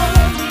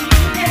 all ye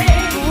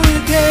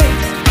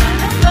gates. God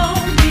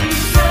alone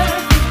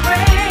deserves the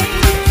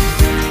praise.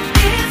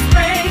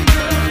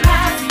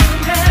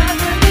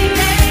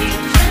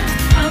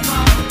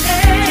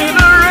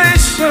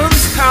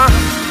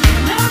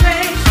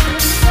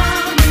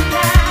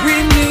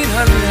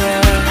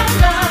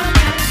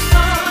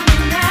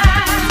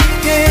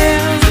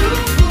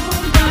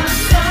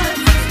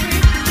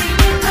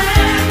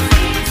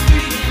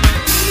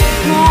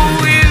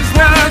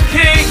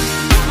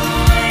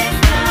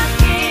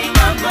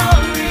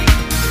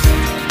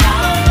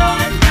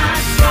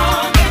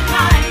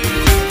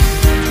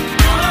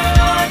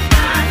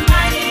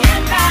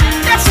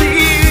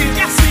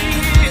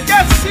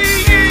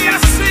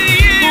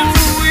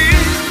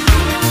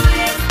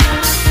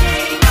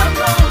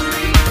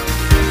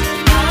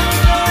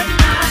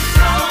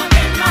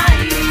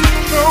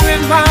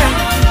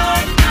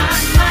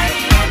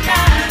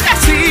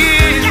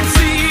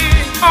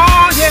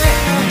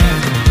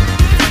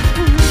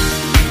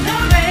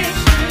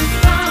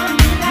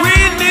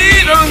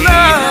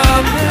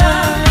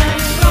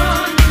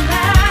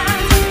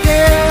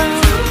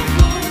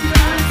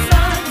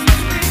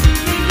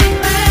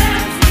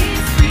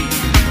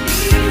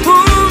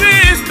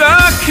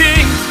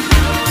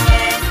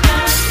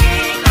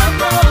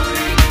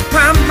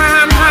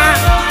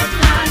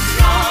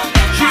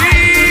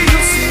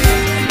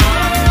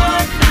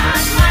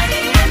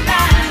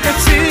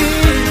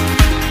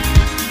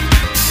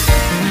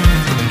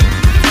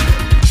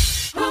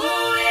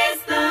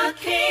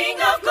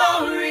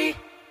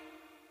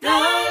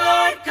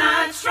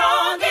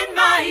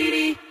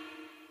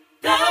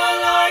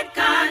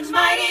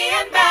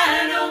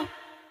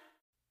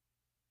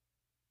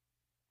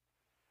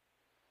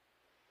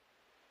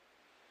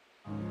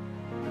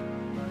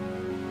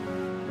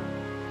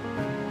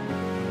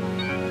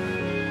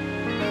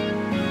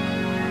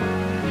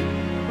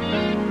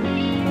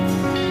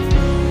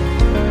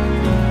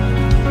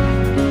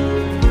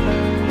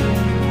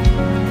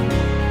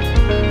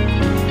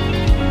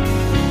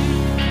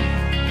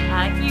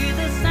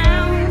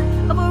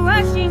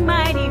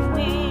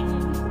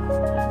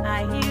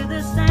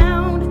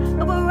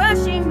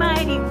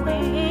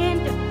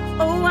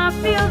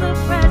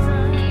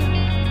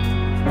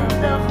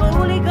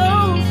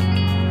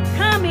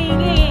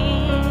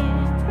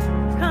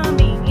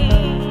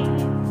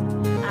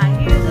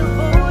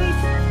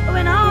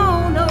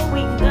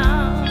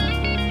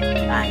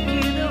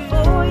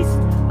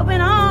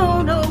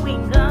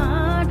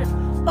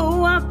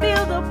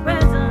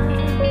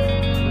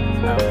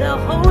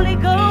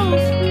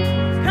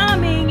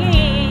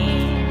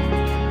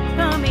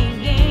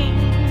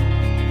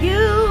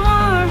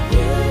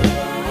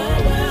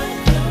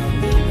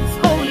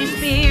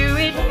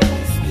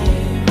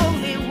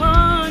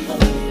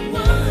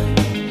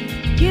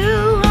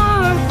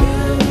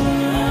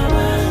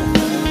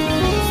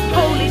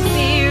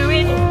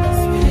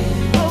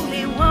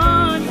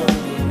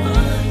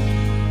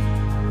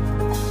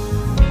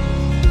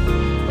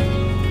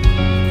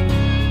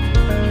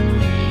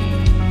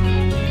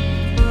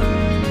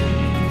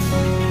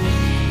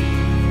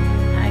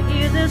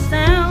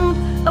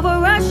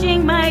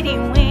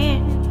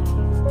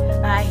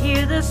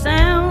 the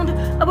sound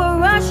of a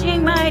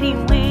rushing mighty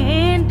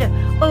wind.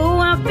 Oh,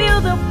 I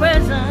feel the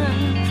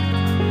presence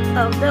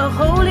of the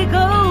Holy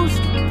Ghost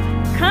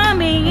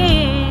coming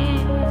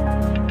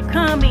in,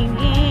 coming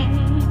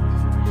in.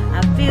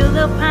 I feel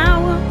the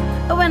power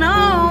of an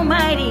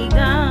almighty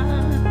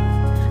God.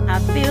 I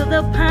feel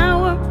the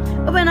power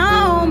of an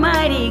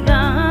almighty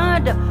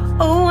God.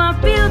 Oh, I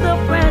feel the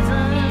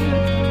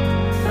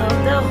presence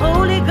of the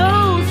Holy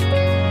Ghost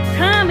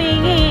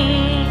coming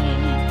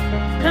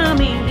in,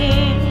 coming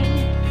in.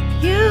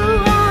 You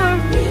are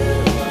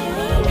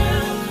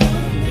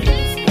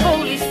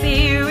Holy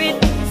Spirit,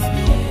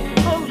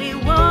 Holy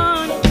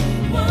One.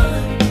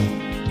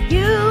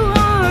 You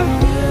are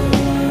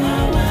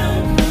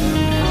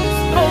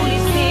Holy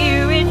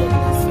Spirit,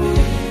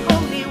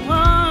 Holy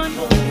One.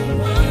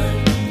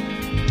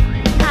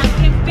 I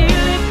can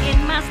feel Him in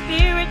my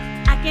spirit,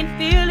 I can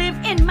feel Him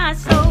in my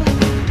soul,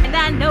 and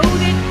I know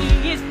that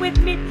He is with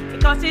me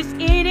because it's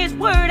in His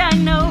word. I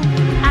know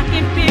I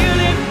can feel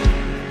Him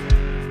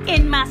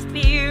in my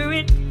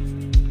spirit,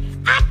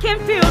 I can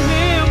feel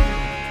Him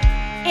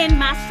in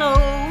my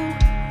soul.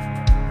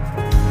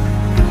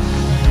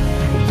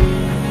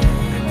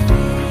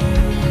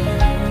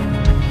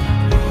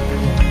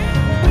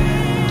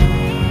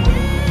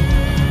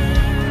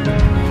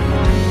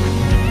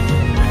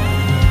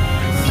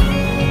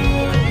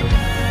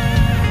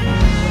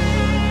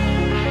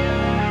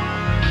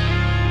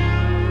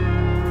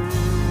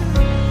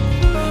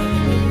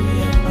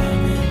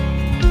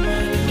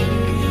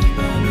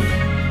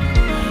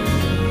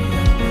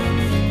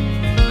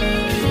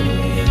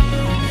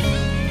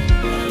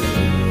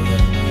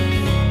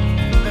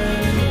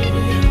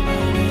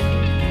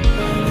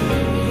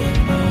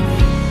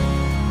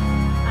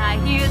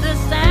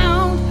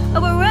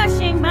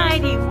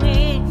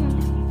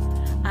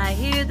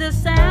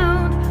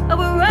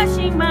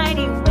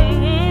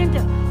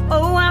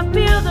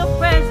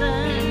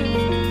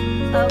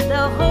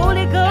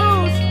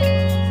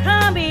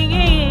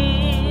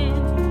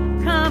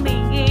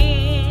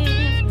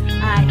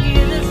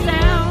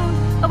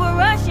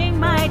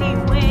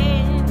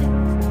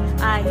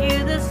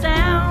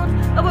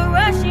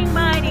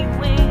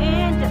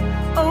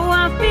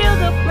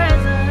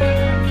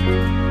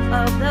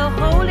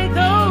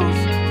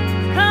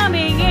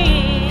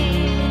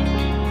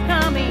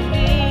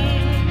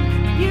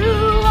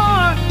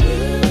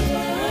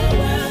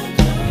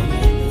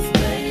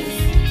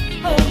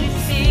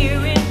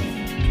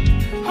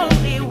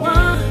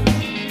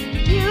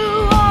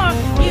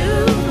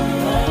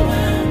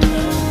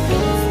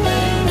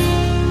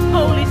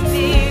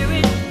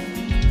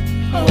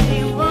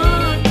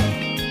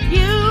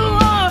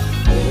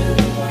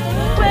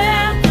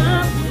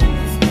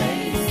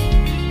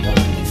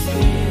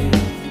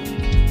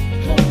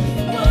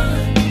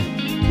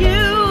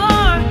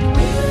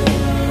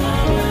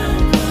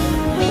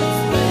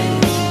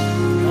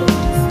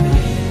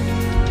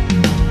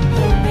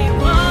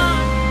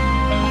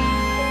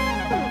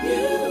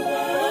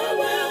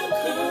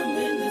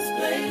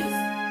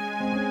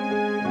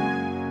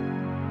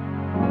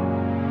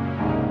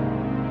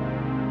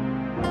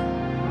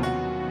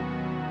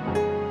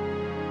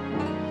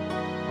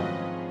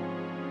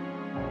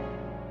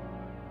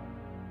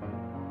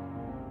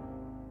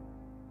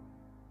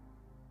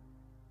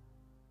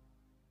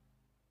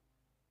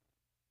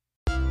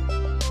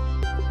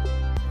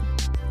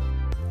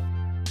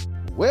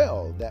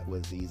 Well, that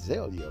was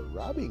Ezelia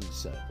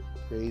Robinson,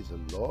 praise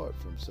the Lord,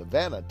 from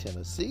Savannah,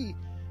 Tennessee,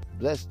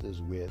 blessed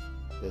us with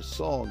the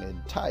song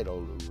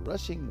entitled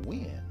Rushing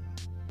Wind.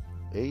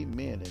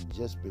 Amen. And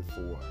just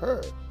before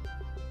her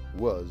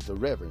was the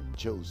Reverend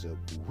Joseph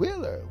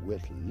Wheeler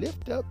with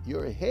Lift Up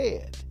Your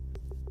Head.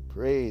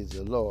 Praise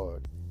the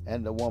Lord.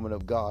 And the woman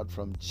of God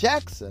from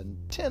Jackson,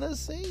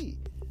 Tennessee,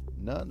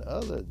 none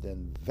other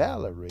than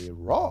Valerie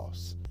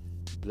Ross,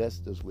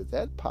 blessed us with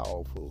that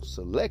powerful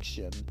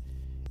selection,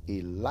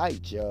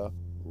 Elijah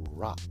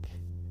Rock.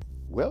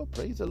 Well,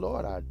 praise the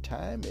Lord, our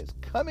time is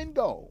come and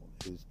gone.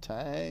 It's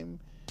time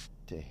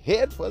to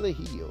head for the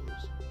hills,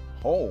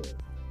 home.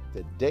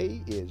 The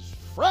day is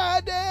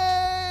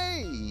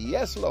Friday.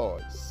 Yes,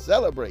 Lord,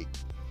 celebrate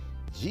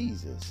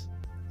Jesus.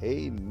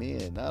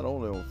 Amen. Not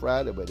only on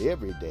Friday, but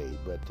every day.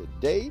 But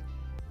today,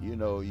 you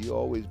know, you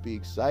always be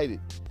excited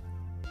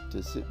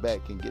to sit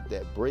back and get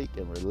that break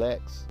and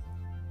relax.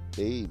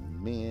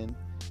 Amen.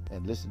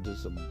 And listen to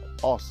some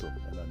awesome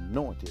and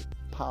anointed,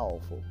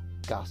 powerful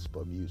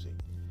gospel music.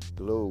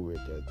 Glory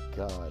to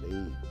God.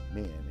 Amen.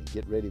 And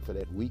get ready for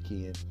that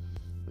weekend.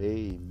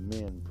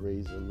 Amen.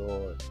 Praise the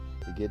Lord.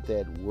 To get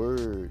that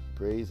word.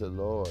 Praise the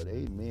Lord.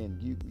 Amen.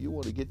 You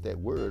want to get that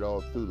word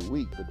all through the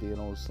week, but then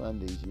on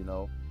Sundays, you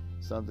know,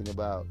 something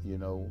about, you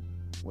know,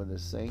 when the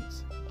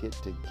saints get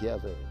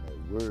together in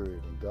that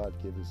word and God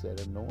gives us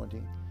that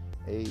anointing.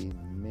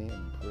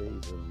 Amen.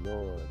 Praise the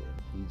Lord.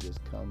 And He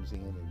just comes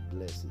in and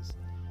blesses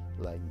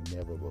like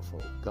never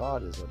before.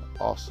 God is an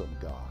awesome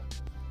God.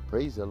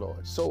 Praise the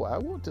Lord. So I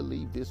want to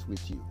leave this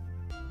with you.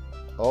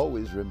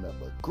 Always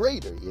remember,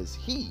 greater is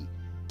He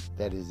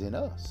that is in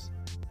us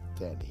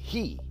than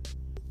he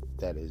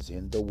that is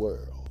in the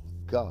world.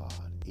 God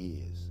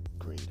is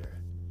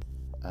greater.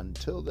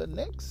 Until the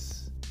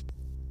next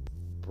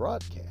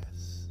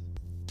broadcast,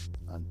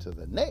 until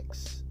the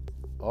next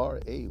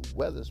R.A.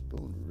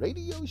 Weatherspoon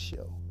radio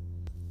show,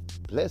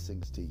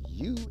 blessings to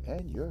you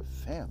and your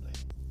family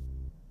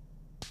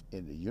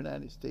in the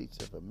United States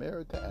of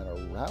America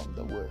and around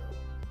the world.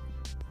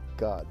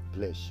 God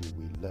bless you.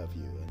 We love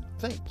you. And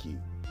thank you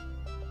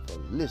for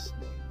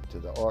listening to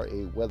the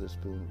R.A.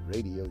 Weatherspoon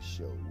radio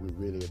show. We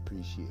really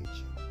appreciate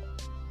you.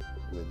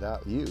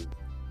 Without you,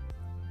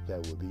 there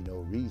would be no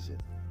reason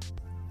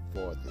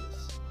for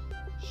this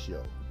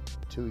show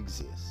to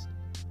exist.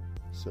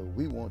 So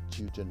we want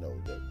you to know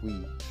that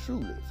we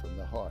truly, from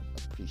the heart,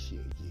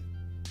 appreciate you.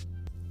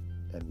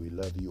 And we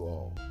love you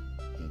all.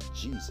 In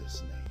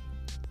Jesus'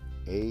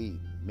 name,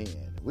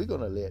 amen. We're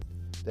going to let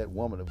that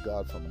woman of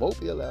God from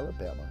Mobile,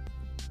 Alabama,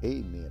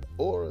 amen,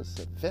 Ora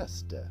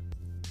Sylvester,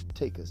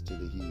 take us to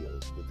the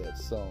hills with that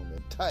song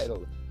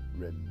entitled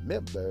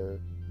Remember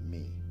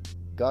Me.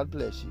 God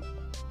bless you.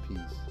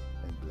 Peace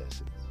and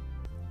blessings.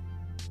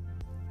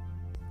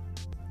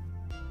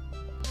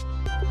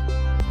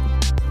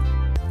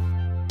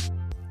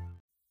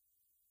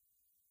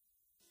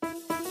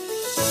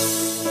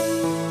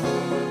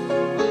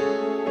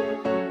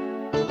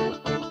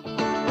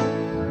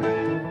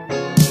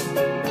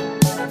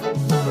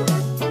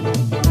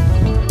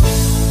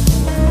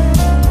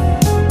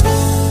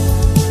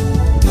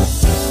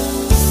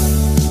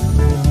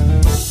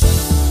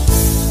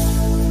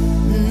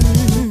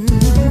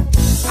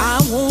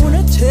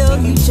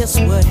 Just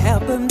what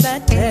happened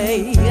that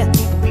day,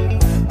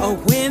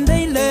 when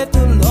they let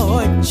the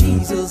Lord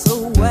Jesus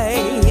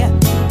away.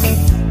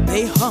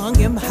 They hung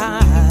him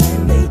high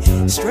and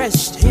they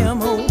stretched him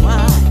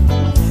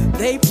wide.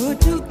 They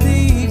put two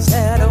thieves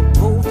at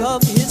both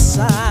of his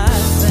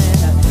sides,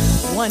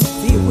 and one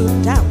filled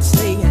with doubt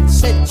saying,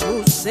 set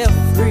yourself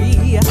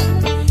free.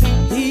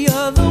 The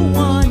other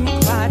one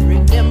cried,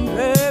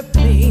 remember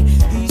me.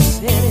 He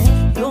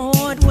said,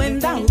 Lord, when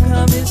thou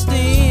comest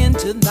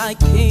into thy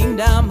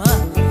kingdom,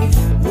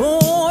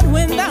 Lord,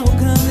 when thou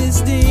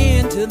comest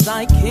into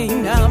thy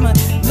kingdom,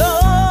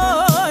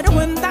 Lord,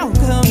 when thou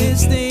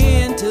comest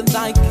into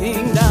thy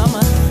kingdom,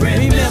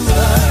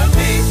 remember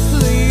me,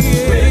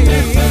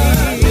 please.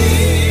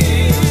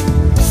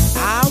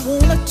 I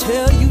want to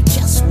tell you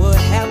just what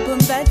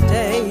happened that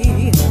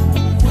day,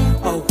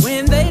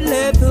 when they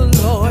let the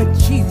Lord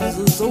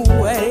Jesus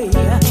away.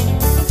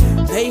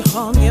 They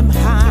hung him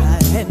high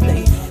and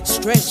they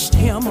stretched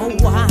him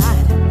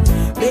wide.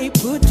 They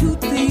put two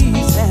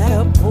thieves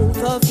at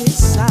both of his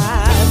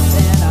sides,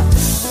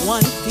 and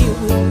one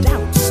filled with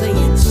doubt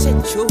saying,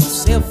 set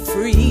yourself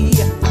free.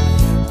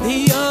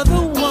 The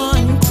other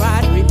one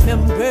cried,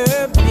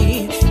 remember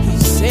me. He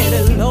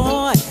said,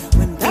 Lord,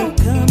 when thou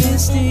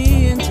comest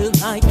into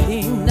thy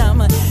kingdom,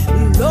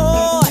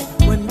 Lord,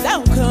 when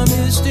thou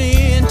comest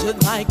into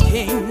thy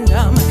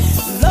kingdom,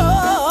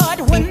 Lord,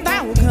 when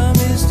thou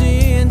comest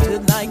into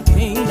thy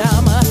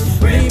kingdom,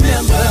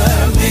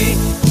 remember me,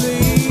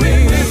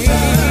 please.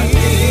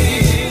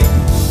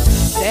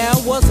 There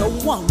was a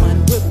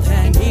woman with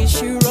an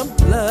issue of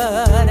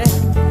blood.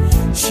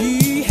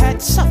 She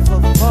had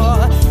suffered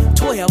for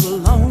 12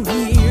 long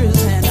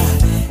years,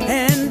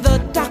 and the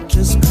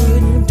doctors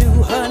couldn't do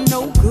her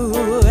no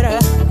good.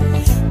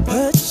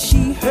 But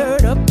she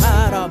heard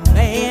about a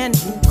man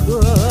who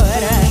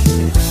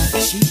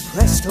could. She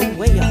pressed her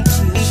way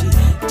until she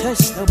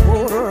touched the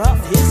border of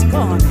his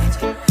garment.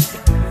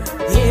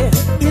 Yeah,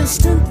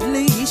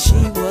 instantly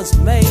she was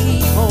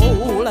made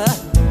whole.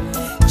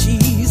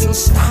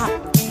 Jesus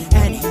stopped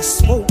and he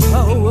spoke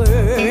a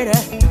word.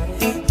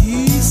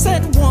 He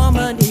said,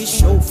 woman,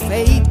 it's your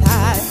faith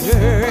I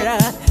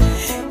heard.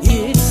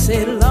 He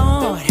said,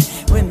 Lord,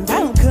 when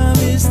thou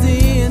comest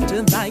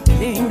into thy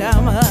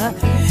kingdom,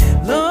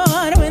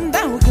 Lord, when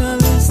thou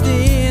comest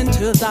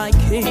into thy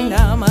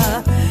kingdom,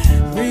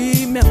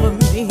 remember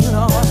me,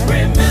 Lord.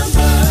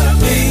 Remember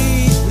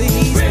me,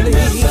 please, please.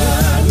 Remember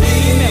me,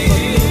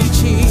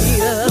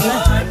 Jesus.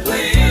 Lord,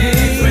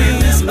 please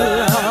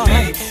remember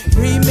me.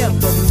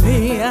 Remember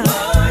me.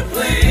 Lord,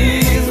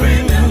 please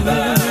remember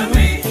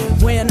me.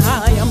 When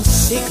I am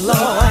sick,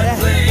 Lord,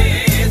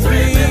 please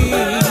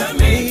remember me.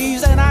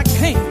 Please, and I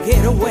can't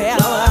get well.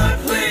 Lord,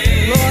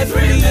 please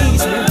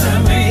remember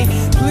me.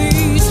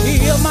 Please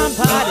heal my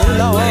body,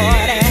 Lord.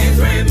 Please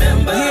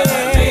remember me.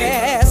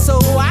 Yeah, so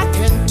I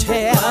can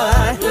tell.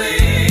 Lord,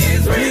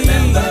 please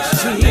remember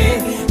me.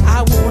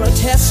 I want to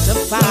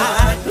testify.